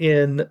so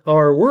in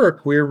our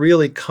work, we're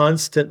really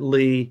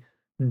constantly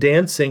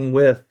dancing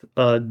with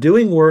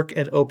doing work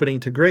and opening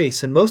to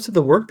grace. And most of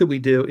the work that we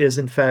do is,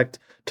 in fact,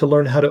 to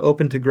learn how to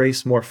open to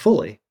grace more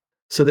fully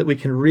so that we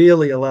can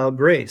really allow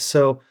grace.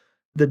 So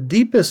the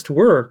deepest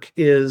work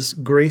is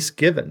grace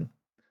given,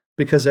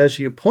 because as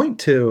you point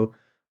to,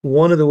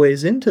 one of the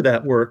ways into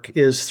that work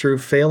is through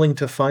failing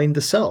to find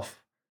the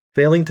self,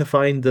 failing to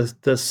find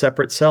the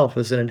separate self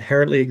as an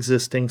inherently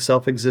existing,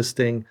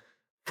 self-existing,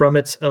 from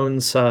its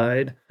own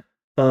side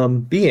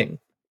being.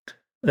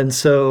 And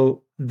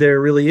so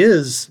there really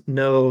is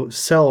no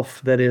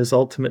self that is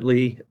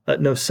ultimately,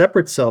 no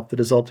separate self that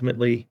is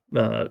ultimately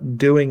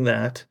doing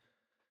that.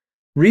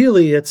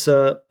 Really, it's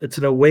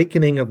an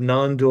awakening of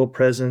non-dual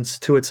presence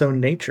to its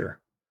own nature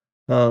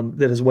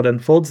that is what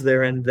unfolds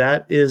there, and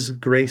that is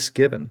grace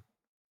given.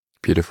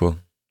 Beautiful,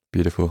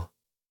 beautiful.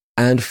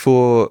 And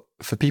for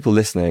people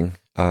listening,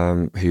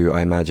 who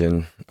I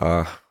imagine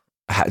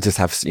just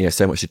have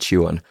so much to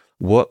chew on,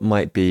 what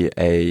might be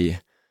a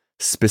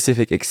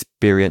specific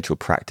experiential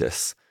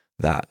practice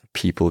that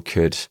people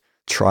could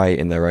try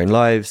in their own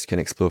lives, can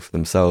explore for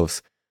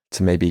themselves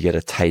to maybe get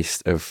a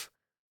taste of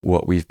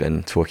what we've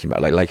been talking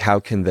about? Like how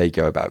can they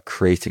go about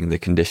creating the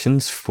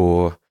conditions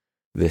for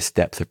this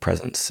depth of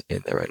presence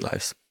in their own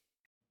lives?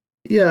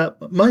 Yeah,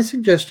 my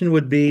suggestion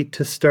would be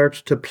to start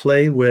to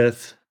play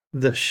with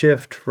the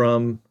shift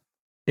from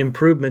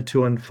improvement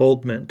to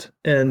unfoldment.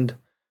 And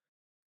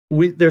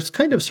there's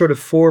kind of sort of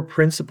four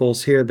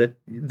principles here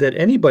that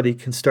anybody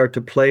can start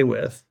to play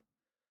with.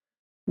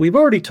 We've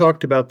already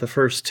talked about the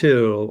first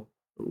two,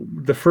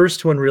 the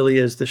first one really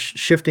is the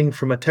shifting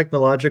from a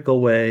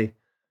technological way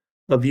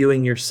of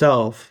viewing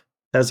yourself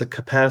as a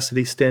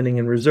capacity standing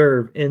in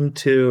reserve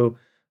into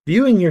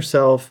viewing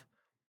yourself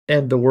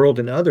and the world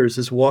and others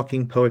as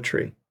walking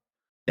poetry,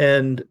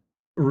 and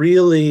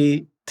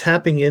really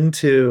tapping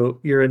into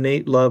your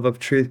innate love of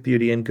truth,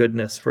 beauty, and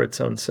goodness for its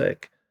own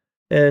sake.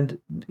 And,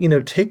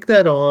 take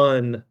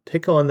on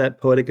that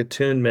poetic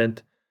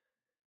attunement,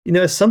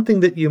 as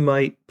something that you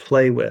might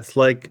play with.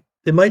 Like,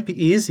 it might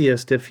be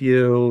easiest if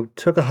you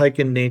took a hike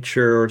in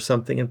nature or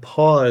something and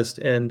paused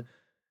and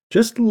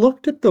just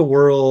looked at the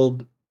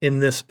world in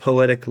this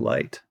poetic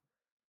light.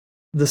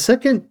 The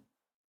second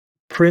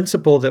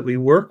principle that we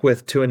work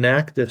with to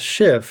enact this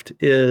shift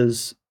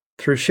is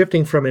through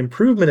shifting from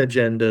improvement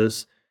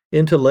agendas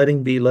into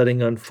letting be,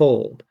 letting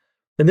unfold.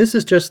 And this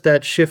is just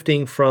that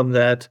shifting from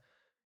that,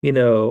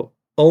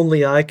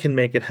 only I can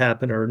make it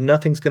happen, or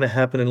nothing's going to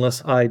happen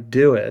unless I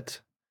do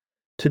it,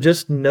 to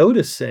just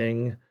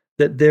noticing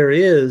that there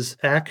is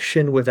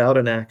action without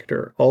an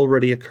actor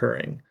already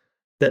occurring,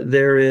 that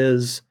there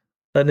is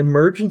an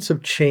emergence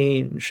of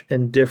change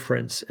and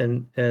difference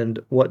and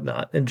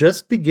whatnot, and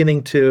just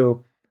beginning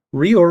to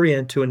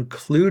reorient to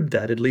include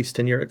that, at least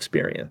in your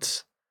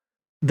experience.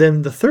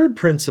 Then the third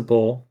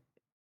principle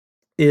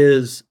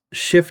is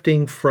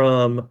shifting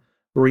from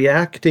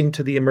reacting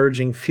to the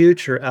emerging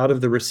future out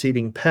of the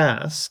receding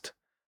past,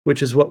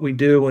 which is what we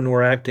do when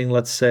we're acting,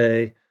 let's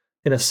say,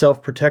 in a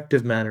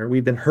self-protective manner.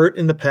 We've been hurt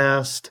in the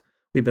past,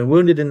 we've been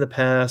wounded in the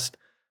past,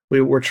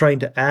 we're trying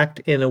to act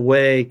in a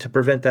way to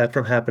prevent that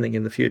from happening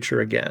in the future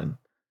again.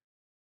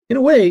 In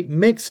a way,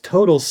 makes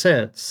total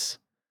sense.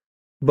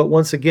 But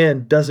once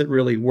again, does it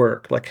really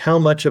work? Like, how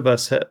much of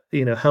us,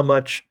 how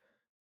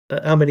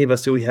many of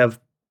us do we have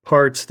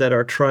parts that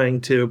are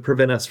trying to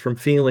prevent us from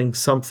feeling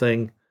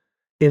something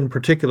in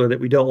particular that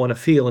we don't want to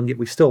feel, and yet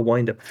we still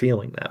wind up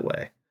feeling that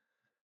way?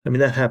 I mean,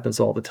 that happens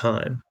all the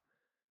time.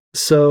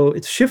 So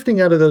it's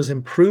shifting out of those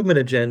improvement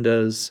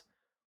agendas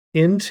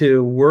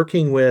into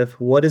working with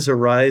what is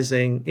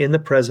arising in the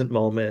present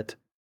moment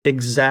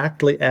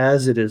exactly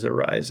as it is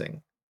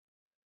arising.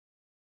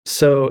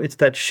 So it's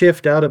that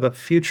shift out of a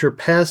future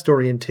past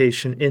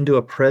orientation into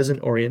a present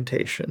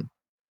orientation.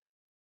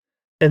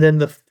 And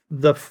then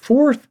the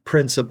fourth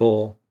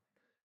principle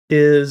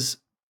is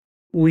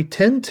we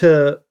tend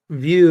to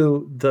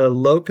view the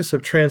locus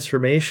of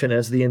transformation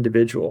as the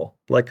individual,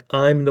 like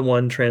I'm the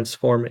one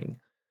transforming.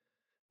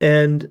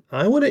 And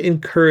I want to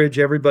encourage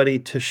everybody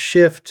to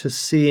shift to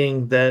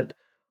seeing that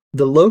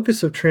the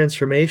locus of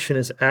transformation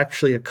is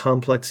actually a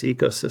complex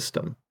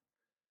ecosystem.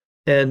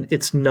 And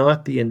it's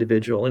not the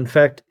individual. In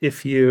fact,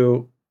 if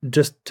you,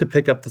 just to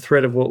pick up the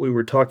thread of what we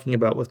were talking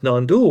about with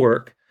non-dual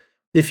work,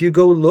 if you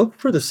go look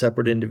for the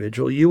separate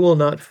individual, you will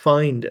not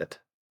find it.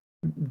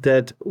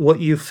 That what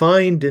you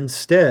find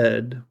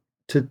instead,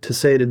 to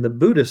say it in the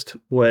Buddhist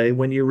way,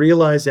 when you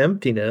realize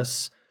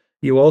emptiness,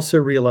 you also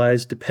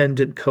realize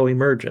dependent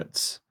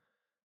co-emergence.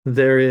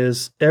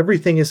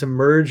 Everything is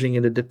emerging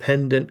in a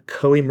dependent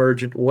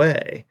co-emergent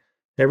way.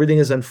 Everything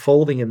is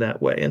unfolding in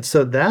that way. And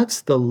so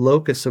that's the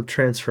locus of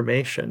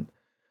transformation.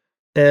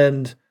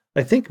 And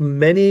I think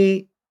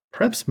many,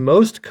 perhaps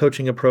most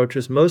coaching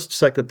approaches, most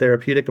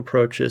psychotherapeutic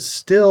approaches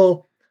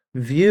still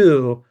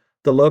view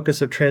the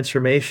locus of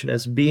transformation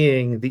as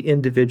being the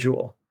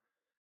individual.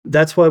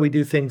 That's why we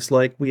do things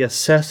like we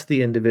assess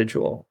the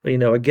individual,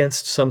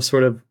 against some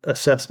sort of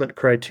assessment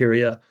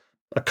criteria,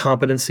 a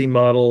competency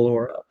model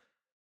or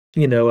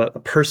a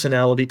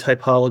personality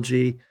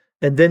typology.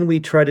 And then we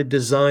try to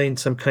design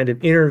some kind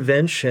of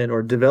intervention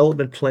or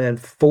development plan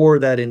for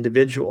that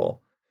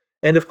individual.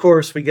 And of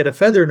course, we get a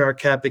feather in our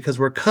cap because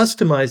we're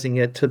customizing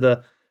it to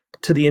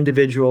the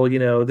individual.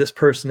 This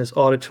person is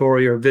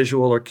auditory or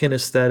visual or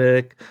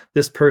kinesthetic.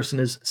 This person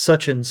is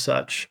such and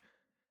such.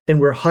 And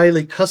we're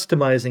highly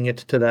customizing it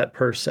to that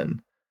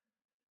person.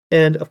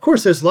 And of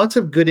course, there's lots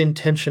of good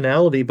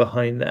intentionality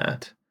behind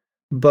that.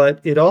 But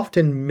it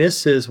often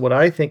misses what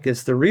I think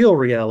is the real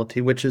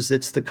reality, which is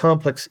it's the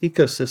complex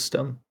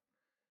ecosystem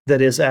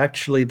that is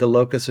actually the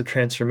locus of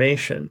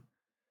transformation.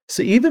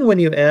 So even when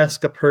you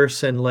ask a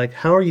person, like,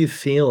 how are you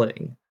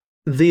feeling?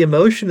 The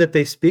emotion that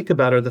they speak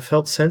about or the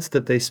felt sense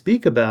that they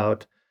speak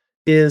about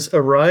is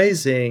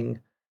arising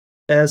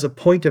as a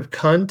point of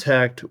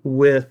contact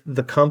with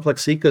the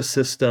complex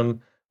ecosystem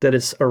that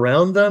is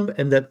around them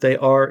and that they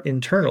are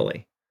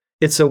internally.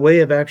 It's a way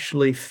of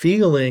actually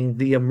feeling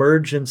the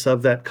emergence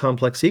of that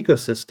complex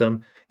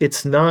ecosystem.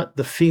 It's not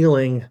the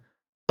feeling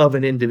of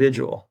an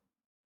individual.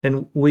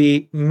 And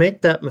we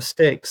make that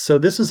mistake. So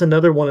this is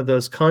another one of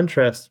those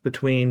contrasts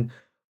between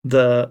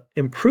the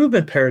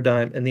improvement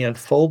paradigm and the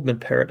unfoldment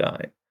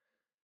paradigm.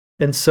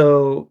 And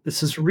so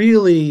this is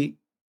really,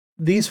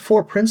 these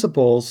four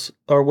principles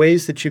are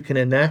ways that you can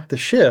enact the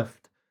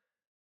shift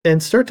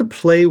and start to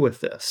play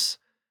with this.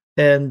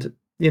 And,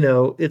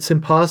 it's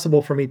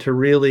impossible for me to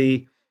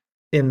really,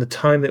 in the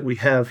time that we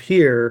have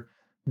here,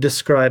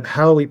 describe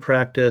how we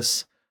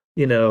practice,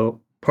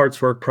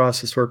 parts work,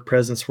 process work,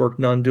 presence work,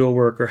 non-dual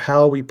work, or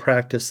how we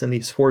practice in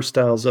these four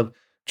styles of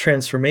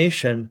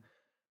transformation.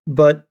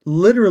 But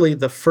literally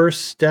the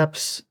first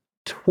steps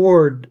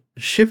toward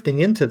shifting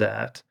into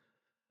that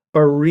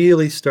are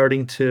really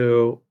starting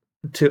to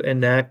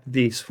enact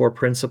these 4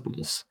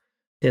 principles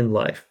in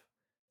life.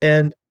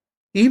 And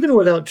even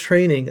without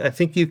training, I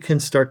think you can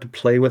start to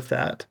play with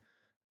that.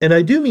 And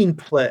I do mean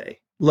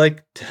play,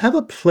 like, to have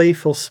a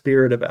playful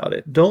spirit about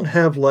it. Don't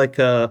have, like,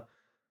 a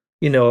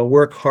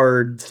work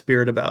hard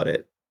spirit about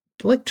it.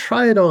 Like,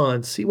 try it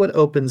on, see what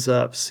opens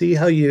up, see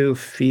how you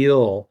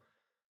feel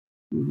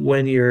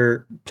when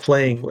you're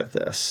playing with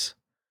this.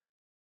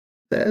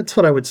 That's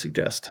what I would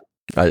suggest.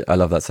 I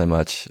love that so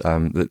much.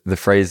 The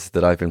phrase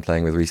that I've been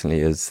playing with recently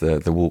is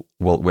the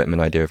Walt Whitman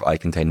idea of I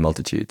contain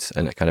multitudes.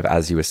 And it kind of,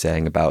 as you were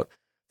saying about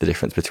the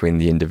difference between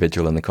the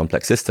individual and the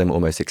complex system,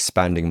 almost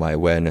expanding my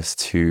awareness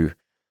to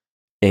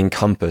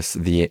encompass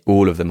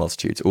all of the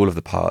multitudes, all of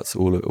the parts,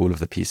 all of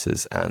the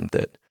pieces, and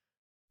that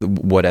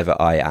whatever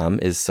I am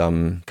is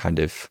some kind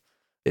of,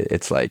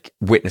 it's like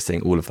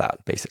witnessing all of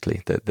that,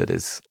 basically, that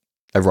is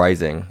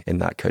arising in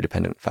that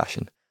codependent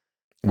fashion.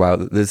 Wow,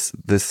 there's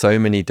so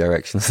many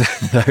directions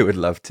that I would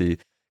love to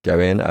go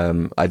in.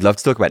 I'd love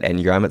to talk about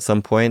Enneagram at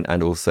some point,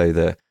 and also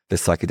the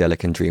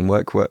psychedelic and dream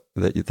work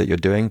that you're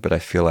doing. But I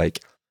feel like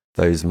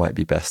those might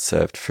be best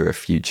served for a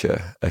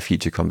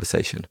future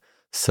conversation.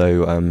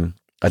 So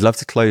I'd love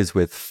to close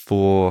with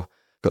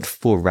got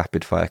four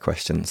rapid fire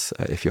questions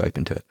if you're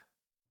open to it.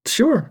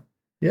 Sure.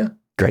 Yeah.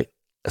 Great.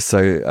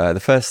 So the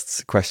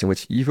first question,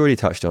 which you've already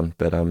touched on,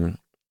 but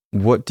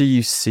what do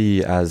you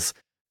see as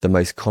the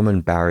most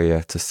common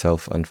barrier to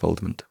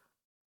self-unfoldment?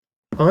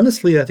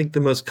 Honestly, I think the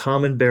most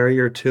common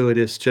barrier to it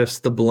is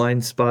just the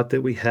blind spot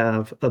that we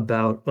have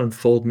about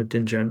unfoldment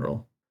in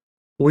general.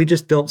 We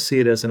just don't see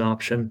it as an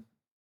option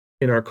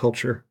in our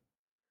culture.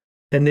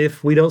 And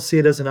if we don't see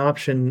it as an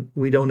option,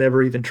 we don't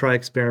ever even try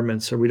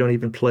experiments, or we don't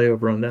even play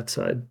over on that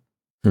side.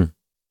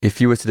 If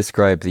you were to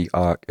describe the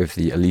arc of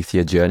the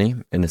Aletheia journey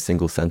in a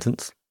single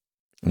sentence,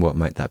 what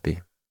might that be?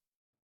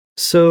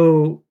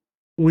 So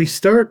we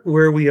start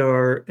where we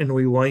are and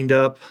we wind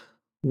up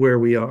where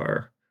we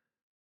are.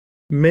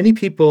 Many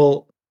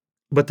people,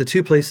 but the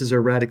two places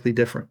are radically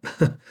different.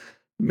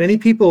 Many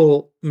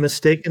people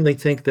mistakenly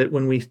think that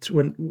when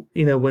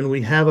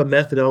we have a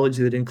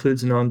methodology that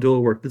includes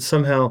non-dual work, that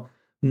somehow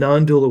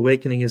non-dual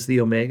awakening is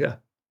the omega,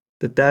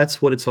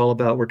 that's what it's all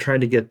about. We're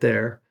trying to get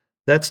there.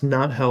 That's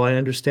not how I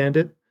understand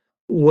it.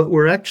 What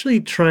we're actually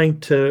trying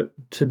to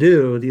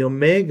do, the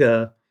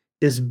omega,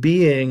 is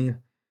being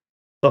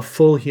a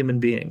full human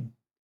being.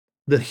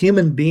 The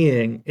human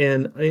being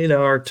in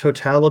our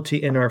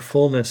totality, in our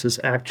fullness, is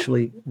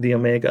actually the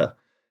omega.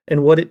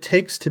 And what it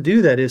takes to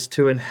do that is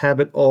to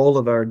inhabit all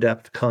of our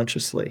depth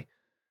consciously,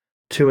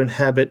 to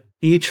inhabit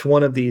each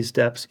one of these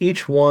depths.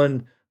 Each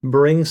one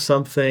brings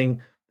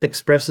something,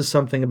 expresses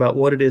something about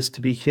what it is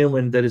to be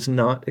human that is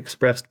not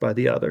expressed by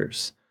the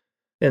others.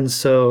 And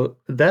so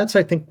that's,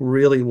 I think,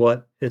 really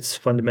what it's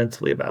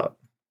fundamentally about.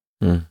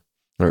 It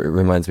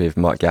reminds me of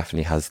Mark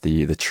Gaffney has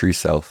the true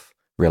self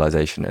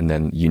realization, and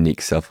then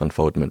unique self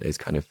unfoldment is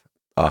kind of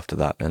after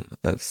that. And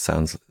that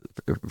sounds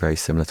very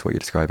similar to what you're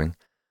describing.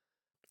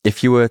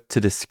 If you were to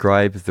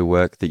describe the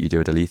work that you do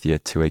at Aletheia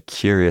to a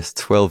curious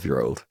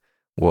 12-year-old,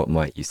 what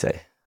might you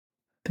say?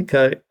 I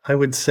think I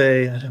would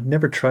say, I've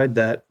never tried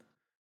that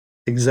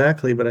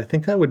exactly, but I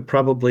think I would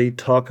probably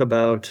talk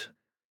about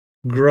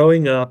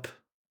growing up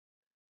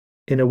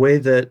in a way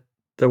that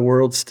the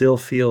world still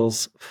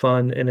feels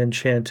fun and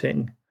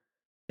enchanting,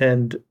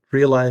 and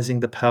realizing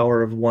the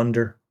power of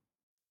wonder.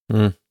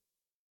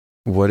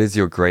 What is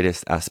your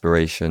greatest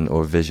aspiration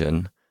or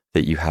vision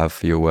that you have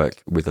for your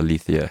work with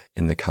Aletheia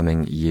in the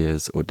coming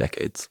years or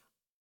decades?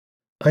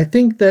 I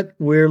think that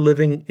we're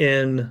living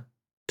in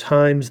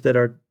times that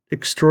are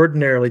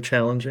extraordinarily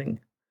challenging.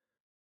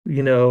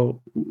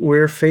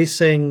 We're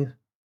facing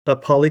a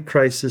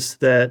polycrisis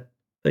that,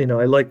 I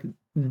like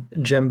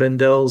Jem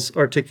Bendel's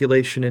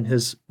articulation in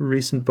his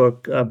recent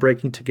book,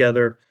 Breaking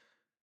Together,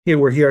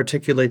 where he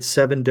articulates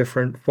 7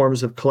 different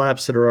forms of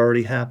collapse that are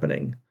already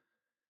happening.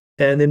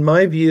 And in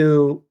my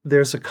view,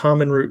 there's a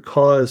common root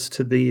cause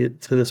to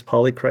this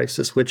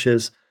polycrisis, which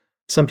is,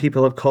 some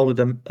people have called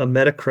it a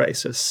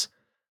metacrisis.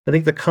 I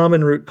think the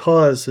common root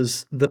cause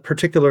is the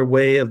particular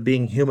way of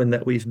being human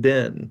that we've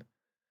been.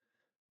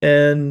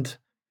 And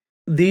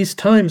these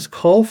times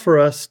call for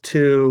us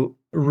to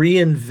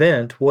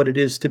reinvent what it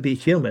is to be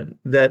human.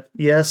 That,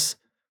 yes,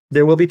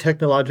 there will be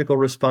technological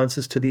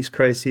responses to these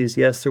crises.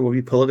 Yes, there will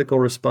be political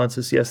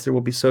responses. Yes, there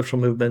will be social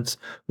movements.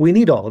 We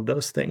need all of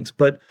those things.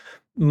 But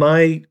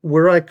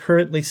where I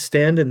currently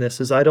stand in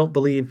this is, I don't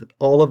believe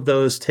all of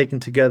those taken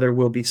together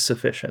will be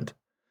sufficient.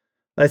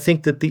 I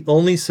think that the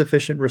only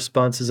sufficient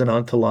response is an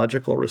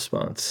ontological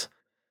response.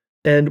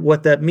 And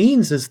what that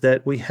means is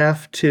that we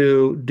have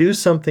to do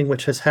something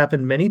which has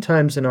happened many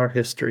times in our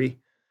history,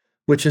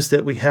 which is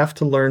that we have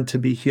to learn to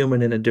be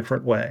human in a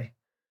different way.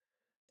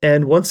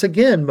 And once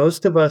again,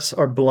 most of us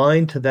are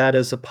blind to that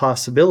as a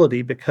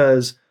possibility,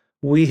 because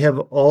we have,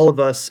 all of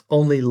us,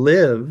 only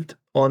lived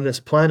on this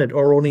planet,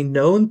 or only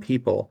known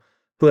people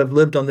who have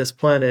lived on this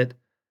planet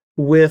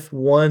with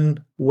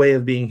one way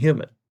of being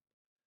human.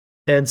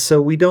 And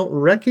so we don't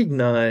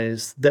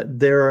recognize that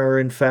there are,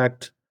 in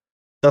fact,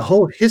 a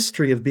whole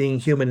history of being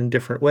human in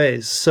different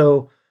ways.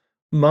 So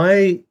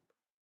my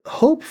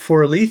hope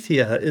for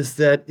Alethea is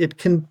that it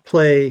can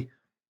play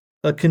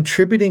a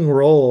contributing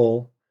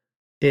role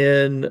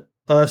in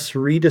us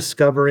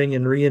rediscovering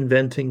and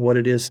reinventing what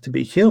it is to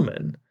be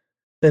human,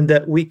 and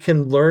that we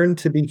can learn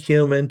to be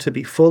human, to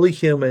be fully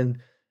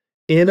human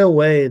in a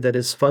way that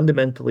is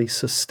fundamentally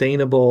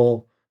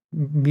sustainable,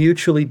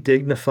 mutually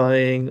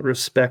dignifying,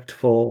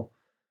 respectful,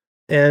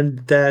 and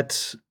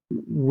that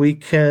we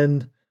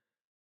can,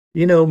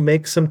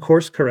 make some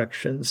course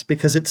corrections,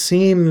 because it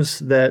seems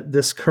that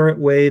this current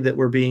way that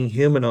we're being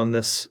human on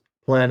this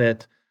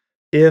planet,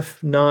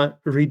 if not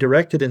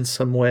redirected in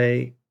some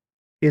way,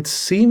 it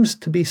seems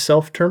to be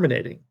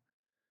self-terminating.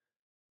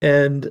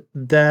 And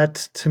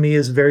that to me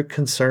is very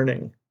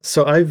concerning.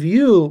 So I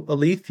view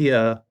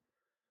Alethea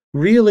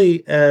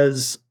really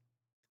as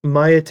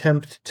my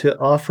attempt to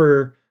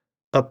offer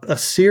a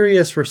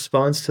serious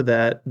response to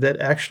that, that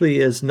actually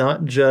is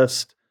not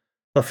just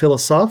a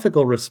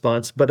philosophical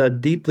response, but a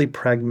deeply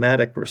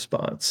pragmatic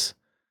response.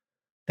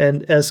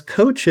 And as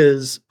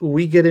coaches,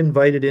 we get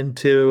invited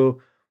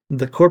into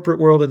the corporate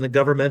world and the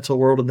governmental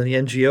world and the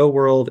NGO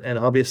world, and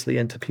obviously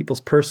into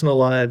people's personal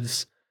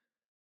lives.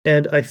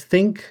 And I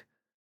think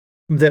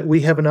that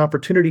we have an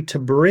opportunity to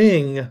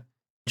bring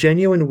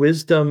genuine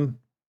wisdom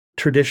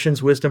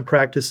traditions, wisdom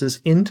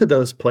practices into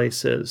those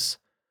places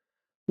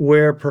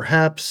where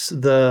perhaps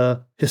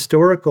the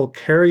historical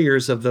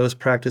carriers of those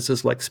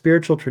practices, like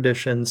spiritual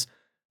traditions,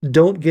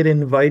 don't get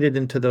invited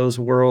into those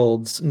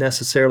worlds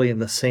necessarily in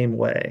the same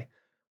way.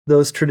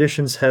 Those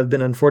traditions have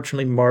been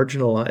unfortunately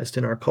marginalized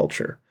in our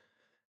culture.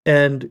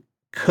 And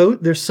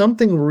there's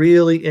something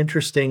really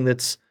interesting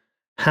that's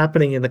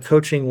happening in the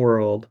coaching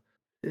world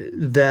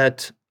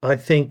that I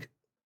think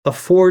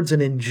affords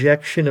an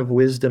injection of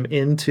wisdom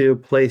into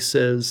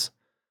places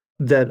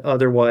that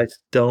otherwise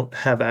don't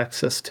have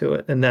access to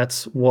it. And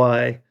that's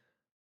why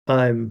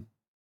I'm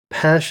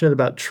passionate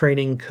about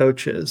training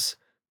coaches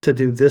to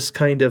do this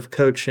kind of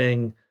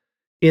coaching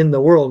in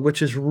the world,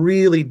 which is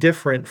really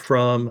different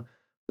from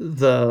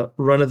the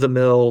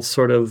run-of-the-mill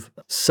sort of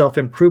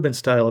self-improvement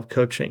style of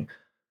coaching,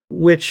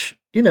 which,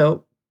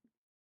 a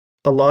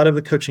lot of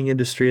the coaching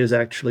industry is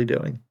actually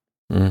doing.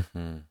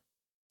 Mm-hmm.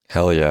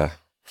 Hell yeah.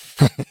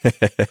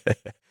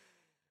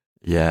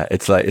 Yeah,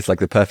 it's like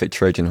the perfect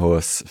Trojan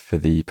horse for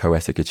the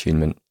poetic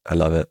attunement. I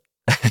love it.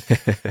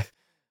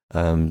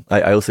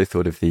 I also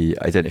thought of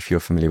I don't know if you're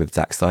familiar with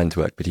Zach Stein's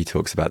work, but he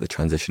talks about the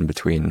transition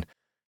between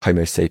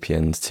Homo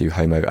sapiens to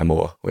Homo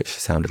amor, which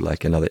sounded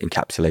like another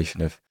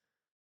encapsulation of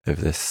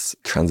this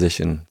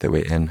transition that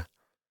we're in.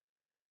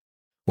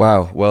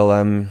 Wow.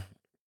 Well,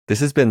 this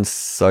has been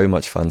so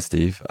much fun,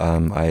 Steve.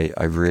 I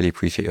really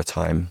appreciate your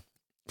time.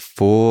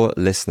 For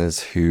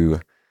listeners who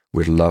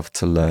would love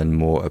to learn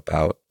more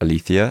about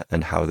Alethea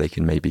and how they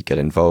can maybe get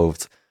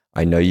involved,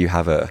 I know you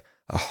have a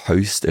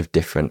host of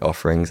different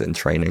offerings and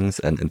trainings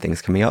and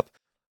things coming up.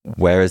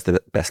 Where is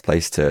the best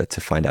place to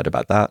find out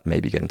about that?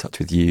 Maybe get in touch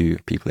with you,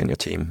 people in your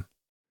team.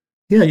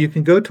 Yeah, you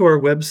can go to our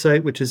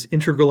website, which is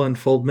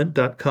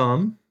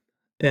integralunfoldment.com,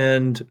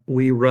 and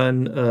we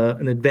run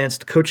an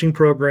advanced coaching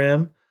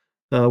program.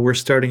 We're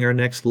starting our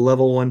next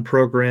level 1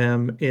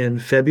 program in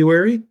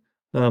February,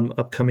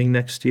 upcoming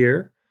next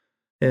year.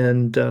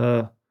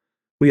 And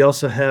we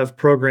also have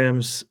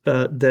programs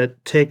that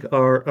take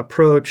our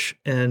approach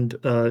and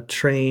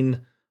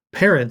train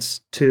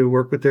parents to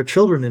work with their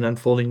children in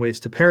unfolding ways,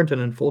 to parent in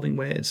unfolding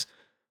ways.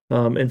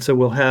 And so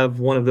we'll have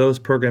one of those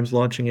programs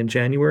launching in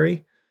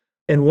January.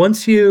 And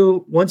once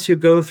you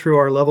go through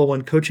our level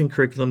 1 coaching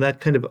curriculum, that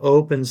kind of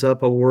opens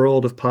up a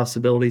world of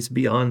possibilities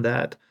beyond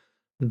that.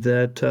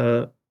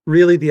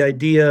 Really the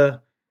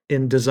idea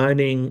in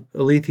designing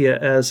Alethea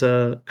as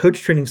a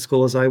coach training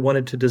school is I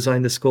wanted to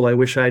design the school I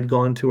wish I had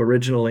gone to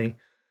originally,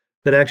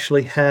 that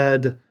actually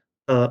had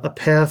a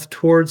path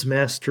towards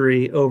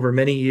mastery over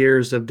many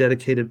years of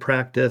dedicated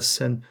practice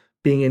and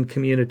being in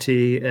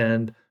community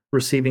and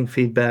receiving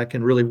feedback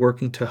and really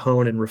working to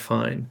hone and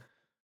refine.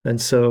 And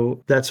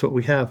so that's what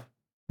we have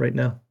right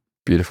now.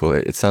 Beautiful.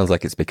 It sounds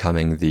like it's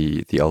becoming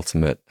the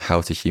ultimate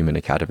How to Human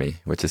Academy,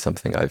 which is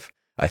something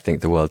I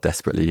think the world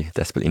desperately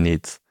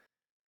needs.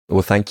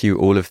 Well, thank you.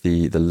 All of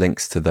the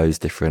links to those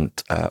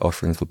different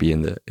offerings will be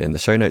in the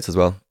show notes as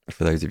well,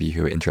 for those of you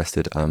who are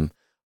interested.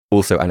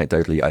 Also,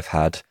 anecdotally, I've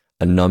had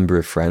a number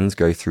of friends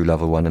go through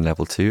level 1 and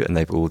level 2, and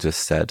they've all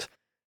just said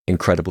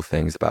incredible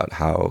things about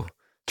how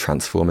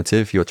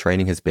transformative your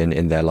training has been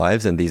in their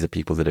lives. And these are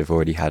people that have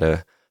already had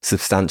a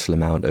substantial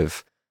amount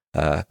of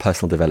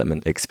personal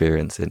development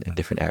experience in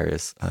different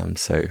areas.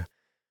 So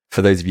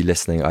for those of you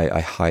listening, I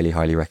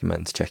highly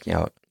recommend checking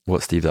out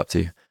what Steve's up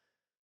to.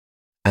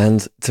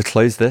 And to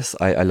close this,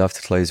 I love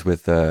to close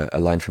with a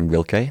line from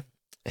Rilke.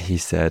 He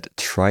said,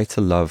 "Try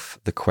to love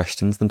the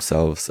questions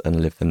themselves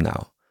and live them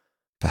now.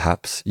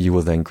 Perhaps you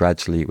will then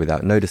gradually,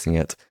 without noticing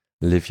it,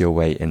 live your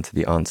way into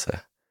the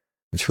answer,"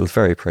 which feels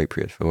very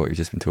appropriate for what we've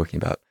just been talking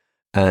about.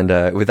 And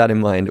with that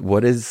in mind,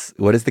 what is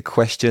the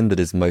question that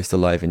is most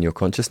alive in your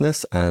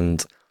consciousness?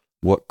 And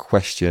what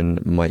question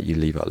might you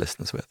leave our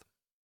listeners with?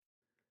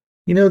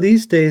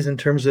 These days, in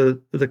terms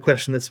of the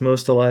question that's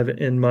most alive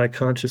in my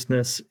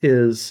consciousness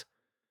it's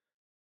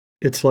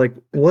like,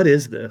 what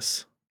is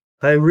this?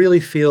 I really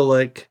feel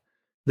like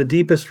the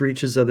deepest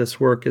reaches of this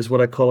work is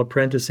what I call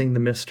apprenticing the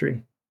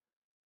mystery.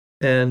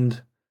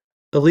 And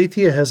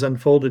Aletheia has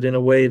unfolded in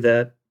a way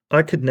that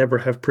I could never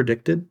have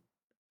predicted.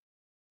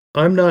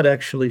 I'm not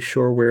actually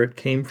sure where it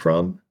came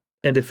from,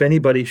 and if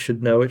anybody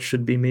should know, it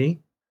should be me.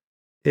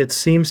 It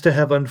seems to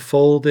have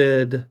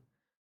unfolded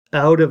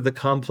out of the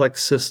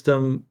complex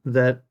system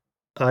that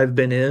I've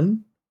been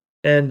in,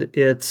 and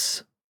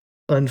its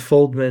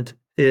unfoldment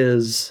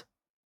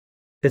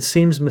it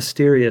seems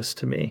mysterious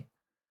to me.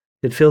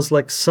 It feels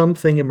like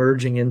something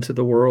emerging into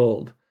the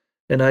world,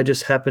 and I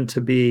just happen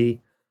to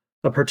be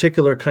a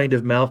particular kind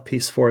of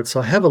mouthpiece for it. So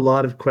I have a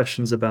lot of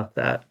questions about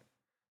that.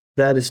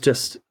 That is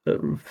just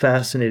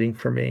fascinating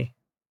for me.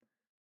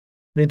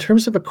 And in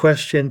terms of a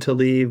question to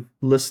leave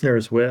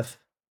listeners with,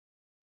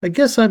 I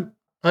guess I'm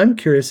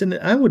curious, and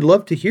I would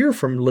love to hear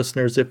from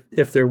listeners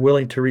if they're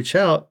willing to reach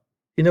out.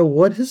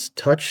 What has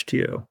touched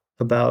you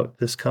about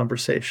this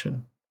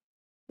conversation?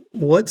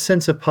 What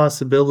sense of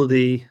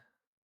possibility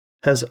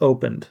has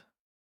opened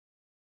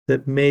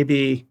that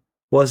maybe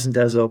wasn't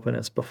as open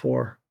as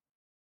before?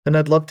 And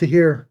I'd love to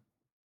hear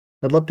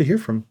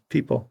from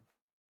people.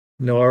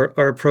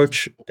 Our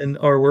approach and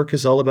our work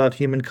is all about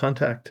human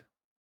contact.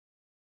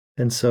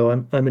 And so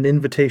I'm an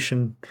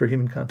invitation for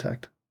human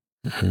contact.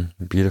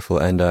 Mm-hmm. Beautiful.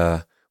 And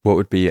what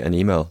would be an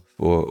email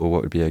or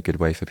what would be a good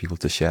way for people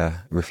to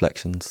share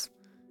reflections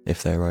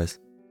if they arise?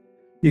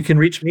 You can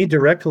reach me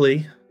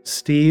directly,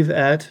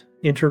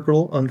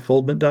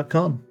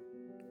 steve@integralunfoldment.com.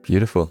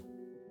 Beautiful.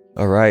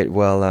 All right.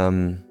 Well,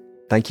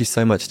 thank you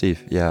so much,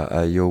 Steve.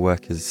 Yeah, your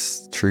work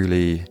has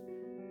truly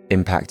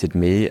impacted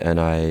me, and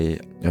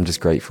I'm just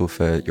grateful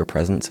for your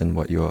presence and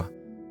what you're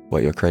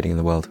creating in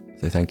the world.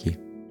 So thank you.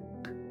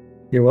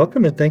 You're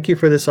welcome, and thank you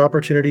for this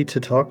opportunity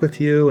to talk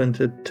with you and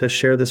to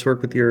share this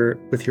work with your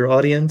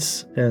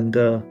audience. And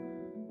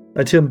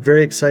I too am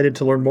very excited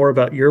to learn more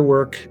about your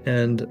work,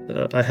 and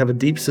I have a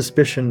deep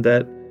suspicion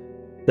that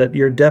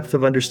your depth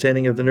of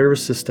understanding of the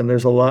nervous system,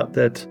 there's a lot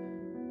that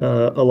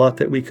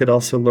we could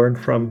also learn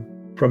from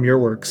your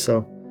work.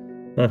 So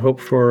I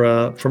hope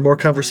for more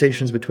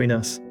conversations between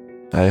us.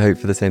 I hope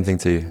for the same thing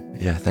too.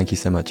 Yeah, thank you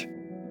so much.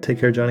 Take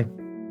care, Johnny.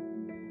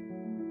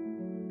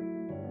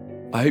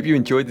 I hope you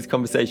enjoyed this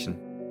conversation.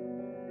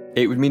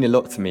 It would mean a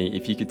lot to me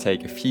if you could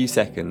take a few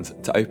seconds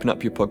to open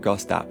up your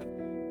podcast app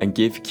and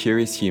give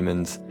Curious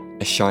Humans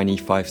a shiny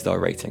 5-star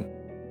rating.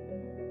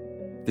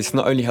 This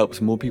not only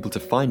helps more people to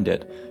find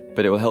it,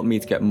 but it will help me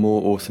to get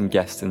more awesome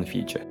guests in the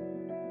future.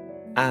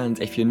 And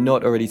if you're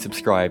not already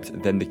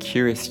subscribed, then the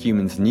Curious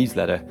Humans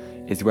newsletter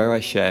is where I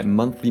share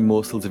monthly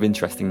morsels of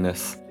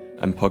interestingness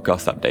and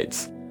podcast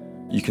updates.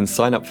 You can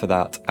sign up for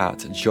that at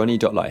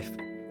johnny.life.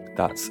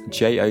 That's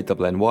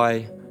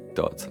JONNY.life.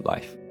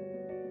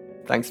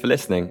 Thanks for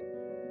listening.